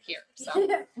all here. So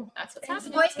that's what's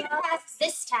happening. Boys get passed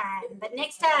this time, but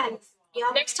next time,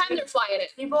 Next time they're flying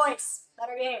it. you boys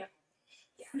better get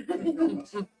here.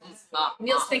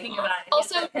 Neil's thinking about it.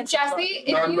 Also, Jesse,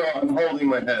 No, if I'm you, not. I'm holding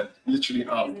my head literally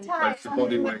up, like the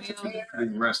body weight is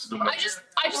being rested on my I just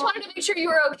wanted to make sure you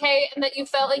were okay and that you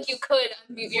felt like you could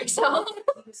unmute yourself.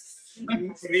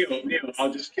 Neil,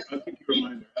 I'll keep you a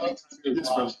reminder.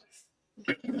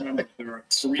 There are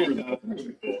 3,000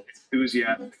 people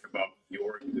enthusiastic about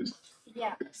your existence.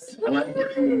 Yeah. And I'm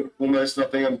getting almost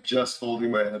nothing. I'm just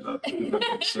holding my head up.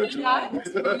 So Neil,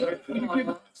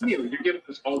 you're giving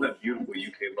us all that beautiful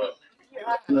UK love.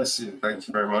 bless you. Thank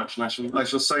you very much. And I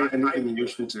shall say anything you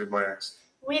wish me to, my ex.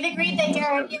 We've agreed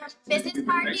that your business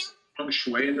partner. Nice feng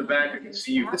shui in the back. I can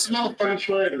see you. It's not feng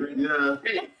shui. Yeah.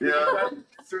 Yeah.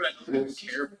 Through it. I don't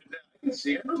care. I can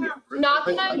see it. Not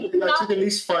I that took at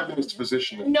least 5 minutes to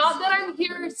position it. Not that I'm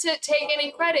here to take any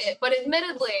credit, but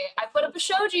admittedly, I put up a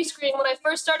shoji screen when I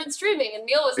first started streaming, and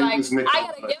Neil was It like, was Nick. I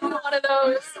gotta give him one of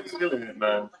those. I'm stealing it,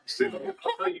 man. Stealing it.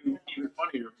 I'll tell you even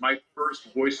funnier. My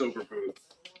first voiceover booth,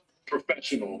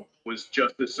 professional, was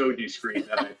just a soji screen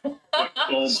that I like,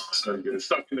 oh my, So good.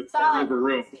 stuck in the corner of a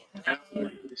room. And I'm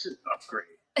like, this is an upgrade.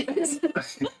 This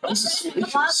is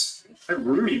spacious. I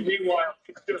really. Meanwhile,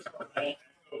 it's just all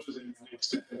echoes and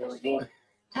it's horrible.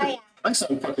 Oh yeah. I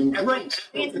sound fucking great.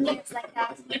 We had some notes like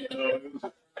that. In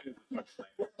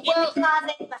Well, the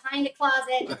closet, behind a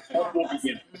closet.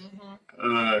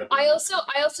 I also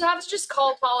have to just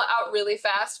call Paula out really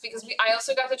fast because I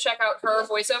also got to check out her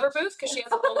voiceover booth because she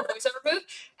has a whole voiceover booth,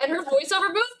 and her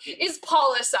voiceover booth is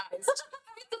Paula sized. It's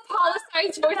a Paula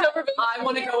sized voiceover booth. I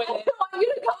want to go in. I want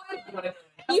you to go in.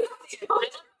 You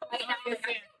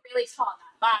Really tall.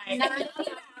 Bye. Okay.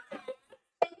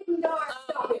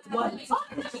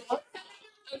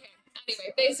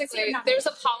 Anyway, basically, there's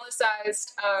a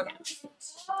Paula-sized. Wow,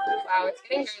 it's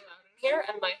getting very loud in here,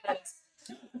 and my head is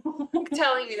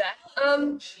telling me that.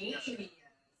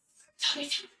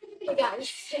 Hey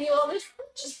guys, can you all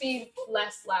just be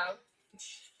less loud?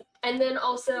 And then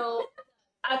also,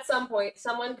 at some point,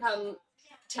 someone come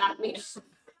tap me.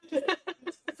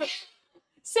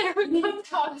 Sarah, come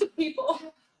talk to people.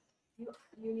 You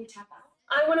need to tap out.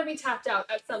 I want to be tapped out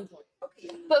at some point. Okay.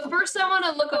 But first, I want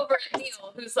to look over at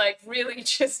Neil, who's like really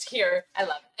just here. I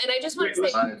love it. And I just want Wait,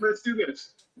 to say, let's do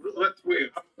this.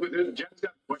 Wait. Jen's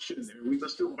got a question in there.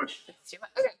 Let's do a question. Let's do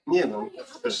it. Yeah, man.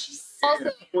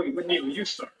 also, Wait, but Neil, you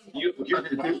start.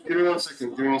 Okay, give me 1 second.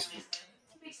 Give me 1 second.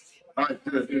 All right,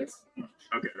 do it.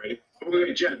 Okay, ready?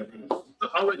 Wait, Jen.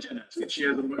 I'll let Jen ask it. She's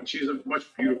a much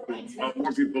beautiful,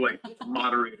 more beautiful like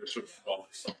moderator sort of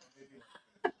quality.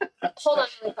 hold on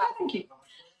really fast. Thank you.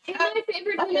 Who's my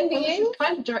favorite Okay, human well, this being? is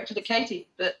kind of directed at Katie,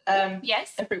 but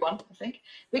Yes. everyone, I think.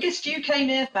 Biggest UK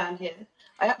Mia fan here.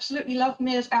 I absolutely love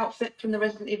Mia's outfit from the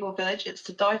Resident Evil Village. It's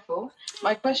to die for.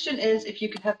 My question is, if you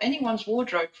could have anyone's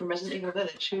wardrobe from Resident Evil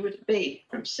Village, who would it be?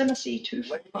 From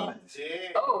Simacy245.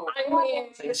 Oh, I mean,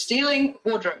 So you're stealing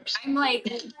wardrobes. I'm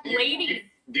like, lady.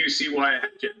 Do you see why I had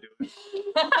Jen do it?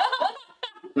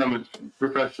 I'm a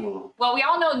professional. Well, we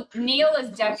all know Neil is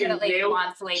definitely nailed-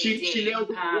 wants Lady D. She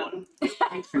nailed Um,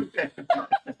 print it.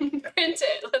 Let's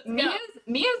go.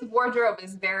 Mia's wardrobe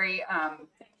is very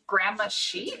grandma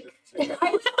chic.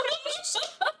 I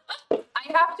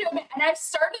have to admit, and I've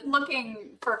started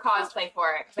looking for cosplay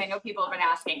for it because I know people have been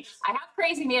asking. I have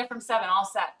Crazy Mia from 7 all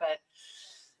set, but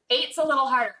 8's a little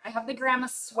harder. I have the grandma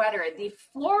sweater. The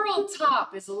floral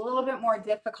top is a little bit more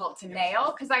difficult to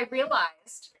nail because I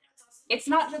realized it's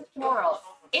not just floral.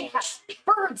 It has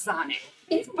birds on it.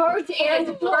 It's birds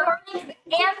and floral.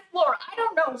 I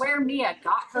don't know where Mia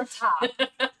got her top,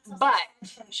 but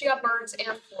She got birds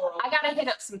and floral. I gotta hit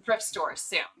up some thrift stores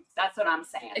soon. That's what I'm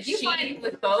saying. If you find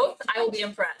with both, I will be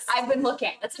impressed. I've been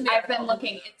looking. That's a I've miracle. been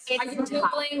looking. Are you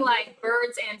googling like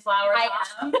birds and flowers? I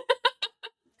am.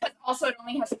 Because also it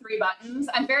only has 3 buttons.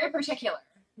 I'm very particular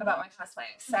about my cosplay,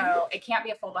 so it can't be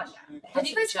a full button down. It has Have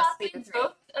you to guys just be the cosplayed 3.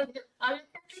 both of your other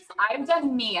characters? I've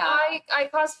done Mia. I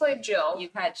cosplayed Jill.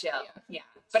 You've had Jill. Yeah.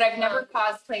 But I've never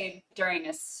cosplayed during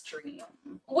a stream.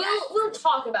 We'll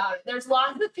talk about it. There's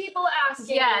lots of people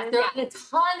asking. Yes, there yeah. are a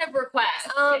ton of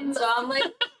requests. So I'm like,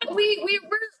 we're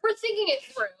thinking it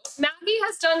through. Maggie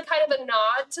has done kind of a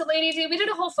nod to Lady D. We did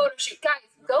a whole photo shoot, guys.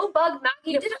 Go bug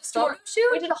Maggie to post photo shoot.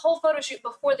 We did a whole photo shoot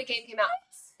before the game came out.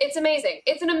 It's amazing.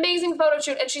 It's an amazing photo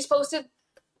shoot, and she's posted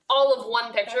all of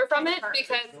one picture from it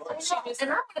because she just.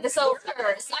 And I'm one of the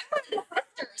sisters. I'm one of the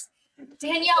sisters.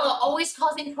 Daniela always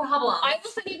causing problems. I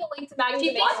will send you the link to Maggie. She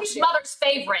thinks she's mother's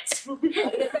favorite. Me? I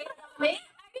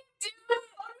didn't do a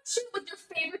photo shoot with your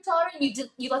favorite daughter, and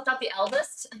you left out the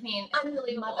eldest. I mean,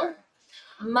 unbelievable.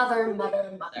 Mother. But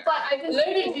I've been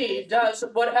Lady D does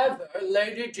whatever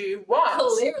Lady D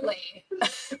wants. clearly,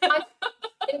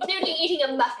 including eating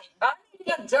a muffin. I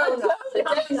need a donut. A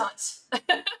donut.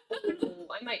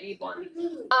 I might need one.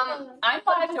 I'm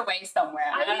locked away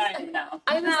somewhere. I don't even know.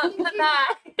 I was thinking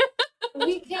that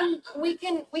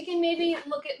we can maybe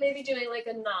look at maybe doing like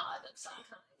a nod of some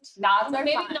kind. Nods are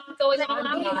Maybe fun. not going on.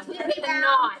 I'm included in the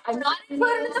nod. I'm not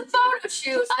included in the photo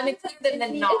shoot. I'm included in the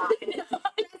nod.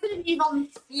 Resident Evil.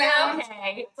 Yeah.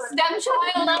 Okay. STEM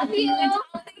child, love you.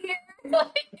 I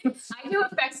do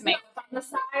effects makeup on the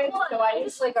side, so I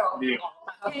just like go. Yeah.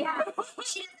 Yeah.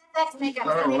 She does effects makeup. Oh,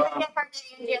 So maybe wow. get her to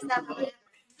India stuff.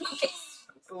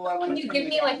 Can you give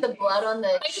me like the blood on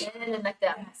the chin and like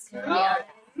that mascara?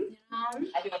 I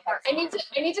do effects.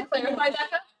 I need to clarify,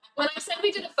 Becca. When I said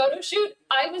we did a photo shoot,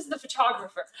 I was the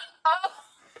photographer.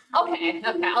 Okay.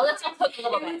 I'll let you cook a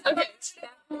little bit. Okay.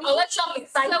 I'll let y'all so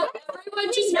everyone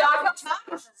just back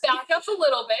up a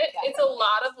little bit. It's a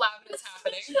lot of loudness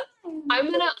happening.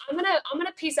 I'm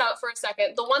gonna peace out for a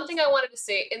second. The one thing I wanted to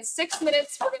say, in 6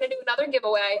 minutes we're gonna do another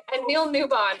giveaway, and Neil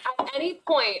Newbon, at any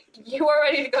point you are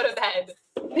ready to go to bed.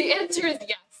 The answer is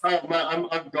yes. Oh man,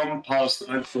 I've gone past.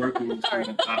 I've broken. All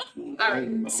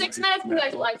right. 6 minutes, you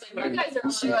guys like it. You guys are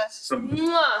Some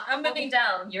Mwah. I'm moving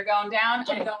down. You're going down.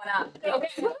 I'm going up. Okay.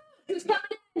 Who's coming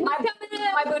in? I'm coming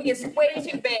in. My booty is way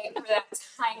too big for that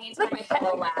tiny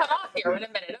pillow lap. Cut off here in a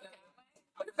minute.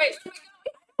 Okay. Wait.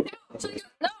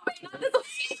 No, wait, not this one.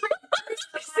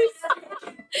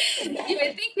 You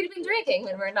would think we'd been drinking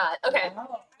when we're not. Okay.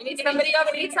 We need somebody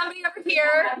over here.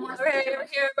 Over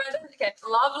here. Okay.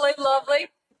 Lovely.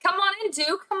 Come on in,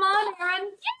 Duke. Come on,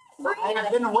 Aaron.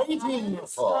 I've been waiting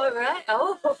for. All right.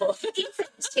 Oh,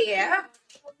 Ethan's here.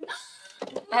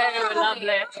 Oh,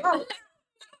 lovely.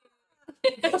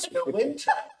 It's the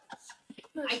winter.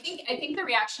 I think the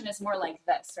reaction is more like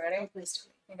this. Ready? Please.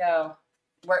 You go.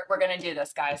 We're gonna do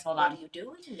this, guys. Hold on. What are you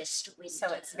doing, Mr. Winter? So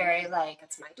it's very like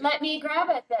That's my let me grab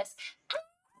at this.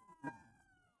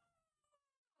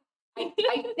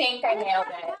 I think I nailed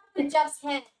it. Just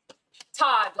hit.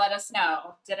 Todd, let us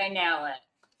know. Did I nail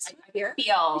it? here.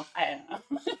 I don't know.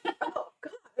 Oh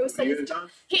God, it was You like get it done?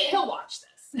 He'll watch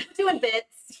this. doing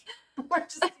bits. We're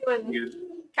just doing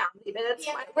comedy bits.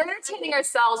 Yeah. We're entertaining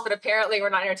ourselves, but apparently we're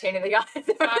not entertaining the guys.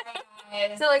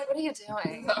 They're like, what are you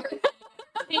doing?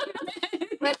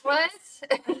 What?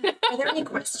 Are there any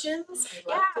questions?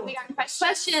 Yeah, we got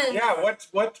questions. Yeah,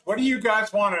 what do you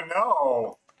guys want to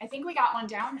know? I think we got one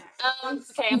down there.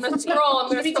 Okay, I'm gonna scroll.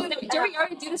 Did we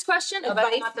already do this question? Oh,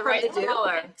 that's not the right Advice from the scroller.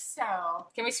 I think so.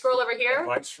 Can we scroll over here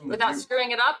Advice from the without Duke.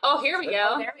 screwing it up? Oh, here we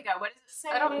Oh, go. there we go. What does it say?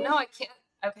 I don't know. I can't.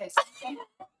 Okay, so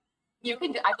you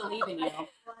can. I believe in you.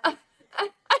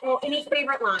 Well, any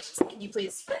favorite lines? Can you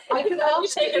please? You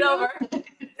take it over.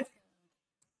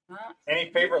 Any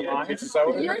favorite lines?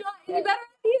 So You're not any better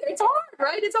either. It's hard,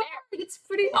 right? It's hard. It's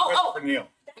pretty. Oh, for Neil.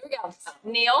 here we go.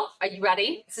 Neil, are you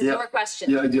ready? This is Yeah. your question.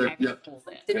 Yeah. Did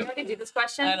we already do this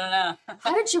question? I don't know.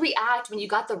 How did you react when you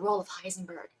got the role of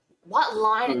Heisenberg? What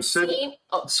line and say scene?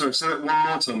 Oh, Sorry, say that one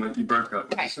more time. That you broke up.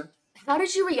 What did you say? how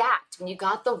did you react when you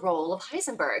got the role of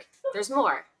Heisenberg? There's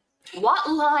more. What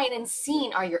line and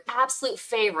scene are your absolute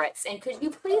favorites? And could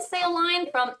you please say a line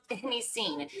from any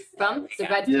scene from the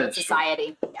Red Yeah, Pill sure.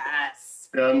 Society? Yes.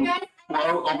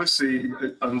 Well, obviously,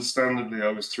 understandably, I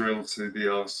was thrilled to be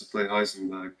asked to play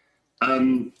Heisenberg.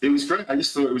 It was great. I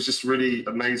just thought it was just really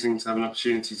amazing to have an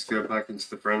opportunity to go back into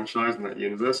the franchise and that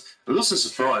universe. I was also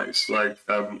surprised. Like,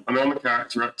 I mean, I'm a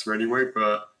character actor anyway,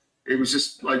 but it was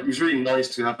just like it was really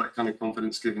nice to have that kind of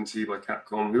confidence given to you by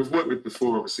Capcom, who I've worked with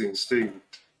before, obviously in Steam.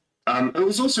 And it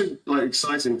was also like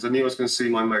exciting because I knew I was going to see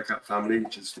my mocap family,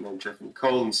 which is Jeff and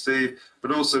Cole and Steve,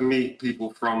 but also meet people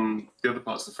from the other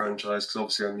parts of the franchise because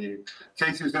obviously I knew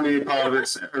Katie was going to be a part of it,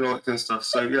 Sarah and all that kind of stuff.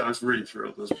 So yeah, I was really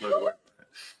thrilled. I was blown away.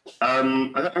 I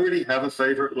don't really have a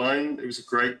favourite line. It was a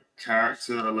great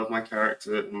character. I love my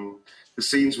character, and the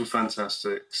scenes were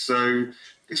fantastic. So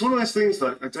it's one of those things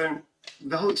that I don't.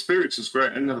 The whole experience was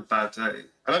great. I didn't have a bad day.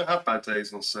 I don't have bad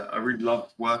days on set. I really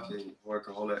love working,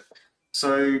 workaholic.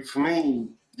 So for me,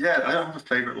 yeah, I don't have a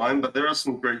favourite line, but there are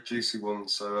some great juicy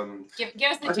ones. So Give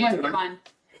us the I don't juicy know, one.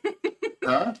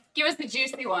 huh? Give us the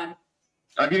juicy one.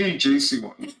 I'll give you a juicy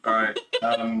one. All right.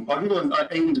 I'll give one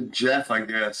aimed at Jeff, I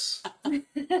guess. I'm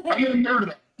gonna murder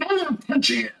that. I'm gonna punch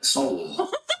you, asshole.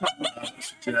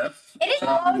 Jeff. It is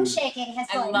bone shaking his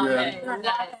I voice. love Yeah.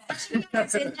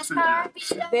 it. In this car,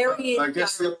 Very. I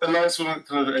guess the nice one that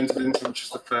kind of entered into, which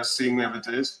was the first scene we ever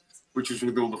did, which was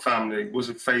with all the family, is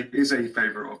a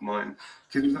favourite of mine.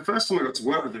 Because it was the first time I got to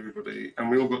work with everybody, and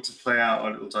we all got to play out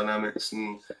our little dynamics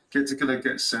and get to kind of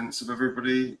get a sense of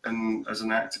everybody, and as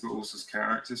an actor, but also as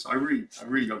characters. I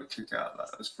really got a kick out of that.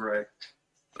 It was great.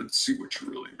 Let's see what you're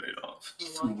really made of.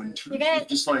 From Winter. You guys-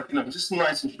 Just like, just a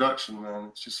nice introduction, man.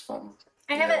 It's just fun.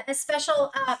 I have a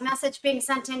special message being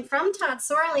sent in from Todd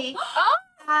Sorley.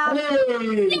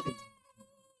 Hey!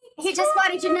 He just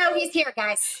wanted you to know he's here,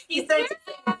 guys. He said,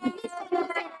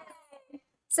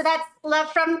 So that's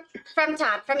love from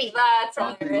Todd, from me. That's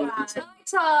hilarious. Hi,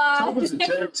 Todd was a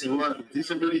joke to work with. He's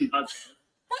a really...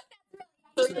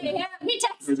 He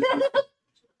texted.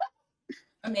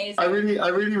 Amazing. I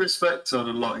really respect Todd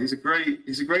a lot. He's a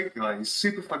great guy. He's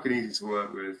super fucking easy to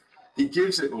work with. He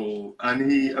gives it all, and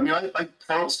I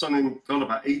pounced on him, God,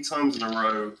 about 8 times in a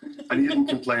row, and he didn't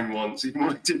complain once, even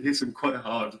when I did hit him quite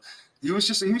hard. He was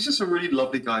just a really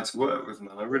lovely guy to work with,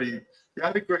 man. I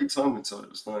had a great time with Todd. It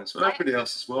was nice. But everybody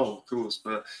else as well, of course.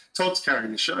 But Todd's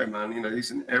carrying the show, man.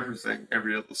 He's in everything,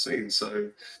 every other scene. So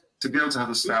to be able to have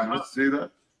the stamina to do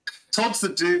that, Todd's the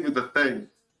dude with the thing.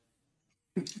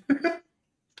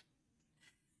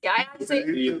 Yeah, I actually.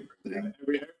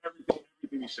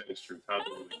 Everything you said is true. Todd's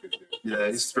a really good dude. Yeah,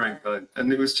 he's a great guy.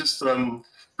 And it was just,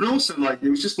 but also it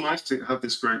was just nice to have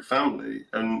this great family,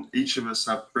 and each of us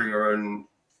bring our own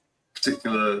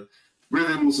particular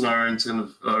rhythms and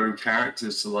our own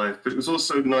characters to life. But it was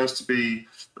also nice to be.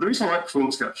 The reason I like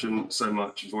performance caption so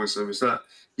much in voiceover is that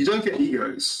you don't get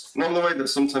egos, not in the way that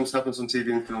sometimes happens on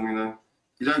TV and film.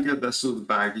 You don't get that sort of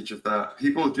baggage of that.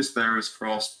 People are just there as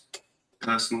cross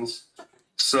persons.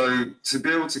 So to be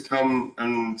able to come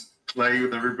and play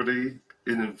with everybody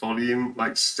in a volume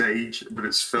like stage, but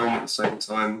it's film at the same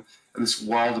time, and this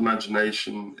wild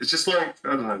imagination, it's just like, I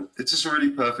don't know, it's just a really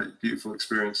perfect, beautiful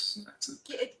experience as an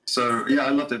actor. So yeah, I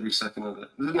loved every second of it.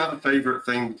 I didn't have a favourite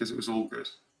thing because it was all good.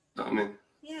 You know what I mean?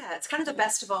 yeah, it's kind of the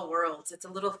best of all worlds. It's a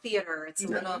little theater. It's a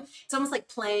little. It's almost like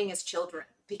playing as children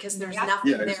because there's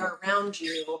nothing there exactly. around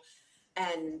you,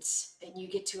 and you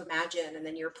get to imagine, and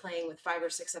then you're playing with 5 or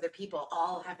 6 other people,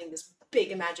 all having this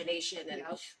big imagination and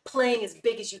playing as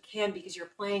big as you can because you're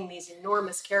playing these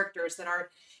enormous characters that are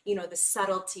you know, the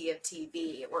subtlety of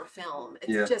TV or film.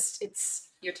 It's Yeah. just, it's,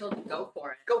 You're told to go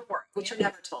for it. go for it, which you're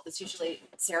never told. It's usually,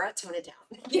 Sarah, tone it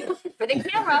down. For the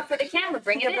camera,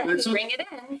 bring it in, It's al- bring it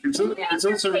in. It's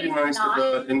also really nice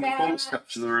that in bad. performance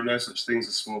capture there are no such things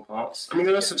as small parts. I mean,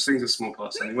 there are such things as small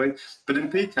parts anyway, but in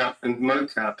PCAP and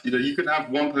mocap, you know, you could have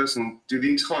one person do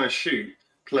the entire shoot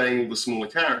playing all the smaller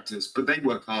characters, but they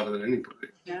work harder than anybody.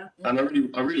 Yeah. And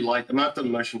I really like them. I've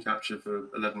done motion capture for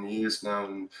 11 years now,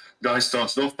 and guys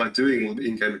started off by doing all the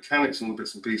in-game mechanics and all the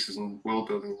bits and pieces and world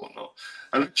building and whatnot.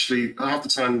 And actually, half the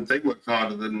time they work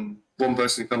harder than one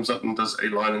person who comes up and does a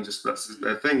line and just that's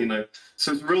their thing, you know.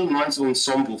 So it's a real nice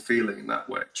ensemble feeling in that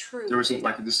way. True. There isn't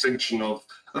like a distinction of,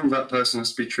 oh, that person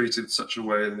has to be treated such a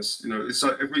way, and this, you know, it's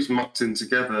like everybody's mucked in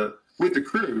together with the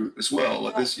crew as well.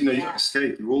 Like there's, you know, you don't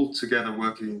escape. You're all together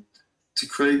working to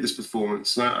create this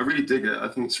performance. And I really dig it. I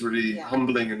think it's really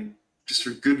humbling and just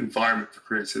a good environment for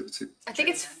creativity. I think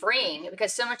it's freeing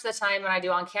because so much of the time when I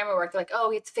do on camera work, they're like, oh,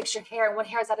 you have to fix your hair and one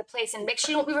hair is out of place and make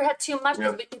sure you don't move your head too much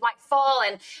because you might fall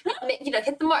and, you know,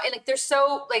 hit the mark. And like, they're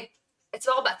so like, it's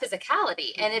all about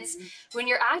physicality. And it's when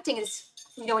you're acting, it's,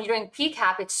 you know, when you're doing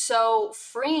PCAP, it's so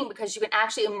freeing because you can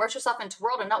actually immerse yourself into the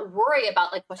world and not worry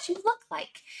about like what you look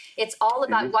like. It's all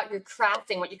about what you're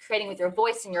crafting, what you're creating with your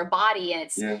voice and your body. And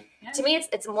it's, to me,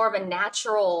 it's more of a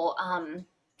natural,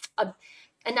 a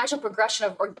natural progression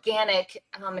of organic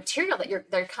material that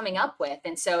they're coming up with.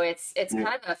 And so it's kind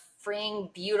of a freeing,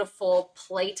 beautiful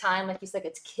playtime, like you said,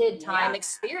 it's kid time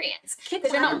experience.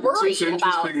 Because you're not worried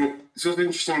about. It's also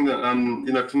interesting that,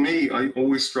 you know, for me, I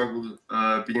always struggled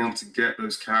being able to get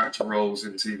those character roles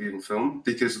in TV and film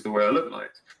because of the way I look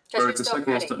like. Whereas the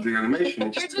second I started doing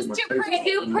animation, You're just too pretty.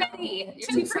 You're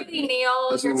too pretty,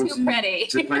 Neil. You're too pretty.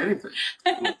 To play anything.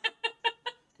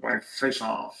 My face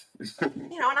off.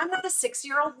 You know, and I'm not a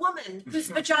 6-year-old woman whose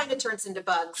vagina turns into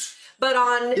bugs. But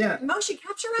on motion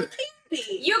capture, I can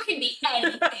be. You can be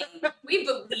anything. We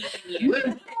believe in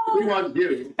you. We want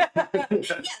you.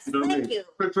 Yes, You know what I thank mean? you.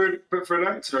 But for an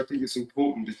actor, I think it's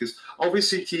important because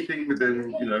obviously keeping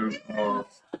within, you know,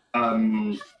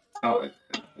 our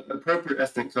appropriate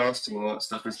ethnic casting and all that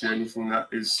stuff is the only thing that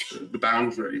is the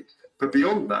boundary. But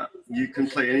beyond that, you can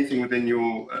play anything within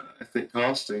your ethnic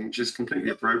casting, which is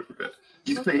completely appropriate.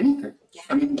 You can play anything.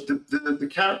 I mean, the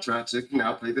character actor can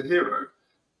now play the hero.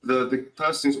 The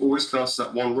person who's always cast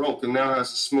that one role can now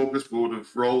has a smorgasbord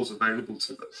of roles available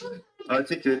to them. I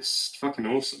think it's fucking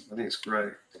awesome. I think it's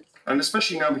great. And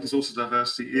especially now because also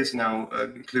diversity is now,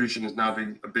 inclusion is now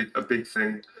being a big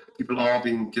thing. People are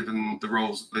being given the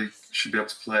roles that they should be able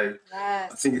to play.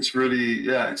 Yes. I think it's really,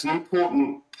 it's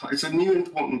a new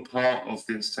important part of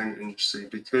the entertainment industry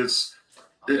because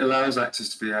it allows actors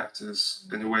to be actors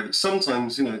in a way that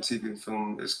sometimes, you know, TV and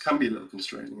film can be a little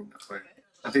constraining in that way.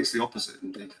 I think it's the opposite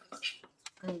in big actually.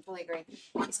 I fully agree.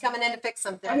 He's coming in to fix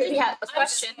something. Yeah, a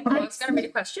question. I was gonna read a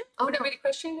question. Oh, did I read a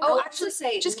question? Oh, actually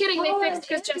say. Just kidding. They fixed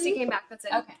because Jesse came back. That's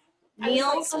it. Okay.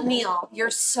 Neil,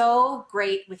 you're so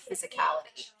great with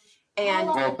physicality. And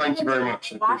Well, thank you very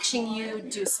much. watching you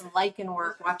do some lichen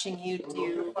work, watching you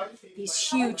do these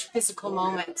huge physical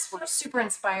moments were super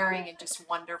inspiring and just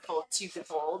wonderful to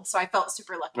behold. So I felt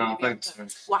super lucky No, to be able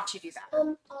thanks. to watch you do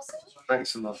that.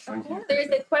 Thanks a lot. Thank you. There's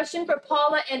a question for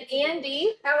Paula and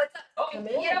Andy.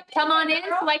 Come on in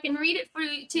so I can read it for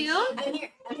you too. I'm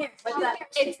here. What's up?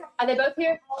 Are they both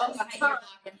here?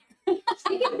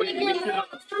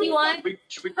 You want?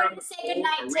 Should we grab the Say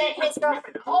goodnight to his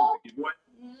girlfriend.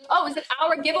 Oh, is it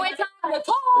our giveaway time?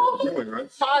 Nicole.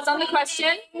 Pause on the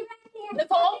question.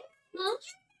 Nicole.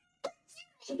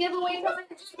 Giveaway time.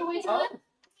 Giveaway time.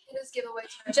 It is giveaway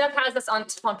time. Jeff has us on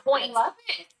point. Love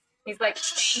it. He's like,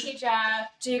 Thank you, Jeff.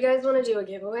 Do you guys want to do a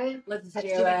giveaway? Let's do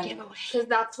a it. Because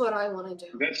that's what I want to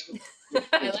do.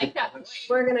 I like that.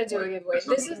 We're gonna do a giveaway.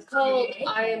 This is called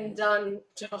I am done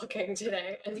talking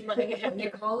today. And my head.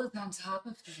 Nicole is on top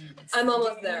of things. I'm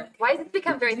almost there. why has it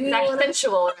become very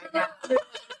sensual right now?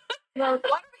 Well, what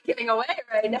are we giving away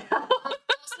right now?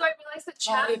 Also, I realized that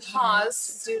chat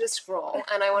paused due to scroll,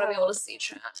 and I want to be able to see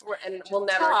chat. And we'll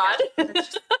never.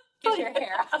 Get your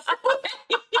hair out.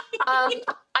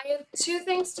 I have two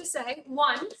things to say.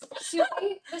 One,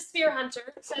 Susie, the Spear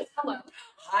Hunter, says hello.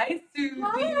 Hi, Susie.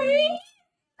 Hi.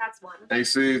 That's one. Hey,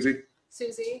 Susie.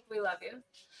 Susie, we love you.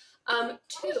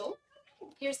 Two,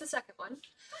 here's the second one.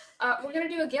 We're gonna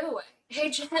do a giveaway.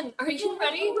 Hey Jen, are you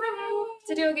ready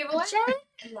to do a giveaway?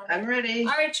 I'm ready.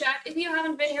 All right, chat. If you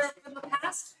haven't been here for the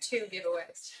past 2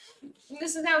 giveaways,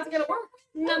 this is how it's gonna work.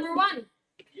 Number 1.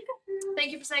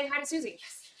 Thank you for saying hi to Susie.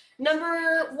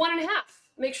 Number 1.5.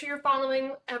 Make sure you're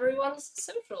following everyone's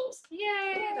socials.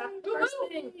 Yay! That's the first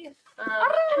thing.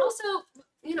 And also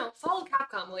follow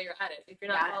Capcom while you're at it if you're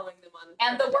not following them on.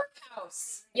 And the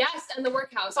workhouse. Yes, and the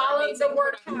workhouse. Follow amazing the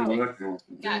workhouse. production.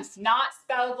 Yes, Not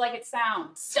spelled like it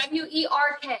sounds.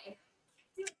 WERK.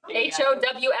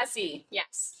 HOWSE.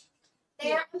 Yes,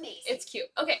 They're amazing. it's cute.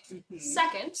 Okay,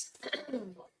 second,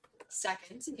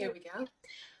 here we go.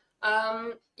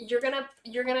 You're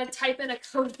gonna type in a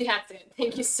code. That's it.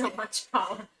 Thank you so much,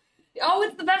 Paula. Oh,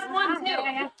 it's the best one too.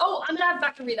 Oh, I'm gonna have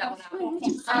Becca read that one out.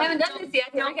 I haven't done this yet.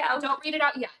 Here we go. Don't read it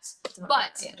out yet.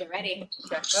 But Get ready.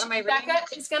 What am I reading?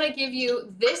 Becca is gonna give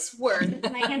you this word.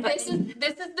 This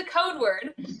is the code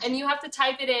word, and you have to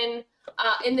type it in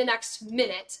the next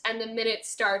minute, and the minute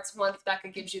starts once Becca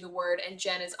gives you the word, and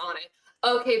Jen is on it.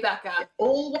 Okay, Becca.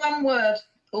 All one word.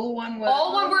 All one word.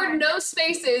 All one word, no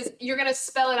spaces. You're gonna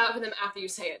spell it out for them after you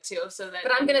say it too, so that.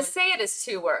 But I'm gonna say it as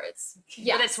 2 words.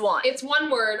 Yeah, But it's one. It's one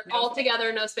word all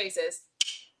together, no spaces.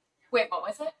 Wait, what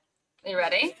was it? You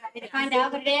ready? Ready to find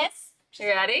out what it is? You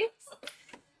ready?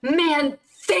 Man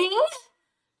thing?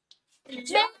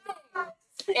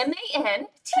 MANTHING.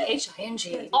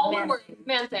 All one word,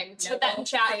 man thing. Put that in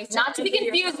chat. Not to be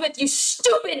confused with you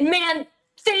stupid man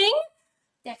thing.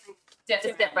 Different. It's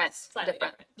different. Slightly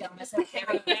Different. Don't miss it.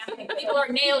 People are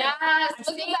nailing it. Yes,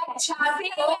 look at that chat.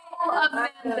 Full of man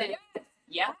thing.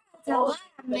 Yeah. It's a lot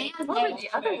of man What were things. the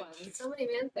other ones? So many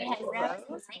man We things. had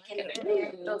rose, bacon.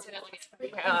 Don't say that one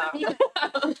yet.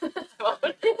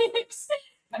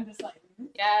 I'm just like,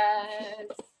 Yes.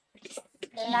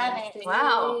 Love it.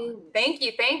 Wow. Thank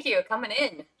you. Coming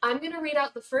in. I'm gonna read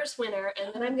out the first winner,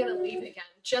 and then I'm gonna leave again,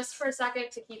 just for a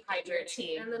second to keep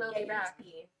hydrating, and then I'll be back.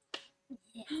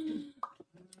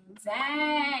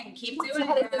 dang, keep doing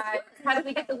How it, did this guys. work? How did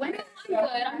we get the winner?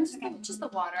 I'm good. I'm just the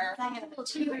water. I have a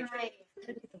two right. How did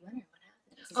we get the winner?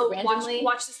 Oh, randomly?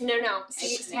 watch this. No.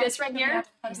 See this right here?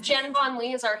 Jen Von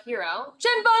Lee is our hero.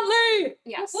 Jen Von Lee!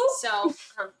 Yes. Woo-woo. So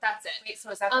that's it. Wait,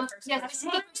 so is that the first Yes, one? this is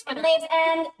the first winner. Leaves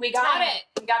and We got it.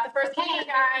 We got the first winner, The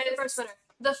guys. first winner.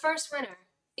 The first winner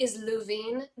is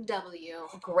Luvine W.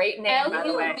 Great name, by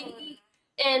the way.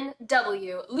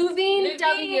 Luvine Luvine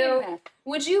W.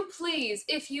 Would you please,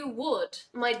 if you would,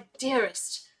 my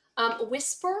dearest,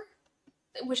 whisper,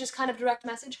 which is kind of direct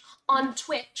message, on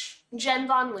Twitch, Jen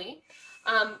Von Lee,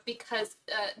 because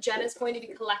Jen is going to be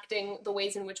collecting the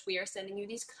ways in which we are sending you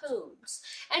these codes.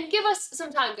 And give us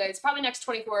some time, guys, probably next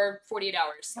 24, 48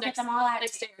 hours. We'll get them all out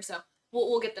next to day or so.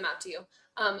 We'll get them out to you.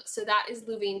 So that is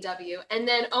Luvine W. And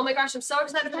then, oh my gosh, I'm so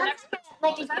excited for the next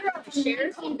like if you were from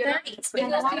Shares, I'm gonna- 1930s.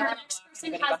 because the next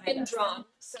person has been drawn.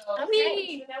 So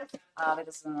Okay. Oh, that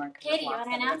doesn't work. Katie, you want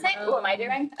to announce it? Oh, am I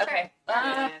doing? Okay.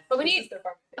 But we need The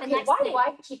Okay, next why thing. do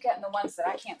I keep getting the ones that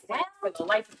I can't say for the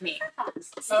life of me?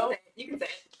 So you can say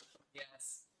it.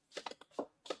 Yes. Do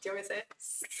you want me to say it?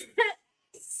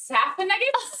 Sappy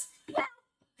nuggets?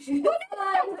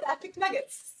 Epic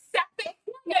nuggets. Sappy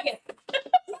nuggets.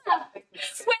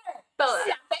 Swear.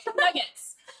 Sappy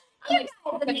nuggets. I'm like,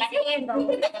 the nuggets.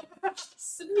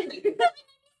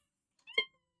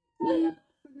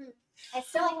 I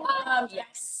still like Yes,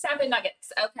 7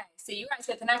 nuggets. Okay, so you guys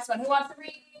get the next one. Who wants to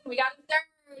read? We got the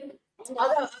third. I'll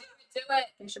go. Do it.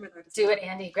 Can you show me the Do it,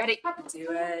 Andy. Ready? Do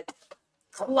it.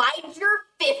 Glider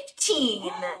 15.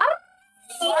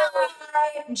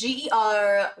 GER15.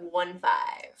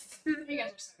 You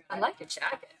guys are so good. I like your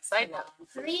jacket. Side note.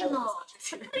 three more.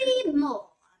 Three more.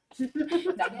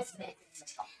 Nuggets.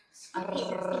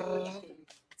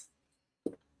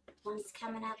 One's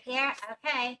coming up here.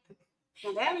 Okay.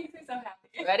 And there. Makes me so happy.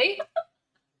 Ready?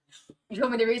 You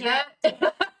want me to read that?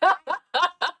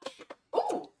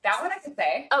 Ooh, that one I can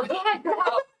say. Oh, go ahead.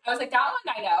 Oh, I was like, that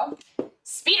one I know.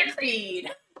 Speeder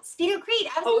Creed. Speedo Creed.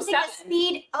 I was going to think of 07.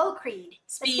 Speed O Creed.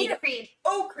 Speed. Speedo Creed.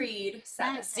 Oh, Creed.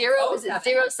 7. Zero, is it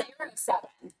 07? 07.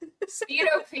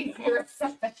 Speedo Creed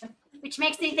 07. Which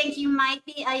makes me think you might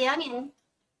be a youngin.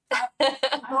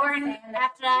 Born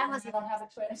after I was don't have a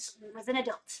twitch. an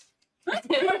adult.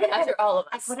 After all of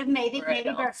I us. could have maybe We're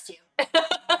birthed you. We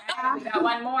got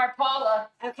one more. Paula,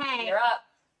 Okay. you're up.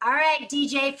 All right,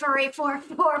 DJ Furry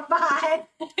 445.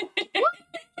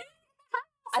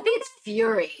 I think it's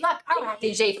Fury. Look, all right.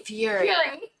 DJ Fury.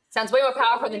 Fury. Sounds way more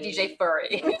powerful than DJ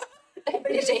Furry.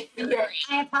 DJ Fury.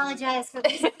 I apologize for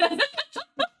this.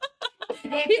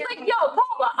 He's like, yo,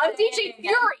 Paula, I'm DJ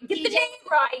Fury. Get the DJ name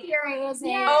right. Fury is a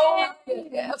Oh,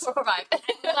 yeah, 445.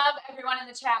 I love everyone in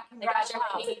the chat.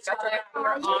 Congratulating each other. Oh,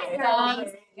 You're you guys are awesome.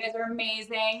 amazing. You guys are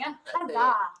amazing.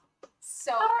 Huzzah.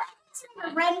 So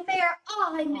Remember Ren Fair?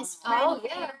 Oh, I miss Ren Oh, Fair.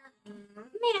 yeah. Man,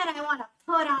 I want to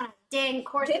put on a dang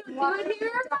course. They don't do it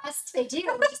here? Dust. They do,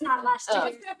 but just not last Oh.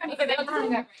 year. proud. Okay, they don't do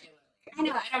that regularly. I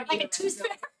know, I don't like either. a tooth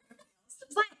fairy.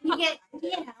 But you get,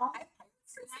 you know,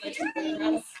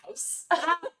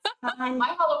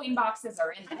 My Halloween boxes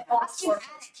are in there. Costume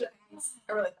addict, you guys.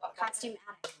 I really thought about Costume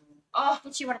addict. Oh,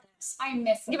 Get you one of those. I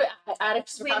miss it. Give it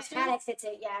addicts for We have costumes. addicts. It's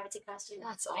a costume.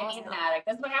 That's I need awesome. an attic.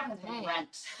 That's what happens when you rent.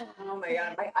 Oh my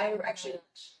god, I actually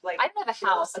like. I don't have a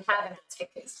house to have an attic.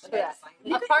 Yeah.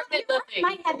 Apartment living.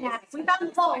 Might have an attic. We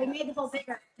found the hole. We made the hole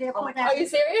bigger. Did a pull down. Are you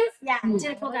serious? Yeah,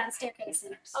 did a pull down staircase.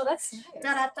 And Oh, that's nice.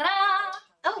 da-da-da-da.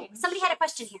 Oh, somebody had a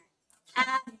question here.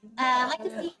 Like to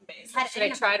see. Should I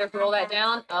try to roll that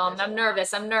down? I'm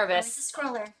nervous. I'm It's nervous. a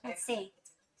scroller. Let's see.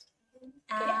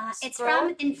 It's Scroll.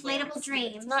 from Inflatable It's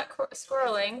Dreams. not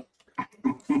scrolling.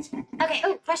 Okay.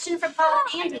 Oh, question from Paul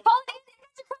and Andy. Paul and Andy,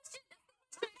 that's a question.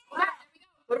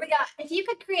 What do we got? If you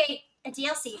could create a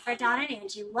DLC for Don and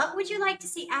Angie, what would you like to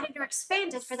see added or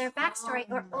expanded for their backstory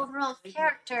or overall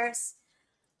characters?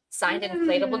 Signed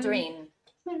Inflatable Dream.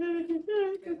 You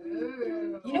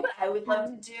know what I would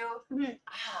love to do? Mhm.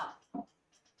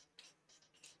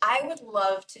 I would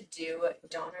love to do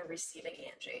Donna receiving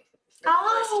Angie.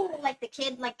 Oh, like the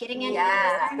kid, like getting in.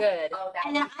 Yeah. Good. Oh, that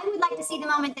And then I would like to see the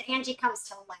moment that Angie comes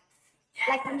to life,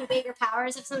 like when you get your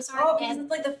powers of some sort. Oh, because And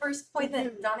it's like the first point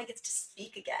that Donna gets to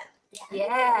speak again. Yeah.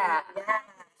 Yeah,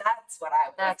 that's what I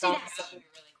would. That's do awesome. that. That would be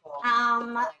really cool.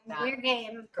 that. weird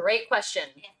game Great question.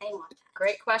 if they want that.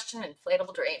 Great question.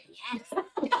 Inflatable Dream. Yes.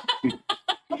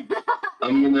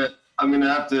 I'm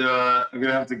gonna have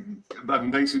to.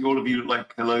 I'm basically all of you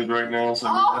like hello right now, so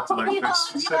I'm gonna have to like Neil,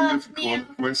 fix Neil, difficult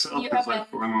for myself. You It's have like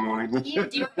 4 in the morning. You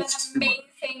You've been It's too much.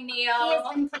 amazing, He has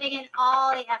Neil. been putting in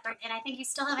all the effort, and I think you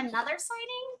still have another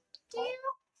signing. Do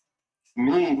you?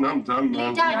 Me, no, I'm done, man.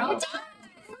 You're done. You're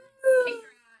done.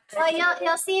 Well,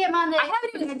 you'll see him on the. I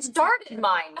haven't even started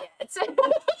mine yet.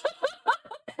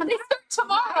 They start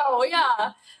tomorrow.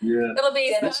 Yeah. Yeah. It'll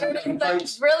be Listen, and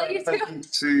thanks, really. thank you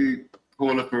to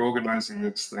Paula for organising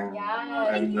this thing,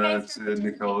 Yeah. and to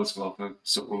Nicole as well for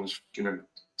sorting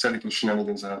technical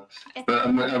shenanigans out. But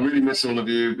I really miss all of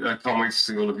you. I can't wait to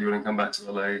see all of you and come back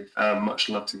to LA. Much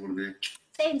love to all of you.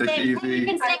 Same, Take it same. easy. You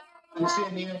can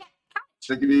stay.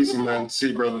 Take it easy, man. See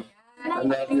you, brother.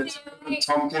 And if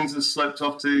Tompkins has slept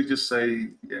off too, just say,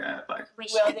 yeah, bye.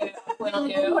 Will do. Will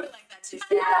do.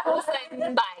 Yeah. We'll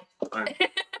say bye. Bye.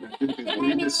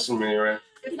 You miss me, right?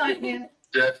 Good night, man.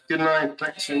 Jeff, good night.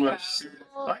 Thanks so much. See you.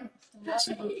 Bye.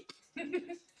 See you.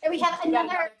 And we have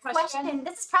another question.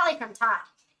 This is probably from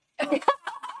Todd.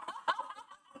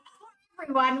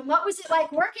 Everyone, what was it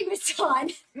like working with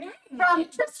Todd from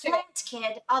the Plant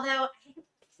Kid? Although,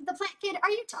 the Plant Kid, are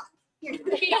you Todd? You're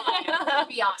Todd.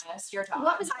 Be honest, you're talking.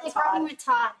 What was it like working with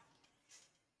Todd?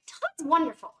 Todd's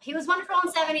wonderful. He was wonderful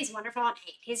on 7, he's wonderful on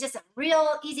 8. He's just a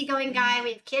real easygoing guy.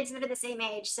 We have kids that are the same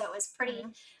age, so it was pretty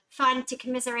fun to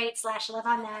commiserate / live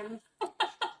on them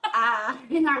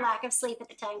in our lack of sleep at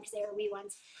the time because they were wee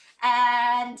ones.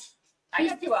 And I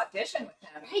got to audition with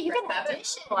him. hey, you for can 7.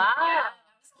 audition. Wow.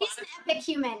 He's an epic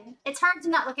human. It's hard to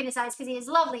not look in his eyes because he has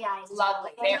lovely eyes. Lovely.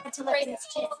 I They're had to look in his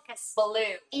chin because Blue.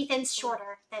 Ethan's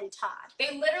shorter than Todd,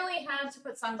 They literally had to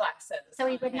put sunglasses. so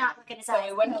he on would him, not look in his So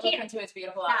eyes. we wouldn't And look can't into his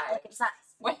beautiful not eyes look in his eyes.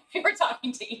 when we were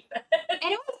talking to Ethan. And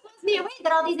it always blows me away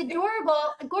that all these adorable,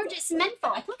 gorgeous men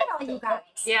folk, look at all you guys.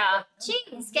 Yeah.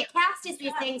 Jeez, get cast as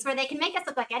these things where they can make us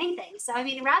look like anything. So, I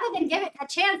mean, rather than give it a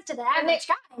chance to the average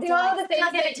guy, they all the things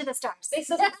give that- it to the stars. They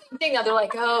still do the same thing now. They're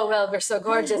like, oh, well, we're so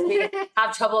gorgeous. We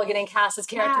have trouble getting cast as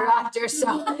character Yeah. actors. So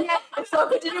I'm so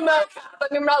good to do makeup.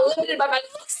 But I'm not limited by my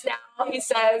looks now, he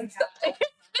says. I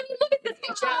mean, look at this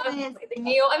picture.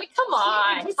 Neil, I mean, come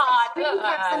on, Just Todd. screen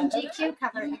cap some GQ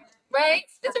cover here. Right?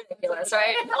 It's ridiculous,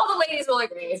 right? All the ladies will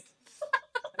agree.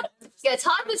 Yeah,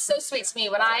 Todd was so sweet to me.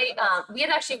 When we had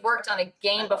actually worked on a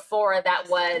game before that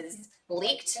was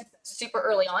leaked super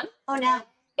early on. Oh, no.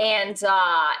 And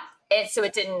so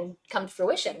it didn't come to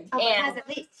fruition. Oh, and because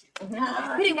it leaked.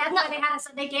 I think that's why they had us.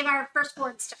 They gave our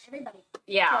firstborns to everybody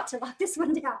yeah. to lock this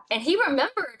one down. And he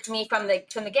remembered me from the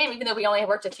game, even though we only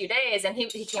worked a few days. And he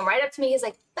came right up to me. He's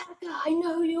like, Becca, I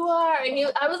know who you are. And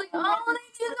I was like, oh,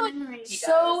 thank you. Memories.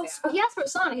 So he asked for a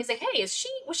song. He's like, hey, was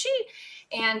she?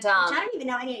 And Which I don't even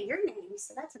know any of your names,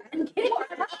 so that's what I'm kidding.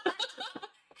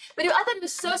 but I thought it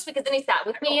was so sweet because then he sat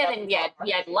with me and then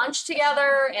we had lunch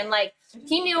together and like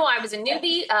he knew I was a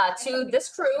newbie to this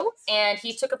crew and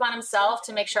he took upon himself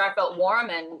to make sure I felt warm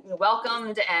and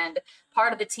welcomed and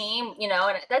part of the team, and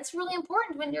that's really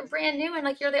important when you're brand new and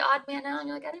like you're the odd man out and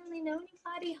you're like, I didn't really know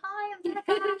anybody. Hi, I'm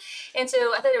Becca. And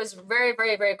so I thought it was very,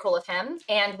 very, very cool of him.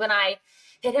 And when I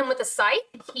hit him with a scythe,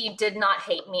 he did not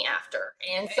hate me after.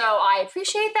 And so I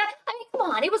appreciate that. I mean,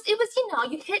 come on, it was, you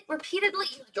hit repeatedly,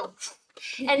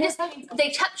 and they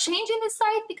kept changing the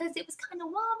scythe because it was kind of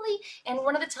wobbly. And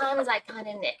one of the times I kind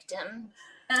of nicked him.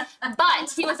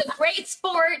 But he was a great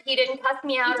sport. He didn't cuss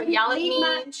me out or yell at me.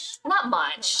 Not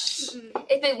much.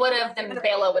 If it would have, then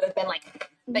Bela would have been like,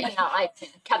 but I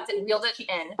kept it, reeled it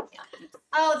in. Yeah.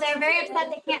 Oh, they're very upset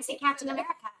they can't see Captain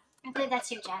America. I believe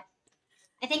that's you, Jet.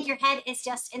 I think your head is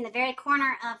just in the very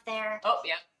corner of their. Oh,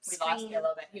 yeah. We lost you a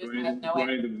little bit. He was going Do I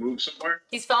need to move somewhere?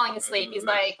 He's falling asleep. He's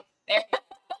like, there.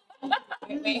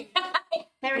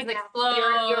 There we He's like,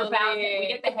 go. You're about we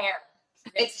get the hair.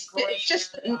 It's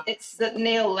just it's that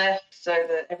Neil left, so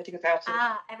that everything was out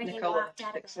of Everything Nicole walked to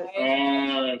out of fix it.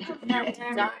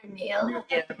 it. Darn Neil.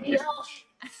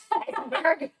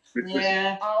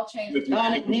 Yeah. All changes.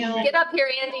 Darn it, Neil. Get up here,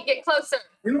 Andy. Get closer.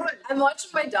 You know what? I'm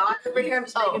watching my dog over here. I'm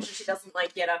just making sure she doesn't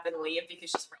like get up and leave because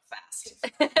she's real fast. She's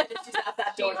out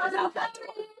that door. She's out that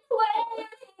door.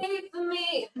 Wait for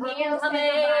me. Neil said,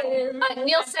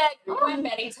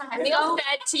 Many times. Neil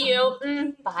said to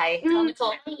you, bye. Tell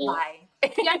Nicole, bye.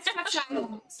 Yes,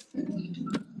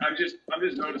 I'm just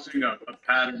noticing a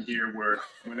pattern here where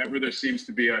whenever there seems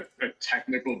to be a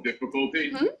technical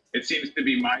difficulty, it seems to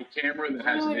be my camera that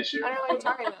has an issue. I don't know what you're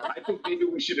talking about. I think maybe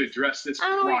we should address this I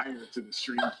don't know what- prior to the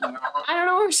stream. I don't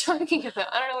know what you're talking about.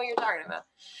 I don't know what you're talking about.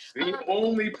 The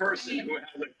only person who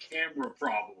has a camera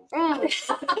problem.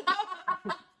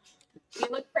 You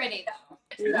look pretty though.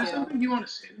 Is there something you want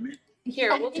to say to me?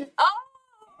 Here, we'll just.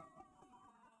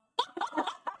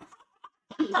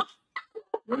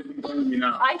 What did you tell me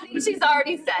now? I think she's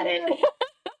already said it.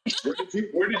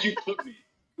 Where did you put me?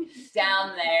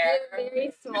 Down there. You're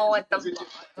very small at the Is it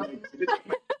bottom. just-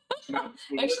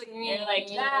 Actually, You're like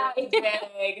that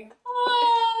big.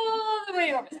 Oh,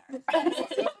 way over there.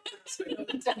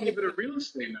 Give it a real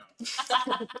estate now.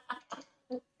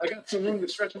 I got some room to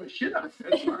stretch my shit out.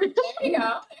 That's fine. There you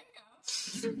go.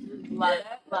 Love it.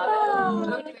 Love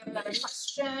it. Do we have another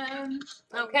question?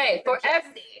 Okay, for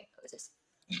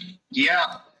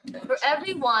Yeah.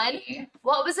 everyone,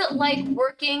 what was it like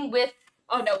working with?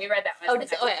 Oh no, we read that one. Oh,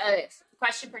 did, okay.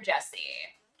 Question for Jesse.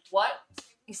 What?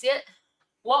 You see it?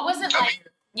 What was it like?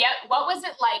 Yep. What was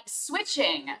it like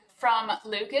switching from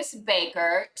Lucas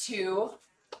Baker to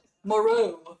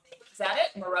Moreau? Is that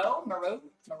it? Moreau?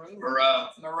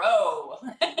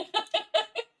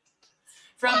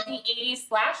 From the 80s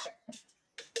slasher.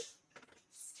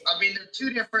 I mean, they're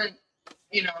two different,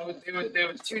 there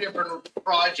was two different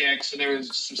projects, so there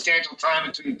was substantial time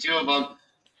between the two of them.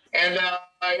 And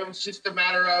it was just a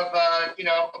matter of,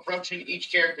 approaching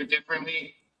each character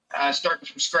differently, starting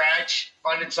from scratch,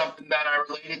 finding something that I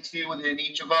related to within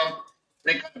each of them,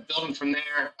 then kind of building from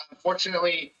there.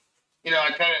 Unfortunately,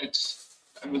 I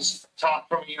was taught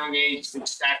from a young age to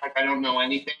act like I don't know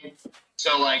anything.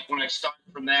 So, like, when I start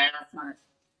from there,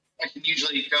 I can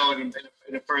usually go in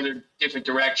a further different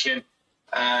direction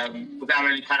without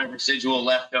any kind of residual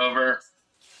left over,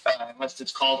 unless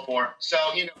it's called for. So,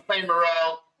 playing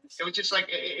Moreau, it was just like,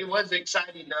 it was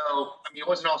exciting though. I mean, it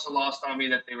wasn't also lost on me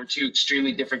that they were two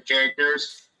extremely different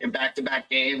characters in back-to-back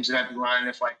games. And I'd be lying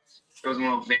if, like, there was a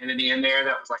little vanity in there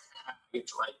that was like, I get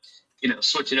to, like,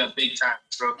 switch it up big time,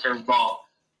 throw a curveball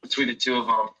between the two of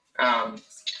them.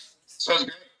 So it was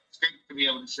great. It's great to be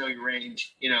able to show your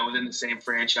range, within the same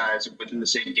franchise or within the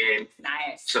same game,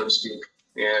 Nice. so to speak.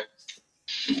 Yeah.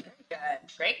 Very good.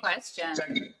 Great question.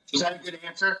 Was that a good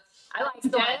answer? I liked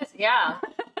it. Yeah.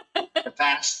 I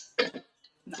passed.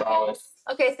 Solid.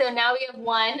 Okay, so now we have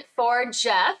one for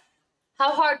Jeff.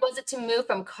 How hard was it to move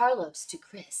from Carlos to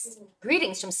Chris?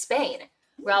 Greetings from Spain.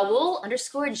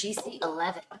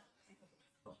 Raul_GC11.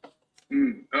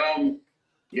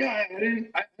 Yeah,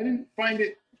 I didn't find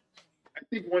it. I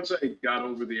think once I got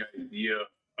over the idea of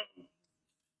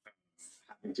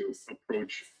having to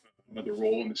approach another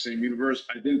role in the same universe,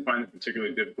 I didn't find it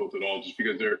particularly difficult at all. Just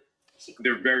because they're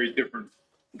very different.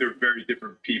 They're very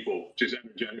different people, just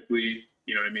energetically.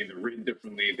 You know what I mean? They're written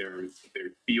differently. They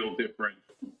feel different.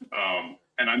 And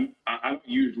I don't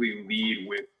usually lead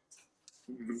with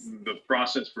the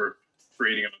process for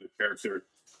creating another character.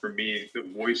 For me, the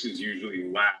voices usually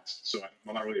last. So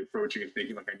I'm not really approaching it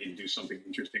thinking like I need to do something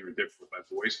interesting or different with my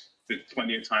voice. There's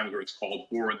plenty of times where it's called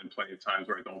for, and then plenty of times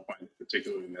where I don't find it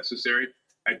particularly necessary.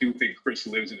 I do think Chris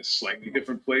lives in a slightly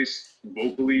different place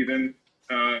vocally than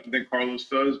Carlos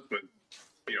does, but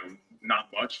not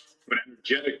much. But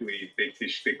energetically, they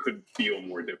couldn't feel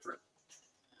more different.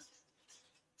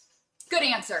 Good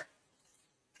answer.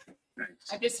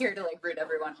 Thanks. I'm just here to root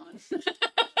everyone on.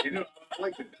 I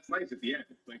like that. That's nice at the end.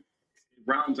 Like, it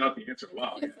rounds out the answer a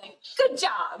lot. It's like, good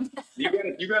job.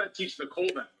 You gotta teach Nicole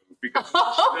that move because she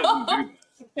doesn't do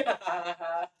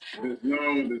that. There's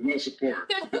no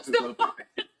support. I'm just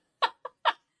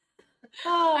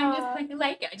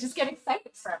like it. I just get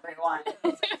excited for everyone.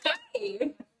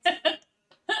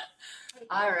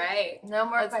 All right. No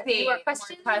more, Let's any see. more More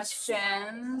questions?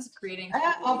 questions. Greetings.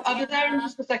 I'll be there in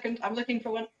just a second. I'm looking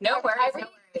for one. No worries. I No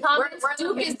read worries. comments. We're Duke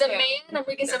looking is the too. man. I'm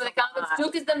reading some of the There's a comments. lot.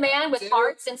 Duke is the man with Duke.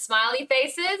 hearts and smiley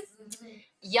faces.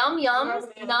 Yum yums,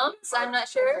 nums. I'm not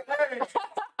sure.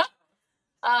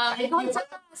 You're going so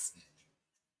fast.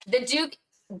 The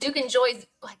Duke enjoys.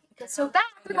 Like, it's so fast.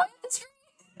 We're going up the street.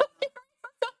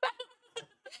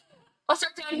 I'll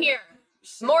start down here.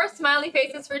 More smiley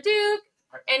faces for Duke.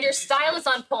 And your style is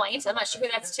on point. I'm not sure who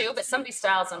that's to, but somebody's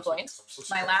style is on point.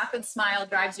 My laugh and smile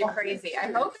drives you crazy.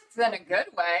 I hope it's in a good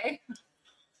way.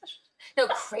 No,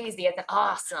 crazy. It's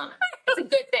awesome. It's a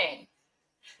good thing.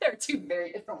 There are two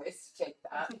very different ways to take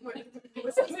that.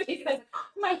 Somebody says,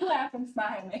 my laugh and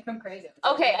smile make them crazy.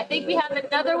 Okay, I think we have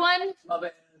another one. Love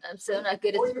it. I'm so not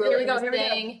good at Here we scrolling go, this here we go.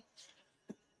 thing.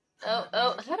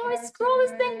 Oh, how do I scroll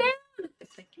this thing down?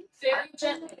 Very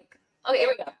gently. Okay, here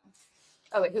we go.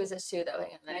 Oh wait, who is this to though?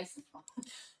 Hang on. Nice.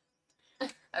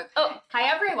 Okay. Oh.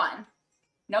 Hi everyone.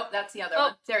 Nope, that's the other Oh.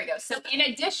 one. There we go. So in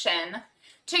addition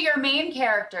to your main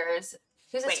characters,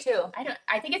 Who's this wait, to?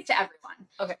 I think it's to everyone.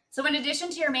 Okay. So in addition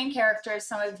to your main characters,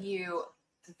 some of you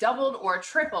doubled or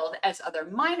tripled as other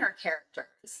minor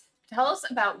characters. Tell us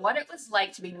about what it was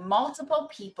like to be multiple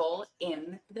people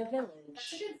in the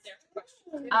village.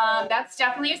 That's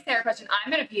definitely a Sarah question. I'm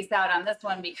gonna piece out on this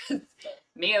one because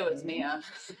Mia was Mia.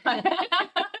 Sarah.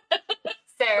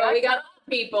 But we got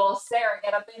people. Sarah,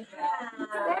 get up in here.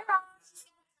 Sarah.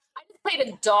 I just played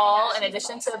a doll in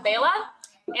addition to Bela,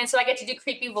 and so I get to do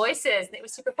creepy voices. And it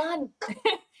was super fun.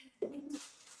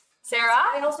 Sarah.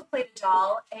 I also played a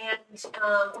doll, and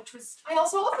which was I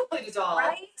also played a doll.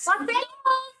 right.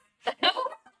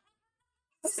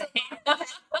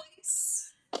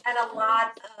 Voice and a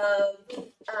lot of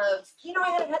I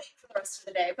had a headache for the rest of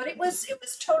the day, but it was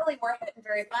totally worth it and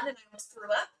very fun, and I almost threw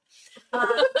up.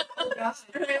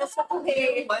 And I also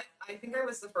played. What? I think I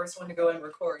was the first one to go and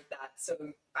record that, so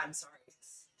I'm sorry.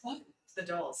 What? The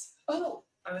dolls. Oh.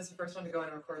 I was the first one to go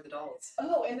and record the dolls.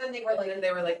 Oh, and then they were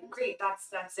like, great, that's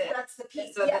it. that's the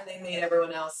piece. So Yeah. then they made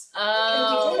everyone else.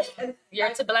 Oh, And we did it. And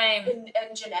you're to blame.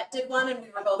 And Jeanette did one, and we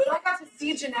were both. But I got to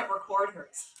see Jeanette record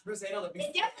hers. Rosanna, let me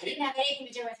It definitely didn't have anything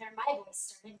to do with her. My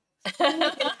voice started.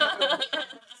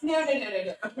 No.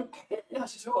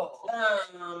 Not at all.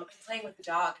 I'm playing with the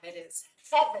dog, and it is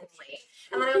heavenly.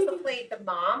 And then I also played the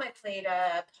mom. I played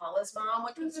Paula's mom,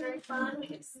 which was very fun. We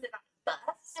could sit on the bus.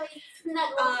 So we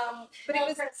snuggled. But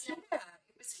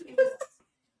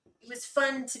it was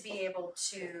fun to be able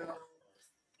to,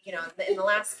 in the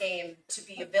last game, to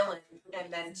be a villain,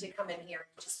 and then to come in here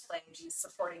and just play these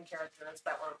supporting characters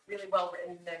that were really well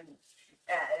written and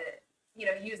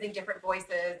using different voices,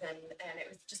 and it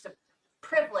was just a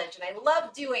privilege, and I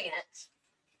love doing it.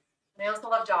 And I also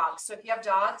love dogs. So if you have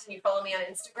dogs and you follow me on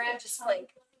Instagram, just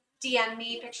DM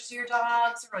me pictures of your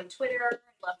dogs, or on Twitter.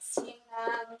 I love seeing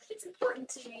them. It's important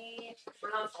to me. We're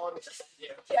not following this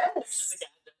video. Yes.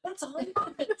 That's all I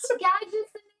want.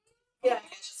 Gadgets. Yeah.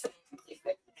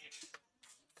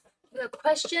 The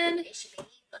question.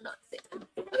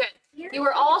 Okay. You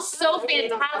were all so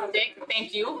fantastic.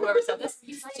 Thank you, whoever said this. Are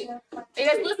you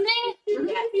guys listening?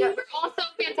 Yeah, we're all so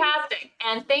fantastic.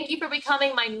 And thank you for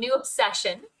becoming my new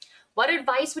obsession. What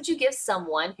advice would you give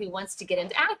someone who wants to get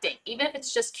into acting, even if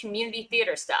it's just community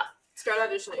theater stuff? Start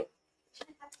auditioning.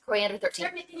 Corey under 13.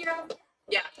 Start making your own.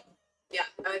 Yeah,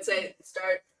 I would say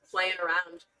start playing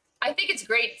around. I think it's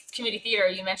great community theater.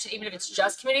 You mentioned even if it's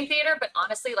just community theater, but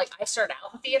honestly, I started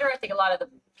out in theater. I think a lot of the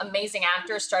amazing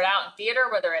actors start out in theater,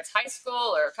 whether it's high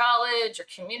school or college or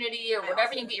community or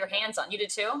whatever you can get your hands on. You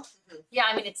did too? Mm-hmm. Yeah,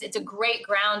 I mean, it's a great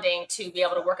grounding to be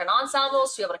able to work in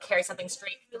ensembles, to be able to carry something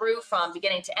straight through from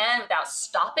beginning to end without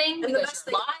stopping And the because best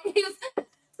you're thing- live.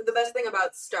 The best thing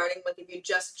about starting, if you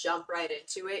just jump right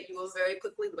into it, you will very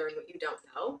quickly learn what you don't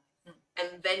know.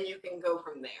 And then you can go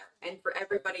from there. And for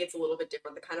everybody, it's a little bit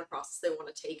different. The kind of process they want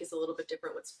to take is a little bit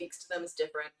different. What speaks to them is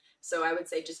different. So I would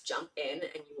say just jump in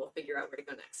and you will figure out where to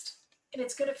go next. And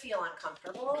it's going to feel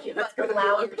uncomfortable, Yeah, it's but gonna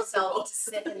allow feel yourself to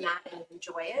sit in that and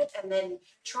enjoy it. And then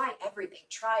try everything.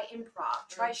 Try improv.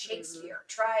 Try Shakespeare.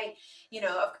 Try, you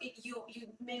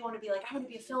may want to be like, I want to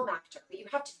be a film actor. But you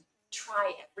have to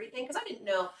try everything. Because I don't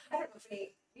know if any of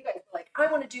you guys were like, I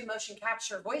want to do motion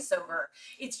capture voiceover.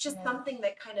 It's just something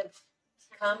that kind of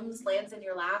lands in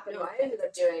your lap. And I ended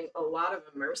up doing a lot of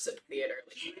immersive theater,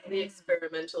 really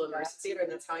experimental immersive theater,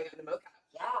 and that's how I got into mocap.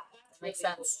 Yeah, that makes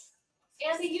sense.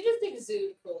 Andy, you just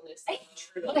exude coolness.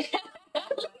 Truly.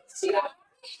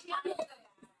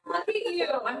 Look at you!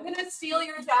 I'm gonna steal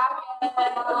your jacket.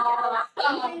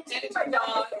 It's my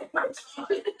dog.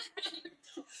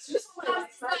 This is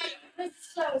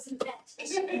close and bent.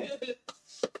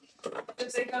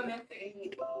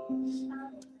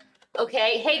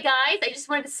 Okay, hey guys, I just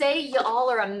wanted to say you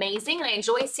all are amazing and I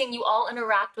enjoy seeing you all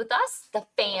interact with us, the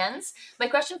fans. My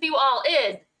question for you all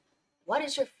is, what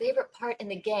is your favorite part in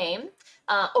the game?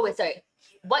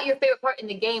 What your favorite part in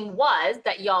the game was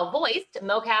that y'all voiced,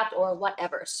 mocapped, or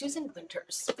whatever? Susan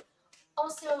Winters.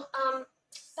 Also,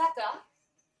 Becca,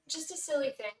 just a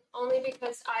silly thing, only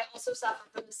because I also suffer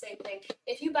from the same thing.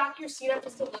 If you back your seat up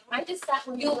just a little, I just sat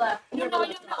when you left. No, I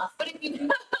know. But if you do,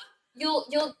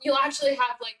 you'll actually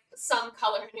have like some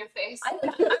color in your face. I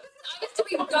was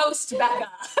doing Ghost Becca.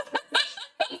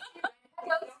 Ghost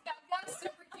Becca,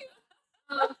 super cute.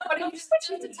 But if you just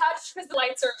a touch, because the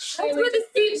lights are. That's where the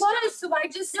seat was, so I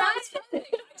just sat.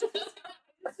 It's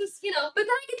just, but then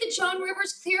I get the Joan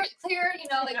Rivers clear, like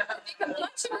make a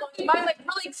bunch of money. Mine like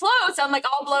really close. I'm like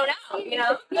all blown out,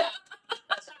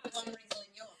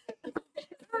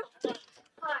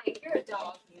 Hi, you're a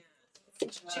dog.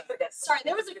 Sorry,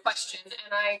 there was a question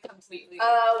and I completely.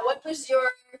 What was your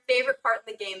favorite part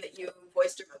in the game that you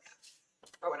voiced or mocap?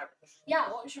 Or whatever. Yeah,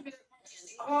 what was your favorite part,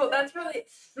 Andy? Oh, that's really.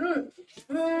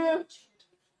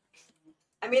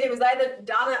 I mean, it was either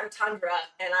Donna or Tundra,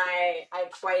 and I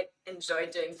quite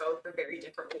enjoyed doing both for very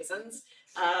different reasons.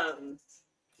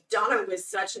 Donna was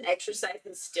such an exercise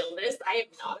in stillness. I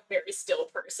am not a very still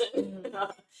person.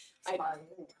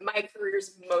 My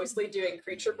career's mostly doing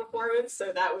creature performance,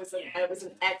 so that was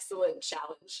an excellent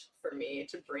challenge for me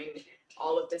to bring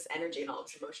all of this energy and all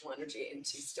this emotional energy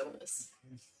into stillness.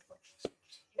 You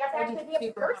guys have to be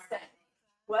a person.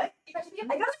 What? You got to be a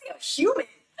I gotta be a human.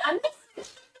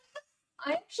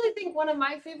 I actually think one of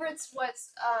my favorites was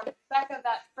Becca,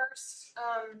 that first.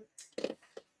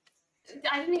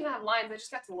 I didn't even have lines. I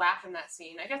just got to laugh in that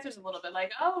scene. I guess there's a little bit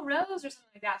like, oh, Rose or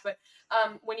something like that. But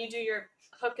when you do your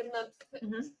hook in the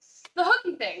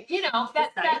hooky thing,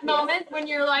 that moment when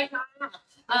you're like, that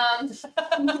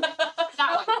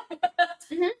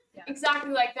one.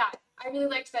 Exactly like that. I really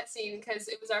liked that scene because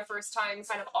it was our first time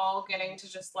kind of all getting to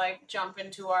just like jump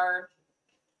into our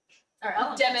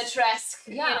Demetresque,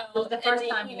 the first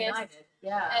time we united.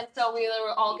 Yeah. And so we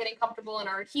were all getting comfortable in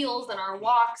our heels and our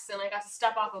walks, and I got to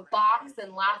step off a box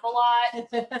and laugh a lot.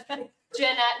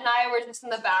 Jeanette and I were just in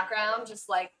the background, just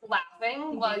like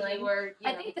laughing while we were.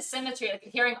 I think the symmetry, like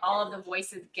hearing all of the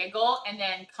voices giggle and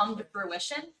then come to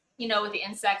fruition, with the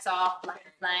insects off,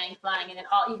 flying, and then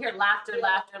you hear laughter, and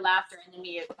then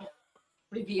we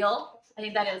reveal. I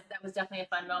think that was definitely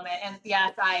a fun moment. And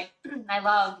yes, I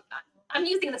love. I'm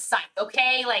using the scythe,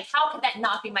 okay? Like, how could that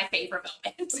not be my favorite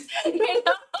moment?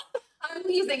 I'm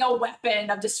using a weapon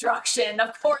of destruction.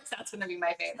 Of course, that's going to be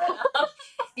my favorite.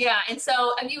 And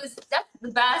so I mean, that's the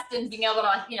best, and being able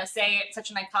to, say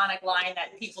such an iconic line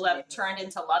that people have turned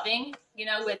into loving,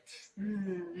 with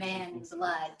man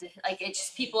blood. Like, it's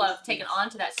just people have taken on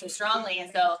to that so strongly,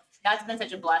 and so that's been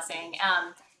such a blessing.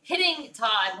 Hitting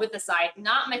Todd with the scythe,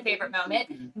 not my favorite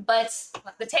moment, but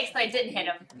the takes that I didn't hit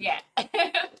him, yeah.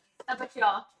 How about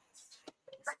y'all?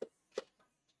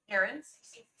 Aaron's?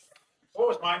 What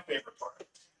was my favorite part?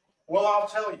 Well, I'll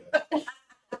tell you.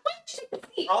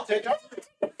 I'll take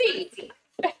it.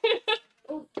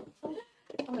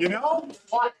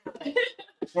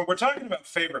 When we're talking about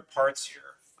favorite parts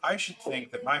here, I should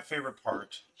think that my favorite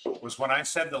part was when I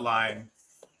said the line,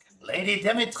 Lady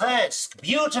Dimitrescu,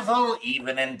 beautiful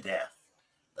even in death.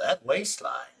 That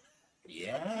waistline.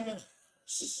 Yes.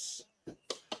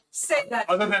 Say that.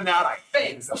 Other than that, I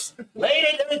hate Thanks.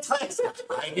 Lady Dimitrescu,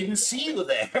 I didn't see you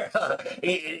there.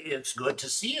 It's good to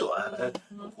see you.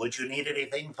 Would you need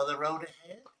anything for the road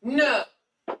ahead? No.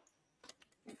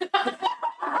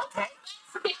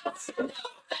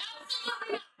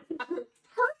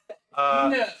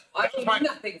 No, I need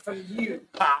nothing from you.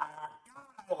 I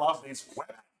love these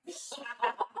women.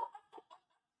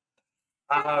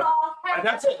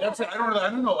 That's it. I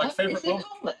don't know. Like favorite Is moment.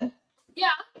 Nicole there?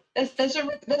 Yeah. There's a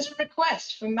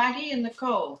request from Maggie and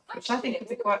Nicole, which I think would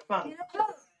be quite fun.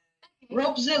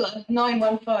 Rob Zilla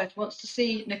 915 wants to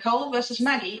see Nicole versus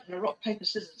Maggie in a rock paper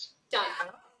scissors. Done.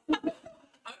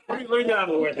 Let me get out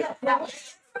of the way. Clear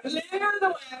the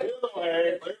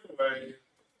way. Clear the way.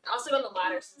 Also on the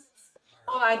ladder.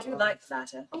 Oh, I do like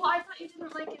ladder. Oh, I thought you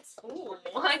didn't like it. Oh,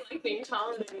 I like being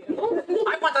taller than you.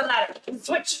 I want the ladder.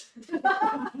 Switch.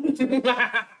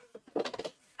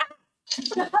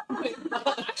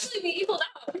 Actually, we equaled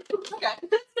out. Okay,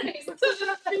 that's nice.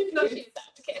 No, she's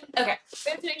that. Okay. Okay.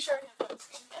 We have to make sure I have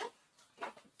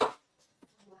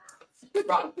those.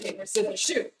 Rock, paper, scissors,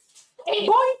 shoot.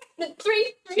 Boink. Three.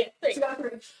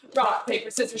 Rock,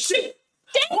 paper, scissors, shoot.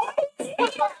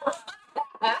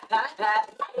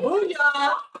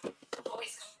 Booyah!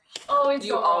 Always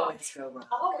You go wrong. always go wrong.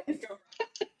 Always go wrong.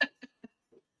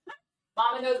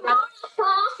 Mama knows best.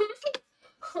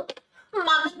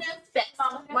 Mama knows best.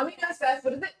 Mommy knows best.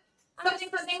 What is it? Something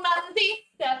Monty.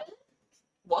 7.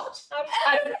 What?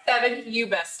 Out of 7, you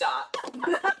best stop.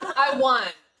 I won.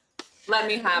 Let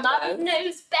me have Mama that.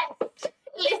 knows best.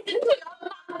 Listen to your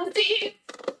Monty.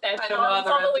 I don't know That's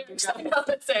all the other lyrics I know.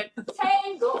 That's it.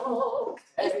 Tango.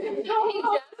 Hey,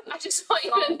 Jeff, I just want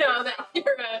you to know that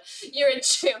you're a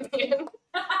champion.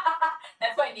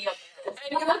 That's why Neil. And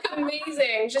you look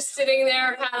amazing, just sitting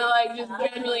there, kind of like just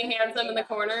generally handsome in the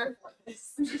corner.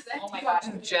 Oh my gosh.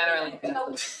 Generally.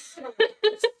 So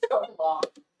long.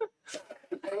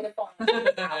 I would have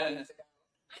fallen.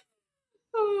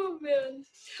 Oh man.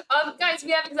 Guys,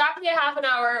 we have exactly a half an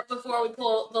hour before we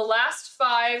pull the last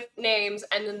 5 names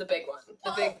and then the big one,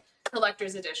 the big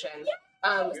collector's edition.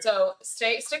 So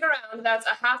stick around. That's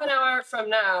a half an hour from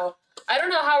now. I don't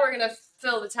know how we're gonna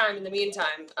fill the time in the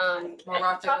meantime. More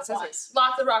rock, paper, scissors.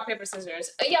 Lots of rock, paper,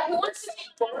 scissors. Yeah, who wants to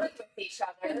take Bored with each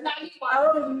other.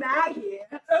 Oh, Maggie.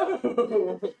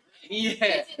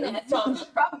 Yeah. The problem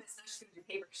is not just gonna do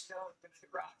paper stone, but do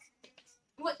rock.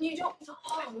 What you don't?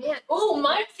 Oh man! Oh,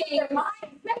 mind games!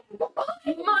 Mind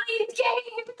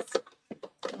games!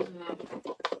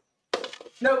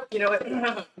 Nope. You know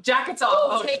what? Jackets off.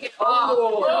 Oh, take it off.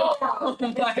 Oh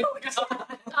my god.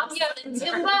 I'm yelling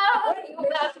timber. You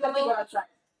have to go outside.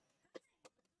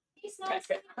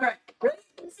 Okay. All right. Ready?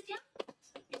 Sit down.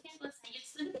 You can't listen. You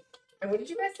just listen. And what did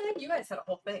you guys say? You guys had a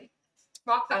whole thing.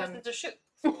 Rock, paper, scissors, shoot.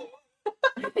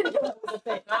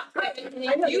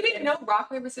 You didn't know rock,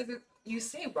 paper, scissors. You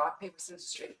say rock, paper,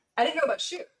 scissors, shoot. I didn't know about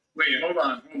shoot. Wait, hold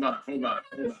on.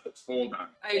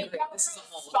 I agree. This is a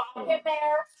whole. Stop it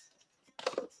there.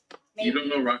 You don't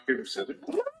know rock, paper, scissors?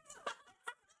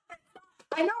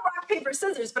 I know rock, paper,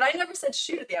 scissors, but I never said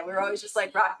shoot at the end. We were always just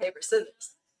like rock, paper,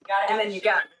 scissors. Gotta And have then you shoot.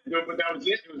 got, No, but that was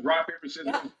it. It was rock, paper, scissors.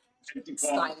 Yeah. Empty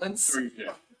palm. Silence. Three,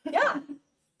 yeah. yeah.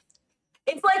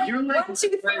 It's like You're like 1,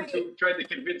 2, trying 3. to try to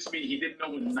convince me he didn't know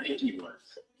what Nike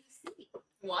was.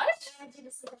 What?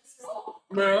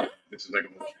 No. This is like a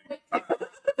whole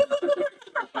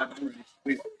thing.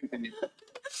 Please continue.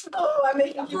 Oh, I'm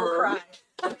making people cry.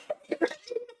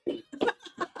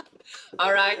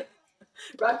 All right.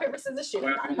 Rock, paper, scissors, shoot.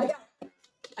 Well, I got it.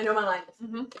 I know my line.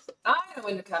 Mm-hmm. I know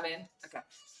when to come in. Okay.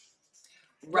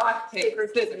 Rock, paper,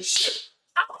 scissors, shoot.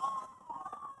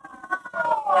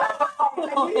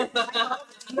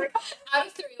 Out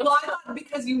of 3. Well, I thought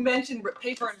because you mentioned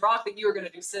paper and rock that you were going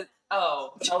to do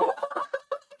Oh.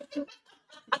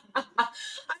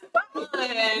 I'm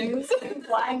blind.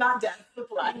 Blind, not deaf, but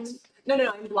blind. No,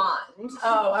 I'm blonde.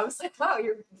 Oh, I was like, wow,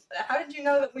 how did you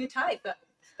know that we tied?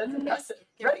 That's impressive.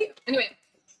 You ready? Anyway.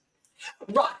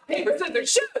 Rock, paper,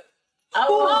 scissors, shoot.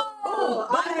 Oh,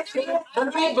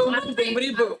 Boom, boom,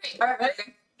 boom, boom. All right, ready?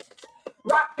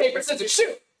 Rock, paper, scissors,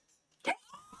 shoot.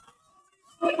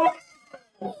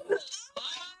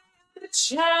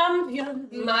 Champion,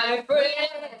 My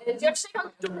friend. Jeff, shake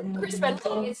on Chris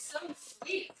Bentley. It's so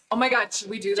sweet. Oh my God, should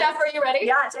we do Jeff, that? are you ready?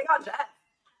 yeah, take on Jeff.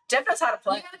 Jeff knows how to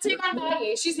play. You gotta take on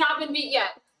Maggie. She's not been beat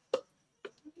yet.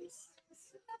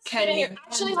 Can you?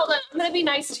 Actually, hold on. I'm gonna be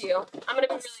nice to you. I'm gonna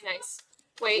be really nice.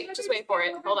 Wait, just wait for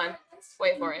it. Hold on.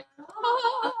 Wait for it. Wait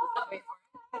for it.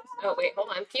 Oh wait, hold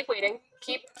on. Keep waiting.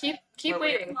 Keep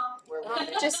waiting.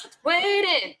 Just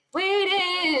waiting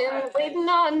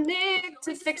on Nick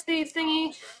to fix the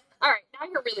thingy. All right, now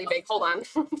you're really big. Hold on.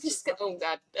 Just oh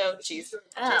god. Oh jeez.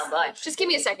 Oh boy. Just give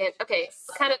me a second. Okay.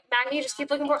 Kind of Maggie. Just keep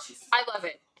looking for. I love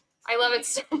it. I love it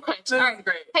so much. All right.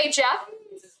 Great. Hey Jeff.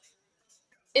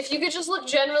 If you could just look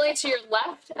generally to your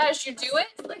left as you do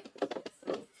it, like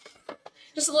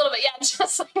just a little bit. Yeah,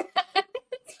 just like that.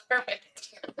 Perfect.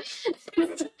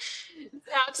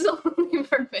 Absolutely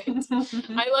perfect.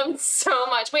 I love it so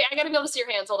much. Wait, I gotta be able to see your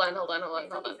hands. Hold on. All right.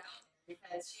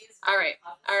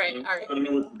 I don't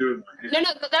know what to do with my hand.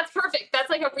 No, that's perfect. That's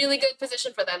like a really good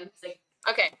position for them.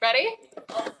 Okay, ready?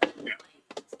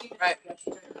 Right.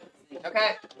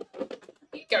 Okay.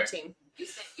 Go team. You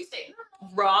stay.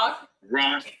 Rock.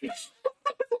 Rock, paper,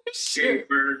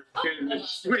 scissors.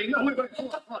 Wait, hold on.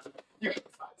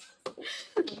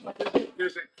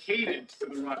 There's a cadence to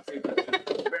the rock, paper,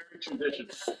 scissors. Very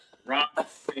traditional. Rock,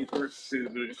 paper,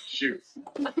 scissors, shoot.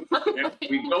 And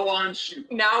we go on shoot.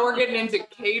 Now we're getting into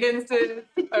cadences.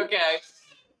 Okay.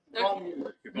 It's all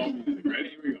music. Ready?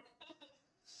 Here we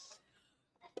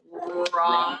go.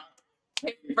 Rock,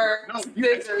 paper, No, you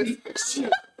scissors.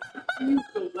 shoot. You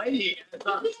delaying it. It's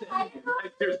not saying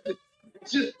it. Like,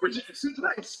 it's just, as soon as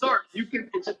I start, you can,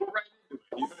 it's just right into it.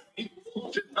 You know what I mean?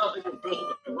 It's just not like a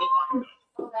build-up. There's no wind-up.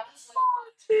 What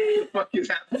the fuck is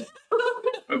happening?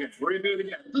 Okay, we're gonna do it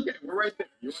again. It's okay, we're right there.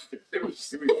 You're right there.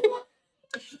 Here we go.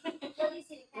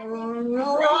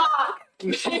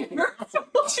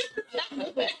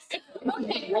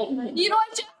 You know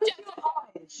what, Jeff?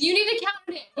 You need to count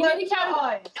it. You need to count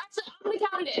it. Actually, I'm gonna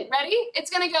count it in. Ready? It's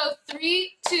gonna go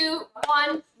 3, 2,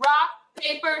 1. Rock,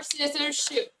 paper, scissors,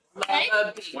 shoot. Okay?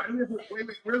 Why do we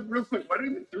wait, real quick? Why do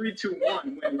we 3, 2,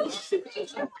 1 when rock, paper,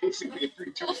 scissors basically a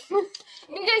 3, 2, 1?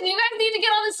 Because you guys need to get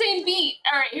on the same beat.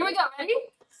 All right, here we go. Ready?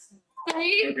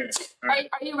 3. Okay. All right.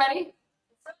 Are you ready?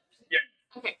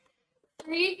 Yeah. Okay.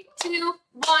 3, 2,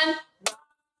 1.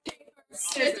 Paper,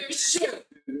 scissors, shoot.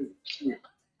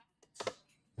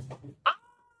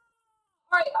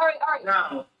 All right.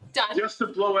 Now, Done. just to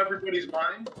blow everybody's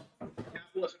mind, that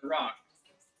wasn't rock.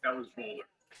 That was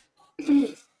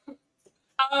boulder.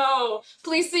 Oh,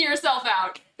 please see yourself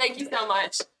out. Thank you so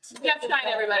much. Jeff Stein,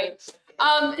 everybody.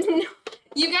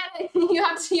 You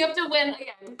have to win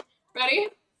again. Ready?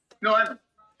 No, I don't.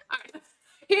 All right.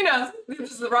 He knows.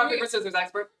 This is the rock, paper, scissors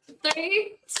expert.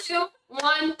 3, 2,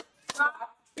 1.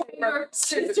 Rock, paper,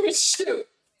 scissors, shoot.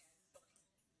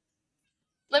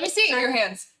 Let me see. Show your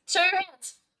hands. Show your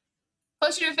hands.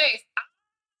 Close to your face.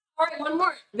 All right, one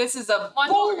more. This is a One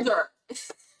boulder.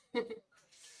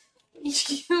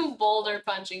 You boulder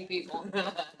punching people.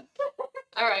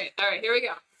 All right, here we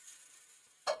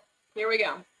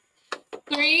go.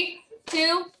 3,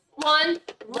 2, 1.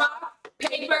 Rock,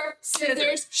 paper,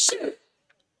 scissors, shoot.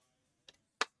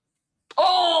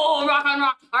 Oh, rock on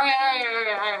rock. All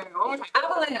right. One more time.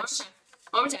 Avalanche.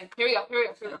 One more time. Here we go.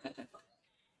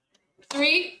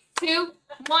 3, 2,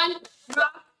 1.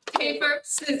 Rock, paper,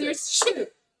 scissors,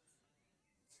 shoot.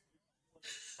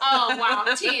 Oh, wow.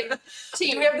 Team.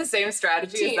 Do we have the same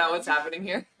strategy? Team. Is that what's happening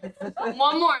here?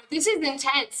 One more. This is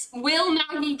intense. Will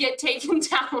Maggie get taken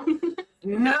down?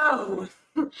 No.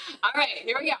 All right,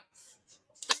 here we go.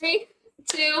 3,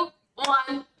 2,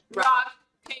 1. Rock,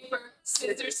 paper,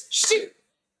 scissors, shoot.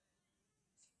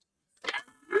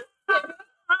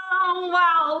 Oh,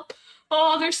 wow.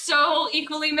 Oh, they're so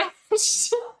equally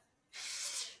matched.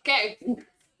 Okay,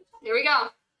 here we go.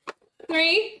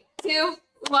 3, 2,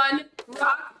 1.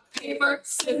 Rock, paper,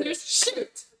 scissors,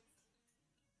 shoot.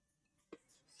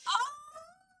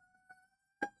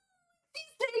 Oh,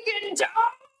 he's taken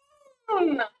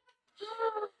down.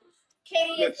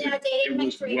 Katie is now dating my It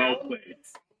was 3-year-old. well played.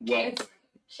 Well played.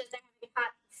 She's having a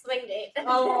hot swing date.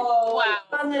 Oh,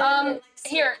 On the wow. next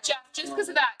Here, Jeff, just because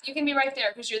of that, you can be right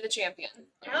there because you're the champion.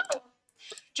 Oh.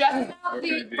 Jeff is now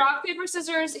Okay, the rock, paper,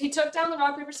 scissors. He took down the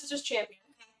rock, paper, scissors champion.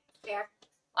 Fair.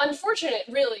 Unfortunate,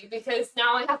 really, because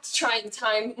now I have to try and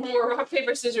time more rock,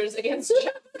 paper, scissors against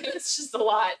Jeff. It's just a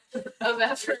lot of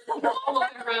effort all the way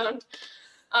around.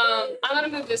 I'm gonna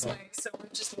move this way so we're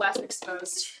just less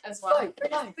exposed as well. We're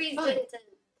just freezing to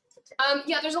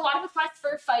Yeah, there's a lot of requests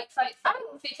for fight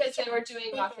because they were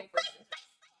doing rock, paper, scissors.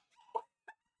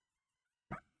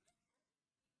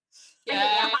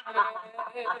 Yeah.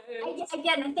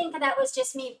 Again, I think that was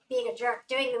just me being a jerk,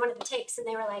 doing one of the takes, and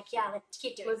they were like, "Yeah, let's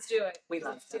keep doing Let's do it. We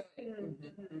love Let's do it.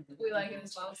 We like it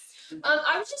as well.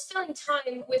 I was just filling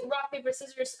time with rock, paper,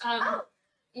 scissors, challenges.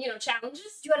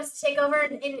 Do you want us to take over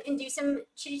and do some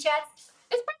chitty chats?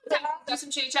 It's probably time to do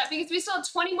some chit chat because we still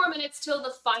have 20 more minutes till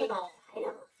the final. I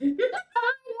know. The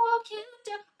final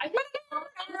countdown. I think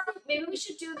maybe we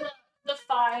should do the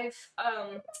 5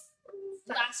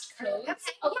 last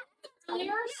codes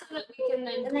earlier so that we can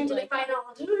then And then do the final.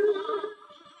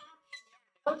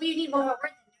 Oh, we need one more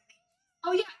word.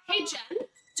 Oh yeah. Hey Jen,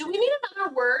 do we need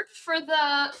another word for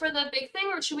the big thing,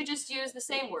 or should we just use the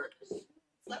same word?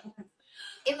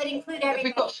 It would include We've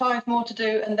everything. got 5 more to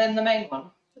do and then the main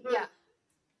one. Yeah.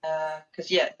 Because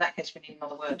in that case we need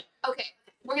another word. Okay.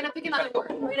 We're gonna pick another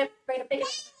word. We're gonna pick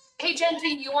it. Hey Jen, do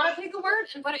you want to pick a word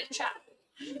and put it in chat?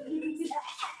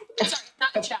 Sorry,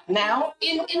 not in chat. Now?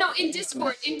 In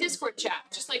Discord chat.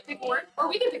 Just like pick a word, or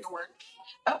we can pick a word.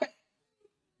 Okay.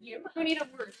 We need a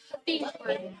word. A theme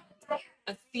word.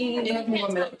 A theme. You have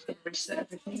 1 minute to reset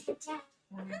everything.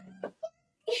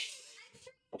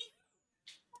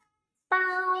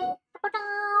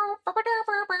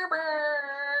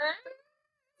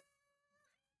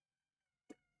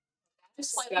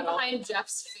 Just slightly behind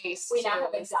Jeff's face. We now too.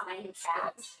 have a design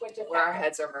chat. Where our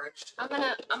heads are merged. I'm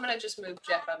gonna just move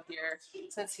Jeff up here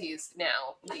since he's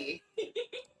now the.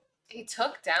 He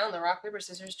took down the rock paper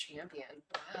scissors champion.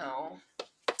 Wow.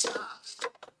 Tough.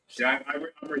 Yeah, I'm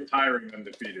retiring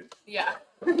undefeated. Yeah.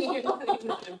 I'm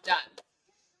done.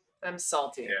 I'm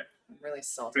salty. Yeah. I'm really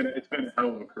salty. It's been a hell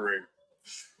of a career.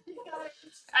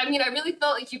 I mean, I really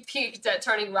felt like you peaked at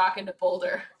turning rock into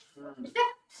boulder.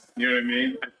 You know what I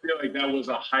mean? I feel like that was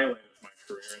a highlight of my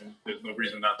career, and there's no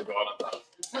reason not to go out on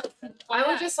top. I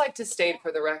would just like to state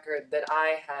for the record that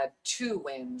I had 2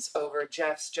 wins over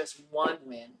Jeff's just 1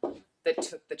 win that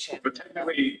took the But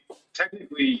championship.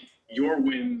 technically, your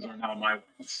wins are now my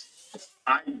wins.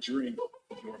 I drink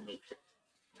your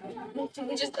milkshake.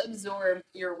 We just absorb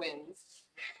your wins.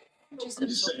 Just I'm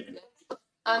just absorb saying.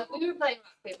 it. We were playing rock,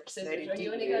 paper, scissors. Are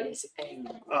you any good?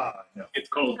 No. It's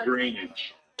called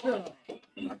drainage. Lies.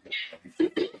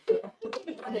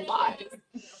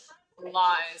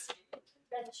 Lies.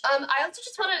 I also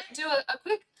just want to do a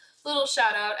quick little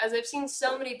shout out, as I've seen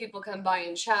so many people come by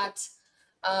and chat.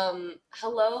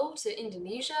 Hello to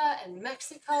Indonesia and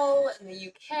Mexico and the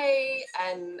UK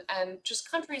and just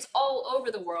countries all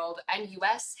over the world and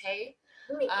US. Hey,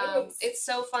 it's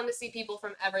so fun to see people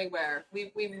from everywhere.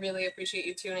 We really appreciate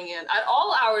you tuning in at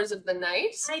all hours of the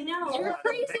night. I know. You're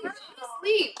crazy. Go to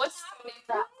sleep. What's happening?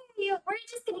 We're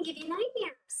just gonna give you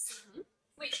nightmares.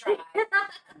 We try.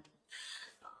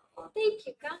 Thank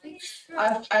you, guys.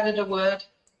 I've added a word.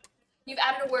 You've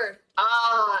added a word.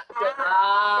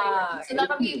 So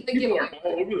that'll be the People giveaway. are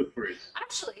all over the place.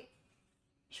 Actually,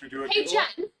 Should we do a hey giveaway?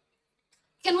 Jen,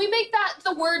 can we make that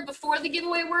the word before the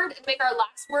giveaway word and make our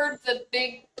last word the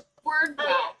big word?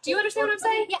 Do you understand what I'm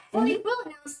saying? Yeah, well, we will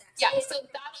announce that. Yeah, so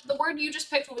that the word you just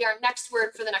picked will be our next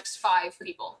word for the next 5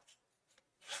 people.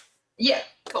 Yeah,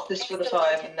 Cool. this for the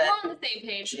 5 and then. We're on the same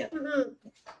page. Yeah.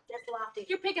 That's lofty.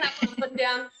 You're picking up what I'm putting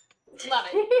down. Love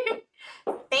it.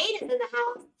 Spain is in the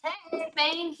house. Hey.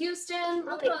 Spain, Houston,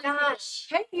 Oh my gosh.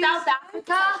 Hey, South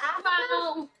Africa,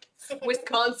 wow.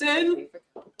 Wisconsin,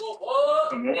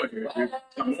 Samoa here, dude.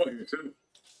 Samoa here too.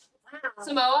 Wow.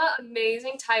 Samoa,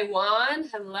 amazing. Taiwan,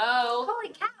 hello. Holy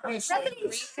cow. Resident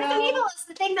Rico. Evil is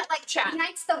the thing that like Chat.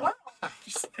 unites the world.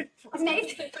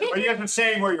 Amazing. Are you guys been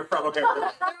saying where you're from? Okay.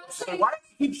 So why do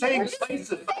you keep saying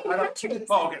places? I don't.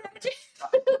 Oh, okay.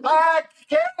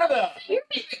 Canada. Your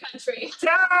favorite country.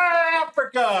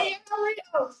 Africa.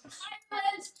 Oh,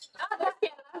 Ireland. Oh, yeah,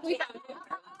 we have it.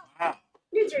 Wow.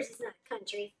 New Jersey's not a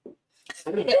country.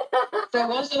 There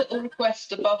was a little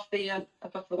request above the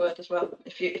word as well.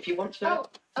 If you want to. Oh,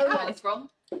 yeah. Scroll.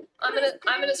 I'm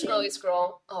gonna scrolly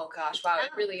scroll. Oh gosh, wow, it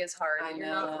really is hard. I You're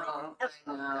not know. wrong. I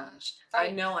Oh know. gosh. I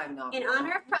know I'm not. In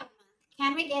honor of Pride Month,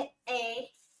 can we get a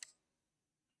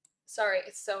Sorry,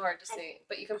 it's so hard to see,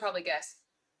 but you can probably guess.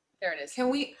 There it is. Can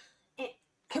we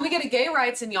get a gay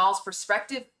rights in y'all's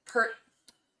respective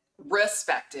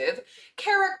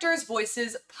characters'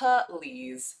 voices,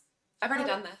 please? I've already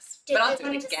done this, do but you I'll guys do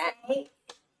want it to again.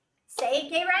 say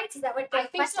gay rights? Is that what the I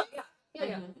think so. question? Yeah.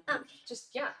 Yeah. Mhm. Okay. Just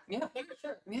yeah. Yeah. Yeah, for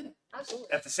sure. Yeah.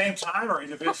 Absolutely. At the same time or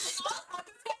individually?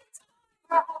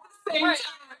 Right. Canada.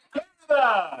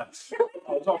 Oh,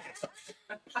 it's okay.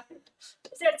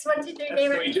 So it's 1, 2, 3 gay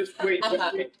Wait, rights.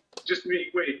 just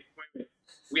wait. Wait.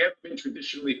 We haven't been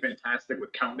traditionally fantastic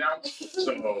with countdowns,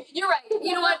 so You're right.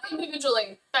 You know what?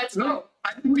 Individually, that's fine. no.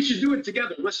 I think we should do it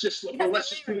together. Let's just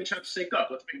really try to sync up.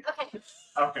 Let's make. Okay.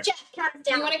 Okay. Jeff, count us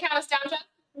Do down. you want to count us down, Jeff?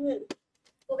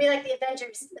 We'll be like the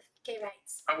Avengers of gay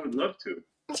rights. I would love to.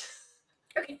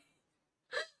 Okay.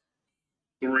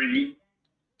 3,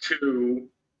 2,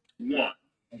 1.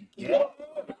 Yeah.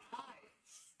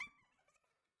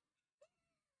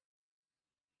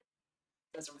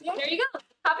 There you go.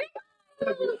 Happy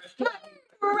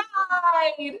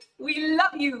Pride! We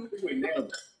love you. We nailed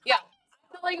it. Yeah.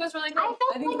 I feel like it was really cool.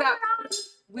 I think that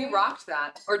we rocked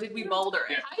that, or did we molder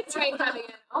it? Hype train coming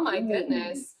in. Oh my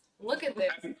goodness. Look at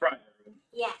this. Happy Pride, everyone.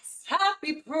 Yes.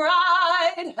 Happy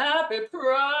Pride! Happy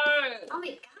Pride! Oh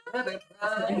my god. Happy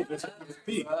Pride! This is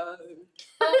big. Oh,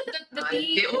 the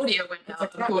The audio went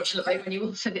out, unfortunately, when you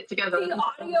all said it together. The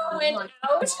audio went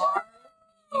out.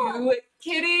 Are you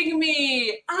kidding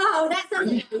me? Oh, that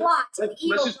sounds like a plot. An Let's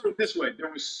evil just put it this way: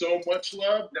 there was so much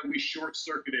love that we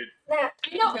short-circuited. plot.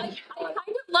 I know. I kind of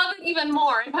love it even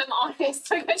more, if I'm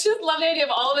honest. Like, I just love the idea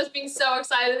of all of us being so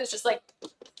excited. It's just like,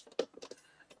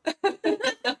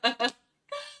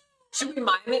 Should we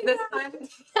mime it this time?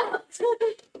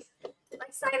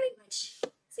 Like sign language.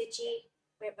 Say G.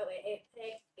 Wait, A,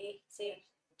 B, C,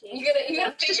 D. you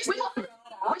gotta Just figure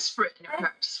whisper it in your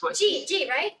practice voice. G,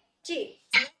 right? G.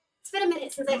 It's been a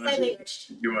minute since I signed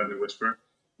language. You want to whisper?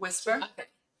 Whisper? Okay.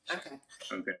 Okay.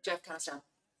 Okay. Jeff, count us down.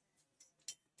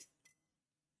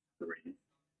 3,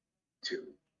 2,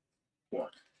 1.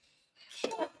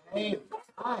 Hey,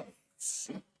 hi.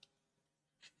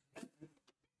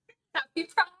 Happy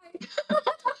Pride.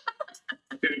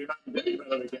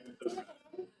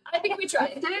 I think we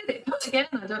tried. It did. It put again.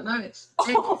 I don't know. It's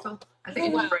technical. I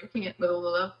think it's breaking it with all the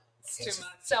love. It's too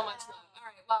much. So much love. All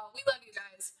right. Well, we love you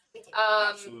guys.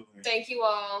 Absolutely. Thank you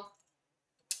all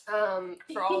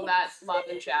for all that love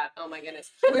and chat. Oh my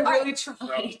goodness. We really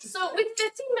tried. So with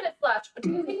 15 minutes left, do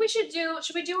you think we should do our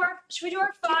 5?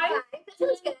 That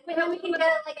sounds good. And then we can go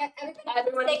like everybody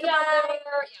Everyone say get out goodbye.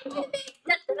 there. Yeah. Do the big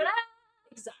da-da-da-da.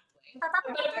 Exactly.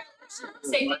 But apparently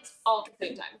say things all at the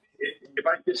same time. If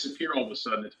I disappear all of a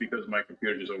sudden, it's because my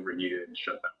computer just overheated and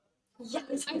shut down.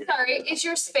 Yes. I'm sorry. Is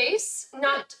your space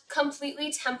not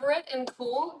completely temperate and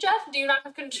cool, Jeff? Do you not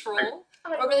have control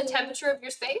over the temperature of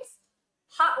your space?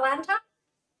 Hot lanta?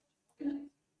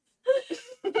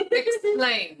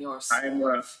 Explain yourself. I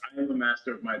am a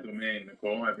master of my domain,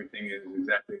 Nicole. Everything is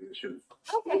exactly as it should.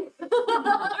 Okay.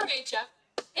 All right, Jeff.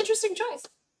 Interesting choice.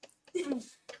 That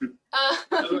was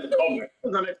a nice callback. That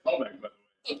was a nice callback, by the way.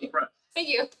 Thank you. Impressed. Thank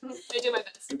you. I do my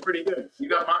best. You're pretty good. You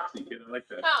got moxie, kid. I like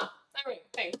that. Oh, all right.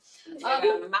 Thanks.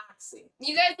 Moxie.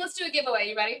 You guys, let's do a giveaway.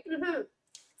 You ready? Mm-hmm.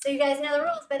 So you guys know the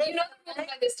rules, but You know the rules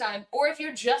by this time, or if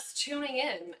you're just tuning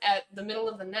in at the middle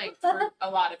of the night for a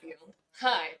lot of you.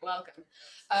 Hi, welcome.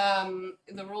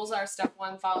 The rules are step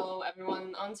 1, follow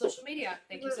everyone on social media.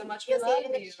 Thank you so much. We You'll see love it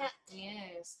in the you. chat.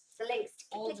 Yes. the links.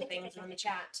 All the things are in the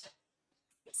chat.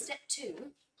 Step 2.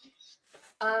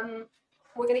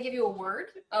 We're gonna give you a word.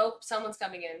 Oh, someone's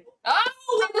coming in. Oh,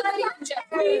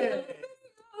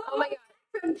 oh my god.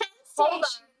 From Penn Hold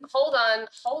Station. on, hold on,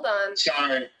 hold on,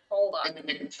 Sorry, hold in on. the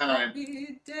nick of time.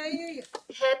 Happy day.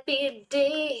 Happy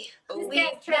day. This We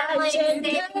guy's traveling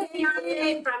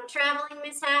today from traveling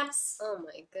mishaps. Oh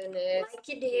my goodness. Like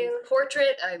you do.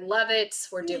 Portrait, I love it.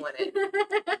 We're doing it.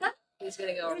 He's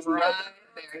gonna go There's right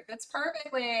There it fits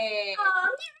perfectly. Oh,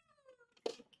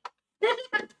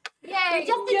 Yay!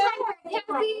 just in time for Happy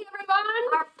everyone!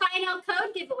 our final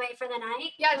code giveaway for the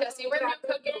night. Yeah, Jesse, we're doing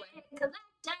code giveaway.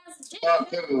 Oh,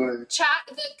 good. Chat,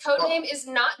 the code name is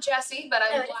not Jesse, but No,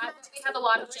 I'm it's glad not that we have a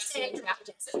lot of Jesse in chat.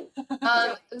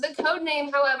 The code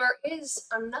name, however, is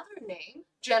another name.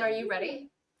 Jen, are you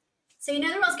ready? So you know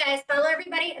the rules, guys. Follow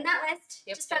everybody in that list.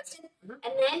 Yep. Just posted. Mhm.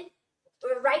 And then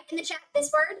write in the chat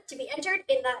this word to be entered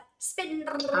in the spin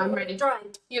I'm ready.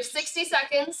 drawing. You have 60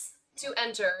 seconds to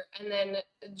enter, and then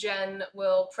Jen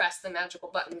will press the magical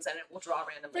buttons and it will draw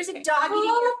randomly. There's a dog eating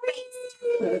your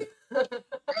face. Oh,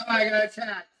 I got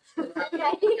attacked.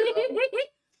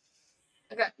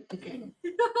 Okay. Okay.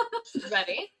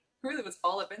 Ready? Really was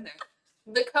all up in there.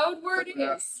 The code word is.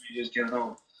 You just get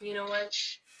home. You know what?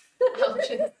 Oh,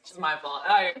 shit. It's my fault.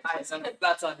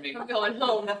 That's on me. I'm going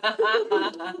home. The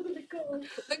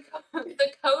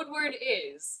code word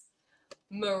is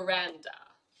Miranda.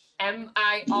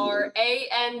 Miranda.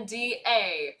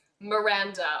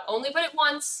 Miranda. Only put it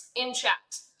once in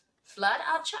chat. Flood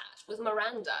our chat with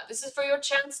Miranda. This is for your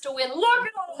chance to win. Look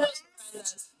at all those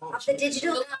Mirandas. Of the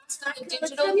digital. The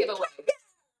digital giveaway.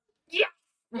 Yeah.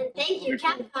 And thank you,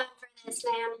 Capcom, for this,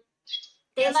 man.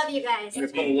 They love you guys.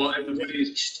 Nicole, while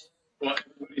everybody's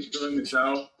filling this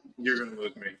out, you're gonna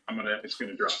lose me. It's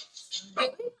gonna drop. So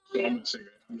I'm gonna sing it.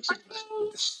 I'm gonna sing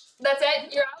this. That's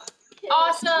it? You're out?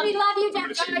 Awesome. We love you, I'm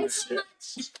gonna sing guys. this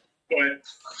shit. But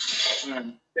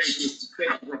thank you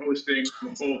for hosting.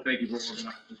 Nicole, thank you for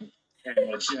organizing. And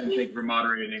Jen, thank you for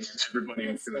moderating. And everybody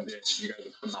who tuned in. You guys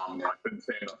are phenomenal. I couldn't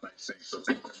say enough nice things. So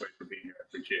thanks everybody for being here. I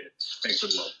appreciate it. Thanks for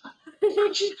the love.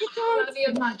 Love you.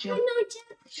 Good night, Jeff.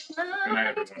 Good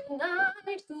night, good night, good night.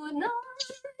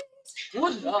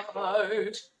 Good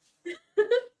night.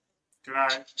 Good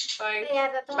night. Bye. They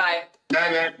have a Bye.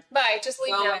 Bye, man. Bye. Just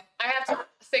leave Go now. away. I have to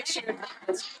fix your.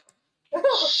 The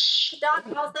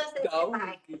dog also says Go.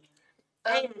 goodbye.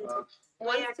 Um, One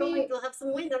one thing, thing. we'll have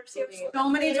some winners here. So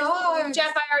many dogs.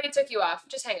 Jeff, I already took you off.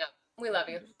 Just hang up. We love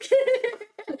you.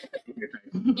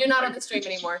 You're not on the stream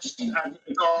anymore.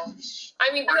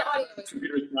 I mean, your audio is.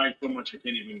 Computer's crying so much I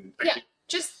can't even. Yeah.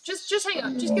 Just hang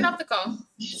up. Just get off the call.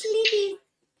 Sleepy.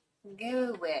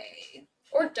 Go away.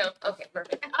 Or don't. Okay,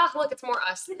 perfect. Ah, look, it's more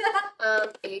us.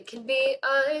 It can be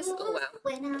us. Oh wow.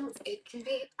 Winners. It can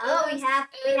be. Oh, us. we have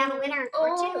a winner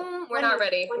or two. We're not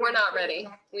ready. We're not ready.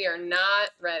 We are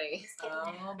not ready.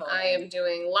 I am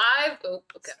doing live. Oh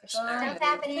gosh. Stuff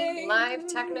happening. Live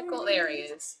technical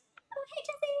areas. Oh, hey,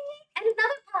 Jesse. And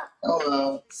another pup.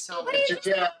 Hello. So What are you Mr.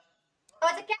 Jeff. Oh,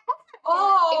 it's a cat. It's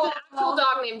Oh, an actual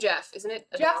dog named Jeff, isn't it?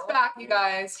 Jeff's back, you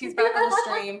guys. He's back on the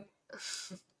stream.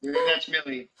 That's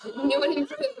Millie. New and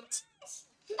improved.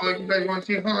 Oh, you guys want to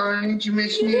say hi? Did you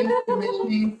miss me? You miss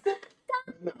me?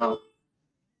 No.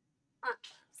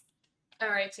 All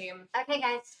right, team. Okay,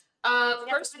 guys.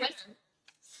 First winner.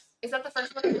 Is that the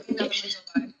first one? Or the other ones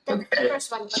are live? That's the Okay.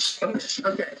 first one.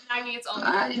 Okay. Maggie, it's all.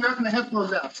 You're not going to have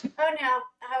those out. Oh, no.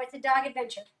 Oh, it's a dog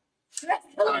adventure.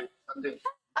 All right. I'm good.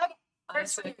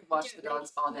 Honestly, I could watch the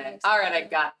dogs all day. All right, I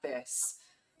got this.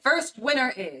 First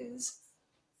winner is.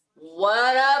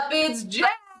 What up? It's Jeff.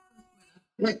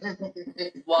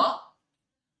 What?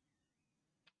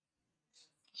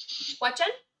 What, Jen?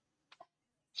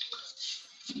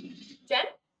 Jen?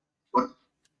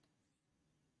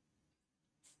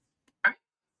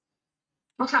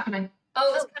 What's happening?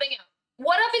 Oh, it's cutting out.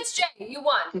 What up, it's Jay. You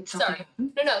won. It's Sorry.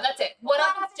 No, that's it. What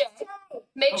up, it's Jay.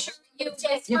 Make sure you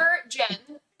whisper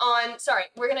Jen on. Sorry,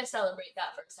 we're gonna celebrate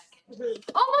that for a second.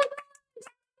 Oh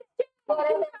my God.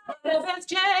 What up, it's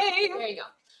Jay. There you go.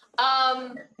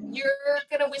 You're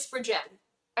gonna whisper Jen,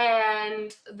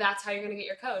 and that's how you're gonna get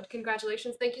your code.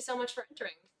 Congratulations! Thank you so much for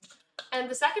entering. And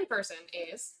the second person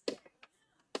is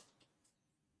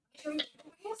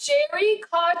Jerry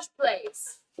Codge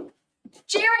Plays.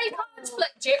 Jerry Codge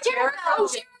Plays. Jericho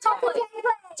J Plays.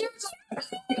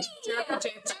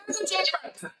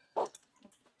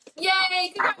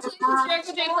 Yay! Congratulations,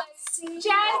 Jericho J Plays.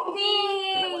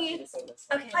 Jesse!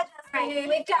 Okay. Right.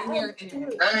 We've got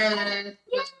Hey.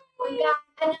 we got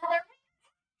another.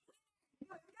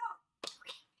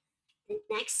 The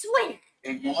next winner.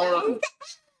 Good morning.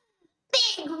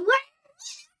 Big winner.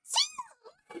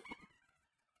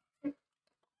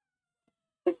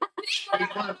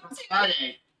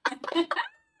 Friday.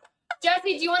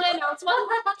 Jesse, do you want to announce one?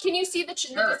 Can you see the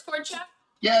Discord chat?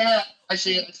 Yeah, I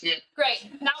see it.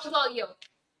 Great. That was all you.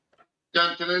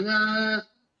 Dun, dun, dun, dun.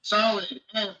 Solid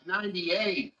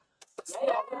F98.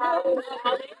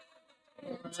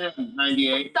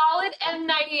 F98. Solid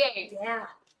M98. Yeah.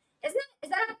 Is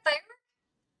that a fire?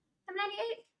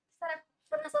 M98? Is that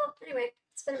a missile? Anyway,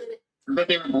 it's been a minute. But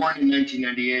they were born in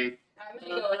 1998. I'm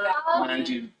gonna go with that.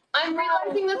 90. I'm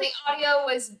realizing that the audio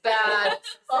was bad.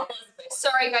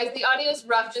 Sorry, guys. The audio is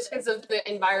rough just because of the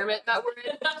environment that we're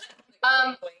in.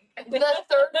 The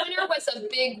third winner was a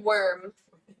big worm.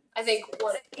 I think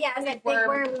one. Yeah, it was Big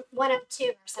Worm 102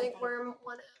 or something. Big Worm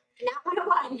 10. Not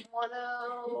 101.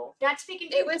 10. Not speaking.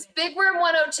 It was Big Worm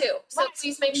 102. So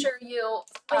please make sure you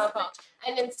call.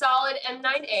 And then Solid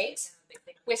M98,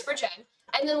 Whisper Jen.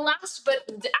 And then last but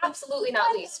absolutely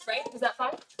not least, right? Is that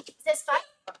 5? Is this 5?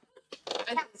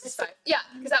 I think this is 5. Yeah,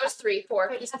 because that was 3, 4.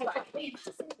 This is 5.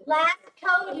 Last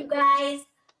code, you guys.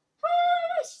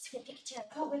 She's gonna pick each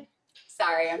other.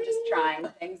 Sorry, I'm just trying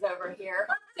things over here.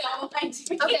 So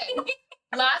Okay.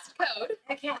 Last code.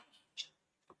 Okay.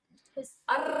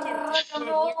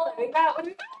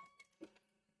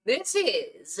 This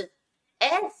is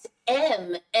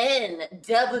SMNWO.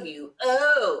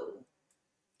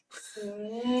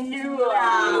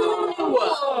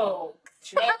 Whoa.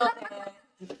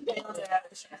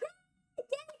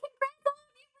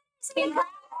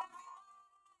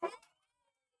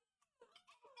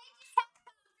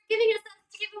 Giving us a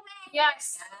giveaway.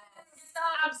 Yes.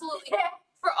 Absolutely.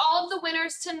 For all of the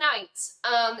winners tonight,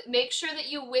 make sure that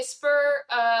you whisper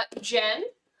Jen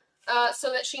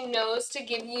so that she knows to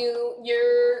give you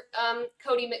your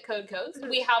Cody McCode codes.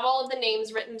 We have all of the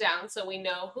names written down so we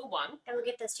know who won. And we'll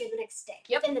get those to you the next day.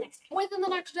 Yep. Within the next day. Within the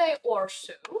next day or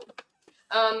so.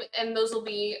 And those will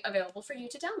be available for you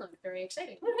to download. Very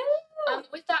exciting.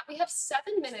 With that, we have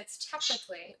 7 minutes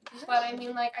technically, but I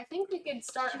mean, like, I think we could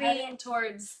start heading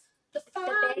towards the big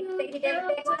one.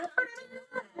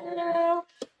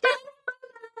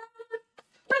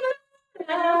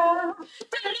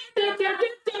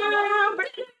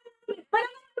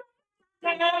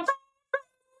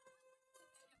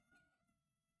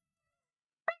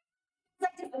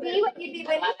 Like to be what you'd be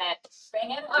with. Love it. Bring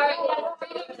it. All right, yeah,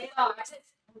 bring it to the box.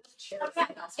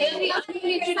 Andy, I'm gonna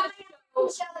need you to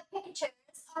Show the pictures.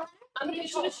 I'm gonna need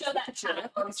you to show that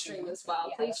chat on stream as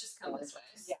well. Please just come this way.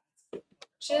 Yeah.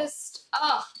 Just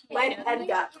My head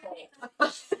got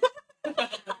cold.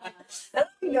 That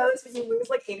knows when you lose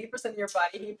like 80% of your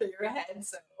body heat through your head,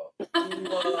 so I'm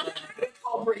gonna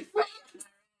call briefly.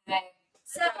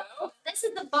 So this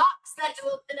is the box that it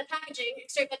will in the packaging.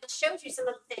 Except that shows you some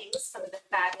of the things. Some of the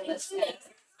fabulous things.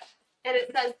 and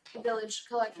it says Village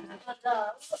Collection.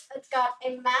 It's got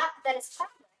a map that is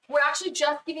fabric. We're actually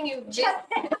just giving you this.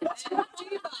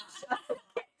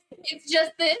 It's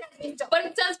just this, but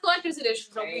it says collector's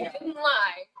edition, so we didn't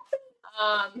lie.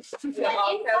 We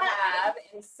also have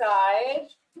inside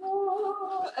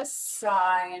a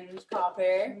signed copy.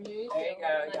 There you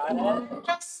go, got it.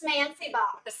 The schmancy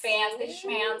box. The fancy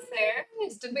schmancer.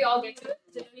 Did we all get to it?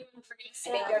 Did anyone forget? I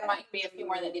think there might be a few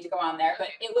more that need to go on there, but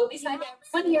it will be signed by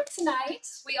everyone here tonight.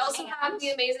 We also have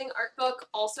the amazing art book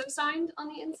also signed on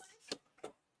the inside.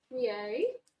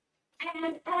 Yay.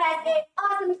 And it has an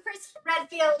awesome Chris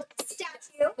Redfield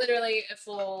statue. Literally a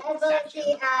full as well as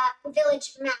statue. the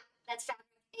village map that's fabric.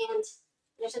 And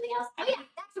there's something else. Oh yeah,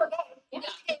 that's your game. Yeah.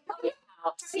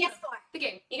 PS4. The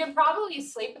game. You can probably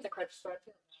sleep with the Chris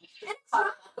Redfield.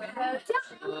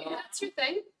 That's your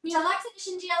thing. Deluxe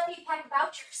edition DLC pack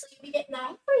voucher, so you'll be getting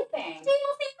Everything.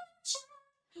 DLC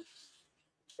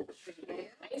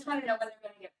I just want to know when they're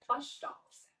going to get plush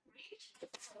dolls.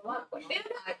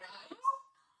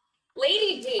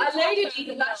 Lady D. A Lady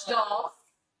D plush doll.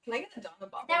 Can I get a Donna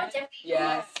bubble? That would definitely.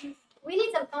 Yes. We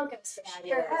need some Funkos for that.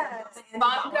 Yes.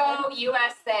 Funko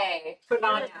USA. Put it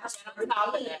on. On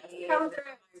top of this. Come through.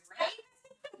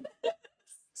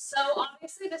 So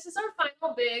obviously this is our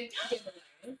final big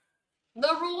giveaway.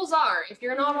 The rules are, if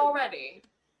you're not already,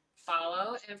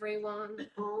 follow everyone.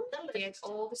 Get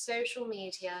all the social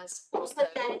medias. Also,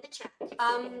 Put that in the chat.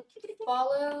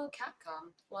 follow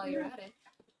Capcom while you're at it,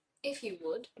 if you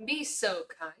would. Be so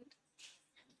kind.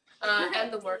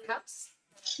 And the workhouse.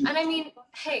 And I mean,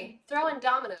 hey, throw in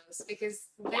Dominoes because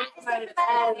they provided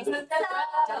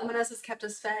Dominoes has kept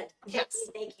us fed. yes,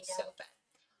 Thank you. so fed.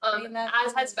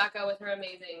 As has Becca with her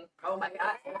amazing. Oh my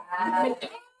god.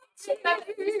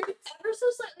 Ever so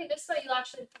slightly this way, you'll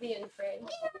actually be in frame.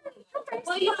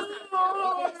 Well,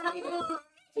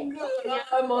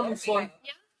 I'm on the floor.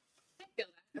 Yeah, I feel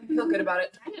that. I feel good about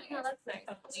it. Yeah, that's nice.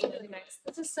 That's really nice.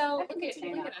 This is so. Look at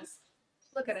us.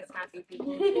 Look at us, happy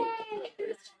people.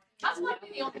 That's why I'm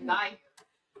the only guy.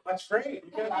 That's great.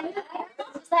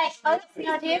 It's like, oh, we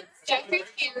got here. Jeffrey's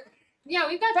here. Yeah,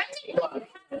 we've got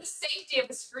the safety of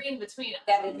the screen between us.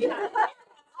 That is You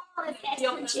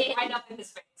don't right up in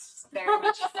his face. Very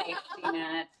much a safety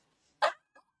net.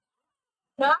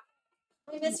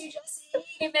 We miss you, Jesse.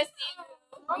 We miss you.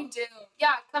 We do.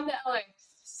 Yeah, come to LA.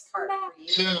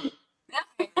 Soon.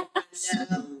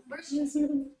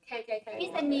 KKK.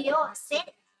 He's in New York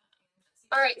City.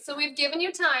 All right, so we've given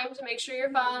you time to make sure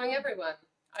you're following everyone.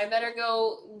 I better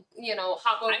go,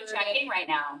 hop over I'm checking right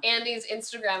now. Andy's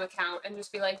Instagram account and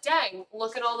just be like, dang,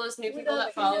 look at all those new people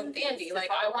that followed Andy. Like,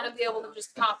 I want to be able to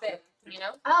just pop in,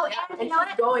 Oh, and And you know what?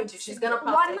 she's going to. She's gonna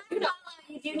pop One in. more follow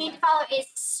you do need to follow is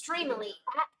Streamily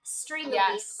at Streamily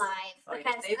Yes. Live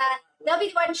because they'll be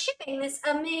the one shipping this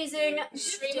amazing.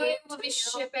 Streamily will be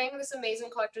shipping this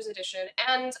amazing collector's edition.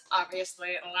 And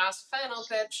obviously, last final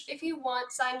pitch, if you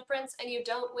want signed prints and you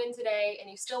don't win today and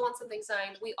you still want something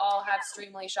signed, we all have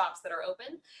Streamily shops that are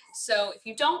open. So if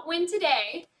you don't win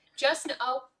today, just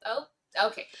know,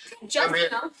 okay.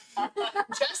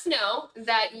 Just know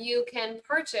that you can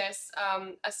purchase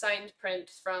a signed print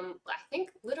from, I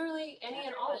think, literally any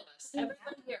and all of us. Everyone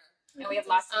here. And we have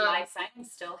lots of live signings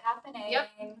still happening. Yep,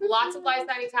 lots of live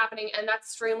signings happening, and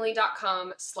that's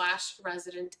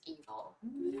streamly.com/Resident Evil.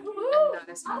 And that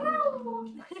is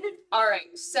all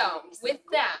right. So with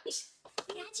that,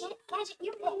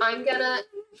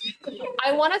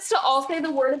 I want us to all say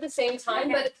the word at the same time,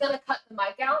 but it's gonna cut the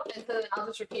mic out, and so then I'll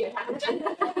just repeat it.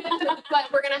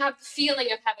 But we're gonna have the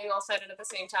feeling of having all said it at the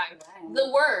same time.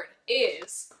 The word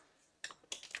is.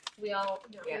 We all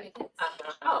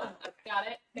Oh, got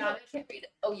it. I can't read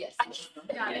it. Oh yes.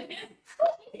 Got it.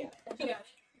 Okay.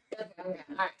 All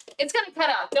right. It's gonna cut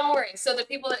out. Don't worry. So the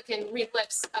people that can read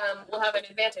lips will have an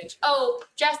advantage. Oh,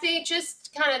 Jesse,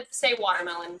 just kind of say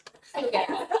watermelon. Okay.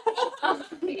 Perfect. All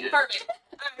right,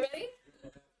 ready?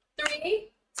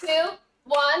 3, 2,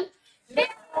 1.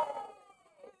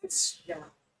 Yeah.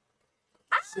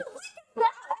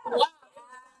 Wow.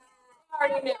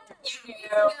 Already knew.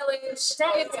 It's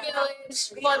village.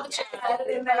 Flood the chat.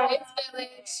 It's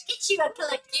village. Get you a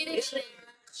collector. Get it in.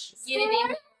 Get it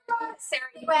in.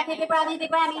 Sarah, Big Grammy, big Grammy,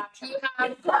 big Grammy. you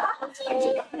have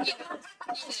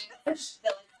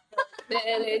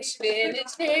village.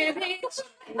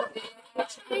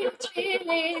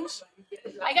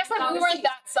 I guess we weren't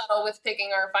that subtle with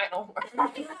picking our final word.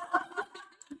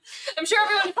 I'm sure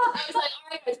everyone I was like, all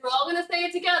right, guys, we're all gonna say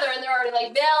it together, and they're already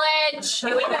like, village.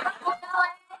 It would have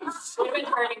been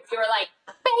perfect if you were like,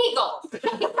 bagel.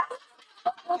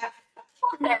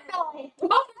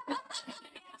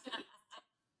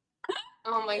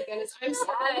 Oh my goodness, I'm so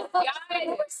Guys,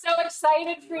 we're so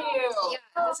excited for you. yeah,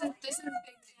 this is big.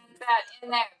 That in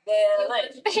there,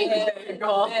 village.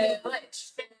 Bagel.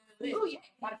 Village. Oh yeah,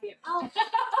 got a few.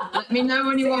 Let me know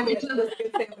when you want me to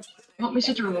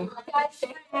draw.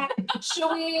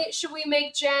 Should we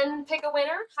make Jen pick a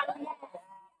winner?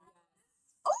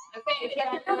 Okay,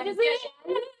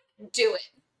 do it.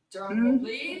 Drum,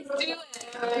 please. Do it.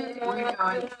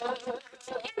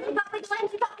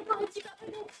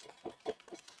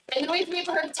 And then we have to wait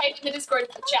for her to type in the Discord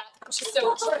chat, which is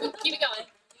so keep it going.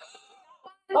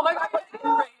 Oh my god.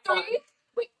 3,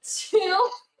 wait, 2.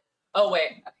 Oh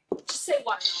wait. Just say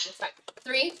watermelon. It's fine.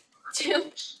 3,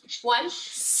 2, 1.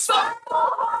 Sparkle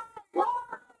Heart 1.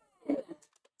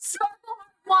 Sparkle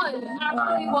Heart 1.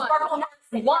 Actually won. Sparkle Heart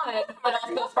 1, but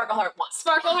also Sparkle Heart 1.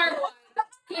 Sparkle Heart 1.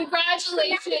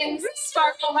 Congratulations,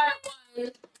 Sparkle Heart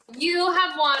 1. You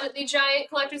have won the Giant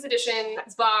Collector's Edition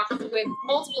box with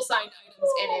multiple signed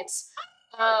items in it.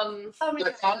 I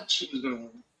thought she was gonna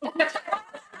win.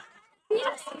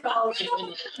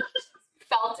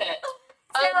 Felt it.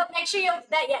 So make sure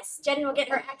Jen will get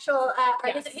her actual, or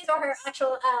his or her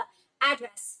actual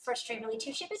address for Streamily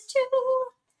to ship it to.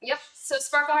 Yep. So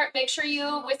Sparkleheart, make sure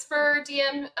you whisper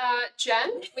DM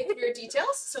Jen with your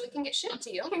details so it can get shipped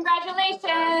to you.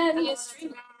 Congratulations.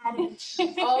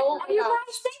 Oh, you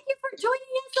guys, thank you for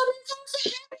joining us on this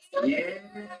awesome Yeah.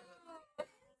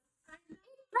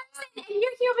 person, and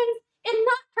you're humans and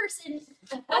not person.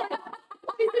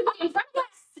 in front of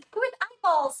us with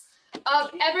eyeballs.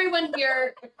 Everyone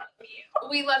here,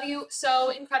 we love you so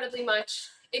incredibly much.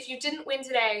 If you didn't win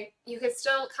today, you can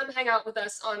still come hang out with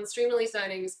us on Streamily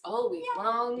signings all week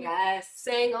long. Yes.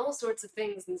 Saying all sorts of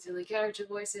things in silly character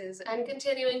voices and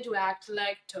continuing to act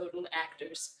like total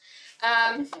actors.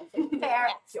 Fair.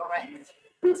 You're right.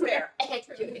 It's fair.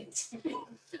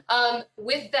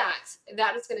 With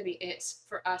that is going to be it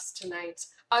for us tonight.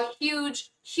 A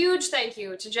huge, huge thank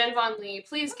you to Jen Von Lee.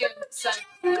 Please give some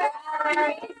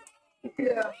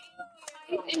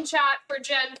in chat for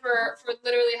Jen for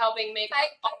literally helping make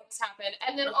all of this happen.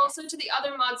 And then also to the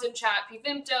other mods in chat,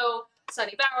 Pvimto,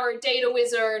 Sunny Bauer, Data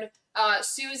Wizard,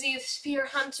 Susie the Spear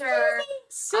Hunter.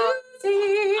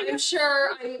 Susie! I'm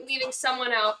sure I'm leaving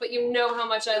someone out, but you know how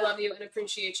much I love you and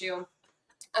appreciate you.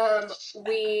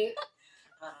 We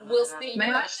will see you.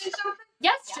 May I say something?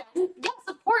 Yes, Jen. Yes,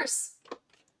 of course.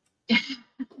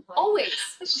 Always.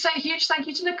 Let's just say a huge thank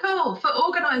you to Nicole for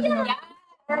organising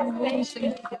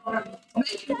amazing,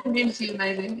 making the community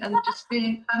amazing, and just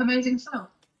being her amazing self.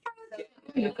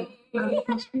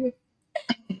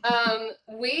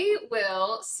 We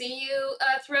will see you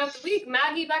throughout the week.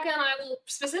 Maggie, Becca, and I will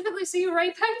specifically see you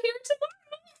right back here tomorrow.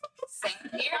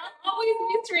 Same here. I'll always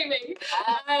be streaming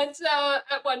at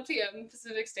 1 p.m.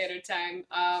 Pacific Standard Time.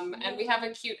 And we have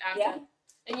a cute app. Yeah.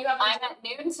 And you have I'm at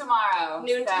noon tomorrow.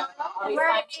 Noon so tomorrow? I'll be We're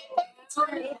at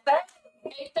 8:30.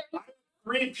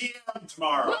 3 p.m.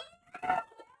 tomorrow.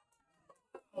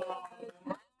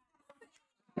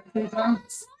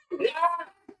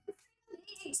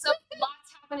 So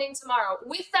lots happening tomorrow.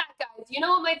 With that, guys, you know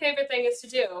what my favorite thing is to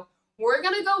do? We're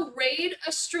gonna go raid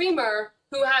a streamer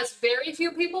who has very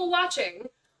few people watching,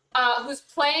 who's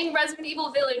playing Resident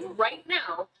Evil Village right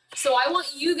now. So I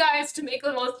want you guys to make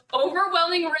the most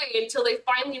overwhelming raid till they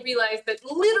finally realize that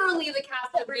literally the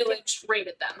cast of Village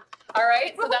raided them. All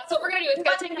right, so that's what we're gonna do. It's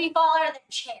gonna take me fall out of the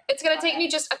chair. It's gonna take me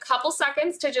just a couple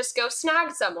seconds to just go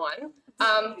snag someone.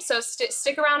 So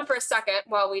stick around for a second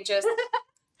while we just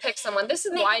pick someone. This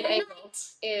is wide angled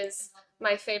is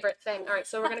my favorite thing. All right,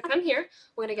 so we're gonna come here.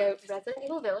 We're gonna go Resident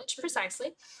Evil Village,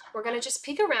 precisely. We're gonna just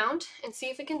peek around and see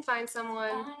if we can find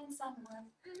someone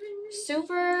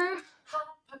super.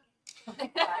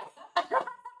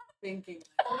 Thinking.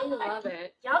 I love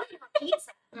it. Yum,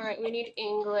 pizza. All right, we need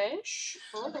English.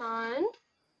 Hold on.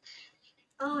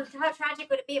 Oh, how tragic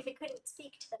would it be if we couldn't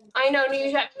speak to them? I know,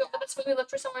 you have to go, but that's why we look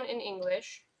for someone in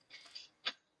English.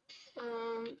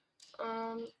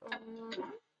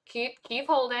 Keep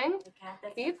holding.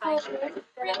 Keep holding.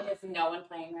 Really, is no one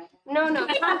playing right now? No.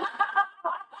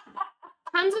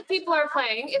 Tons of people are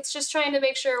playing. It's just trying to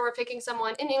make sure we're picking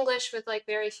someone in English with like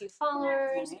very few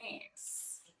followers.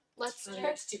 Nice. Let's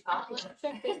check.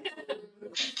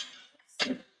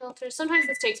 Filters. Sometimes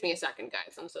this takes me a second,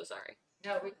 guys. I'm so sorry.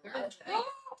 No,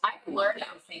 I'm learning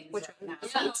things. Which right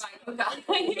one? now.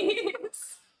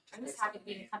 I'm just happy to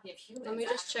be in the company of humans. Let me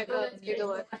just check. Take a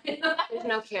look. There's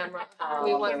no camera.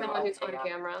 We want someone who's on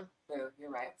camera. True, you're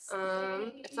right.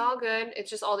 It's all good. It's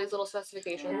just all these little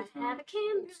specifications. Have a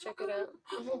camera. Let's check it out.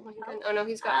 Oh my god. Oh no,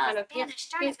 he's got kind of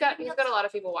he's got a lot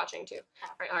of people watching too.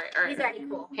 All right. He's already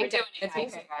cool. Hang tight.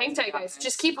 Hang tight, guys.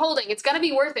 Just keep holding. It's gonna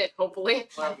be worth it, hopefully.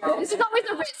 This is always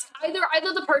a risk.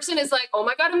 Either the person is like, oh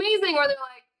my god, amazing, or they're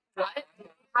like, what?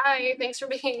 Hi, thanks for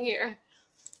being here.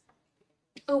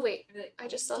 Oh wait, I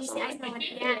just saw someone.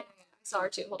 Yeah. I saw her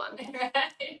too. Hold on.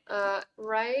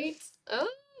 Right. Oh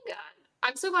god.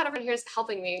 I'm so glad everyone here is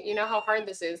helping me. You know how hard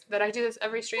this is. That I do this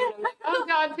every stream. And I'm like, oh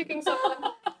god, picking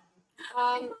someone.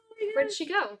 Where did she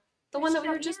go? The one that we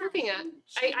were just looking at.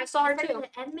 I saw her too.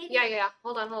 Yeah.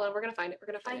 Hold on. We're gonna find it.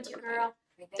 Find you, girl.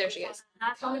 There she is.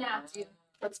 Not coming out to you.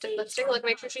 Let's take a look.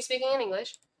 Make sure she's speaking in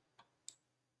English.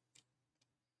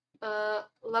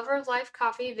 Lover of life,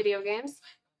 coffee, video games.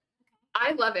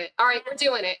 I love it. All right, we're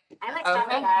doing it. I like Okay,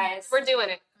 stuff. guys. We're doing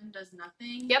it. Does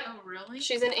nothing? Yep. Oh, really?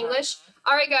 She's in English.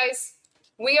 All right, guys.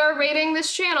 We are rating this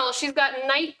channel. She's got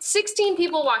 16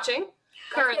 people watching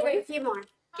currently. A few more.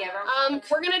 Give her.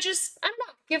 We're gonna just, I don't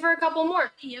know, give her a couple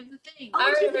more. You have the thing.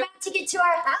 Oh, she's about to get to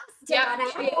our house. Yeah.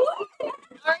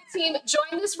 All right, team,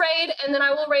 join this raid, and then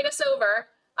I will raid us over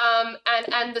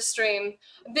and end the stream.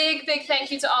 Big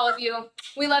thank you to all of you.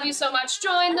 We love you so much.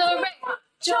 Join the raid.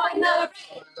 Join the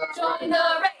raid. Join the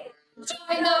raid.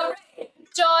 Join the raid.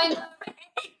 Join the raid.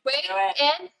 Wait,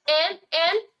 and.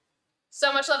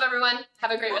 So much love, everyone.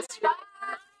 Have a great rest of your day.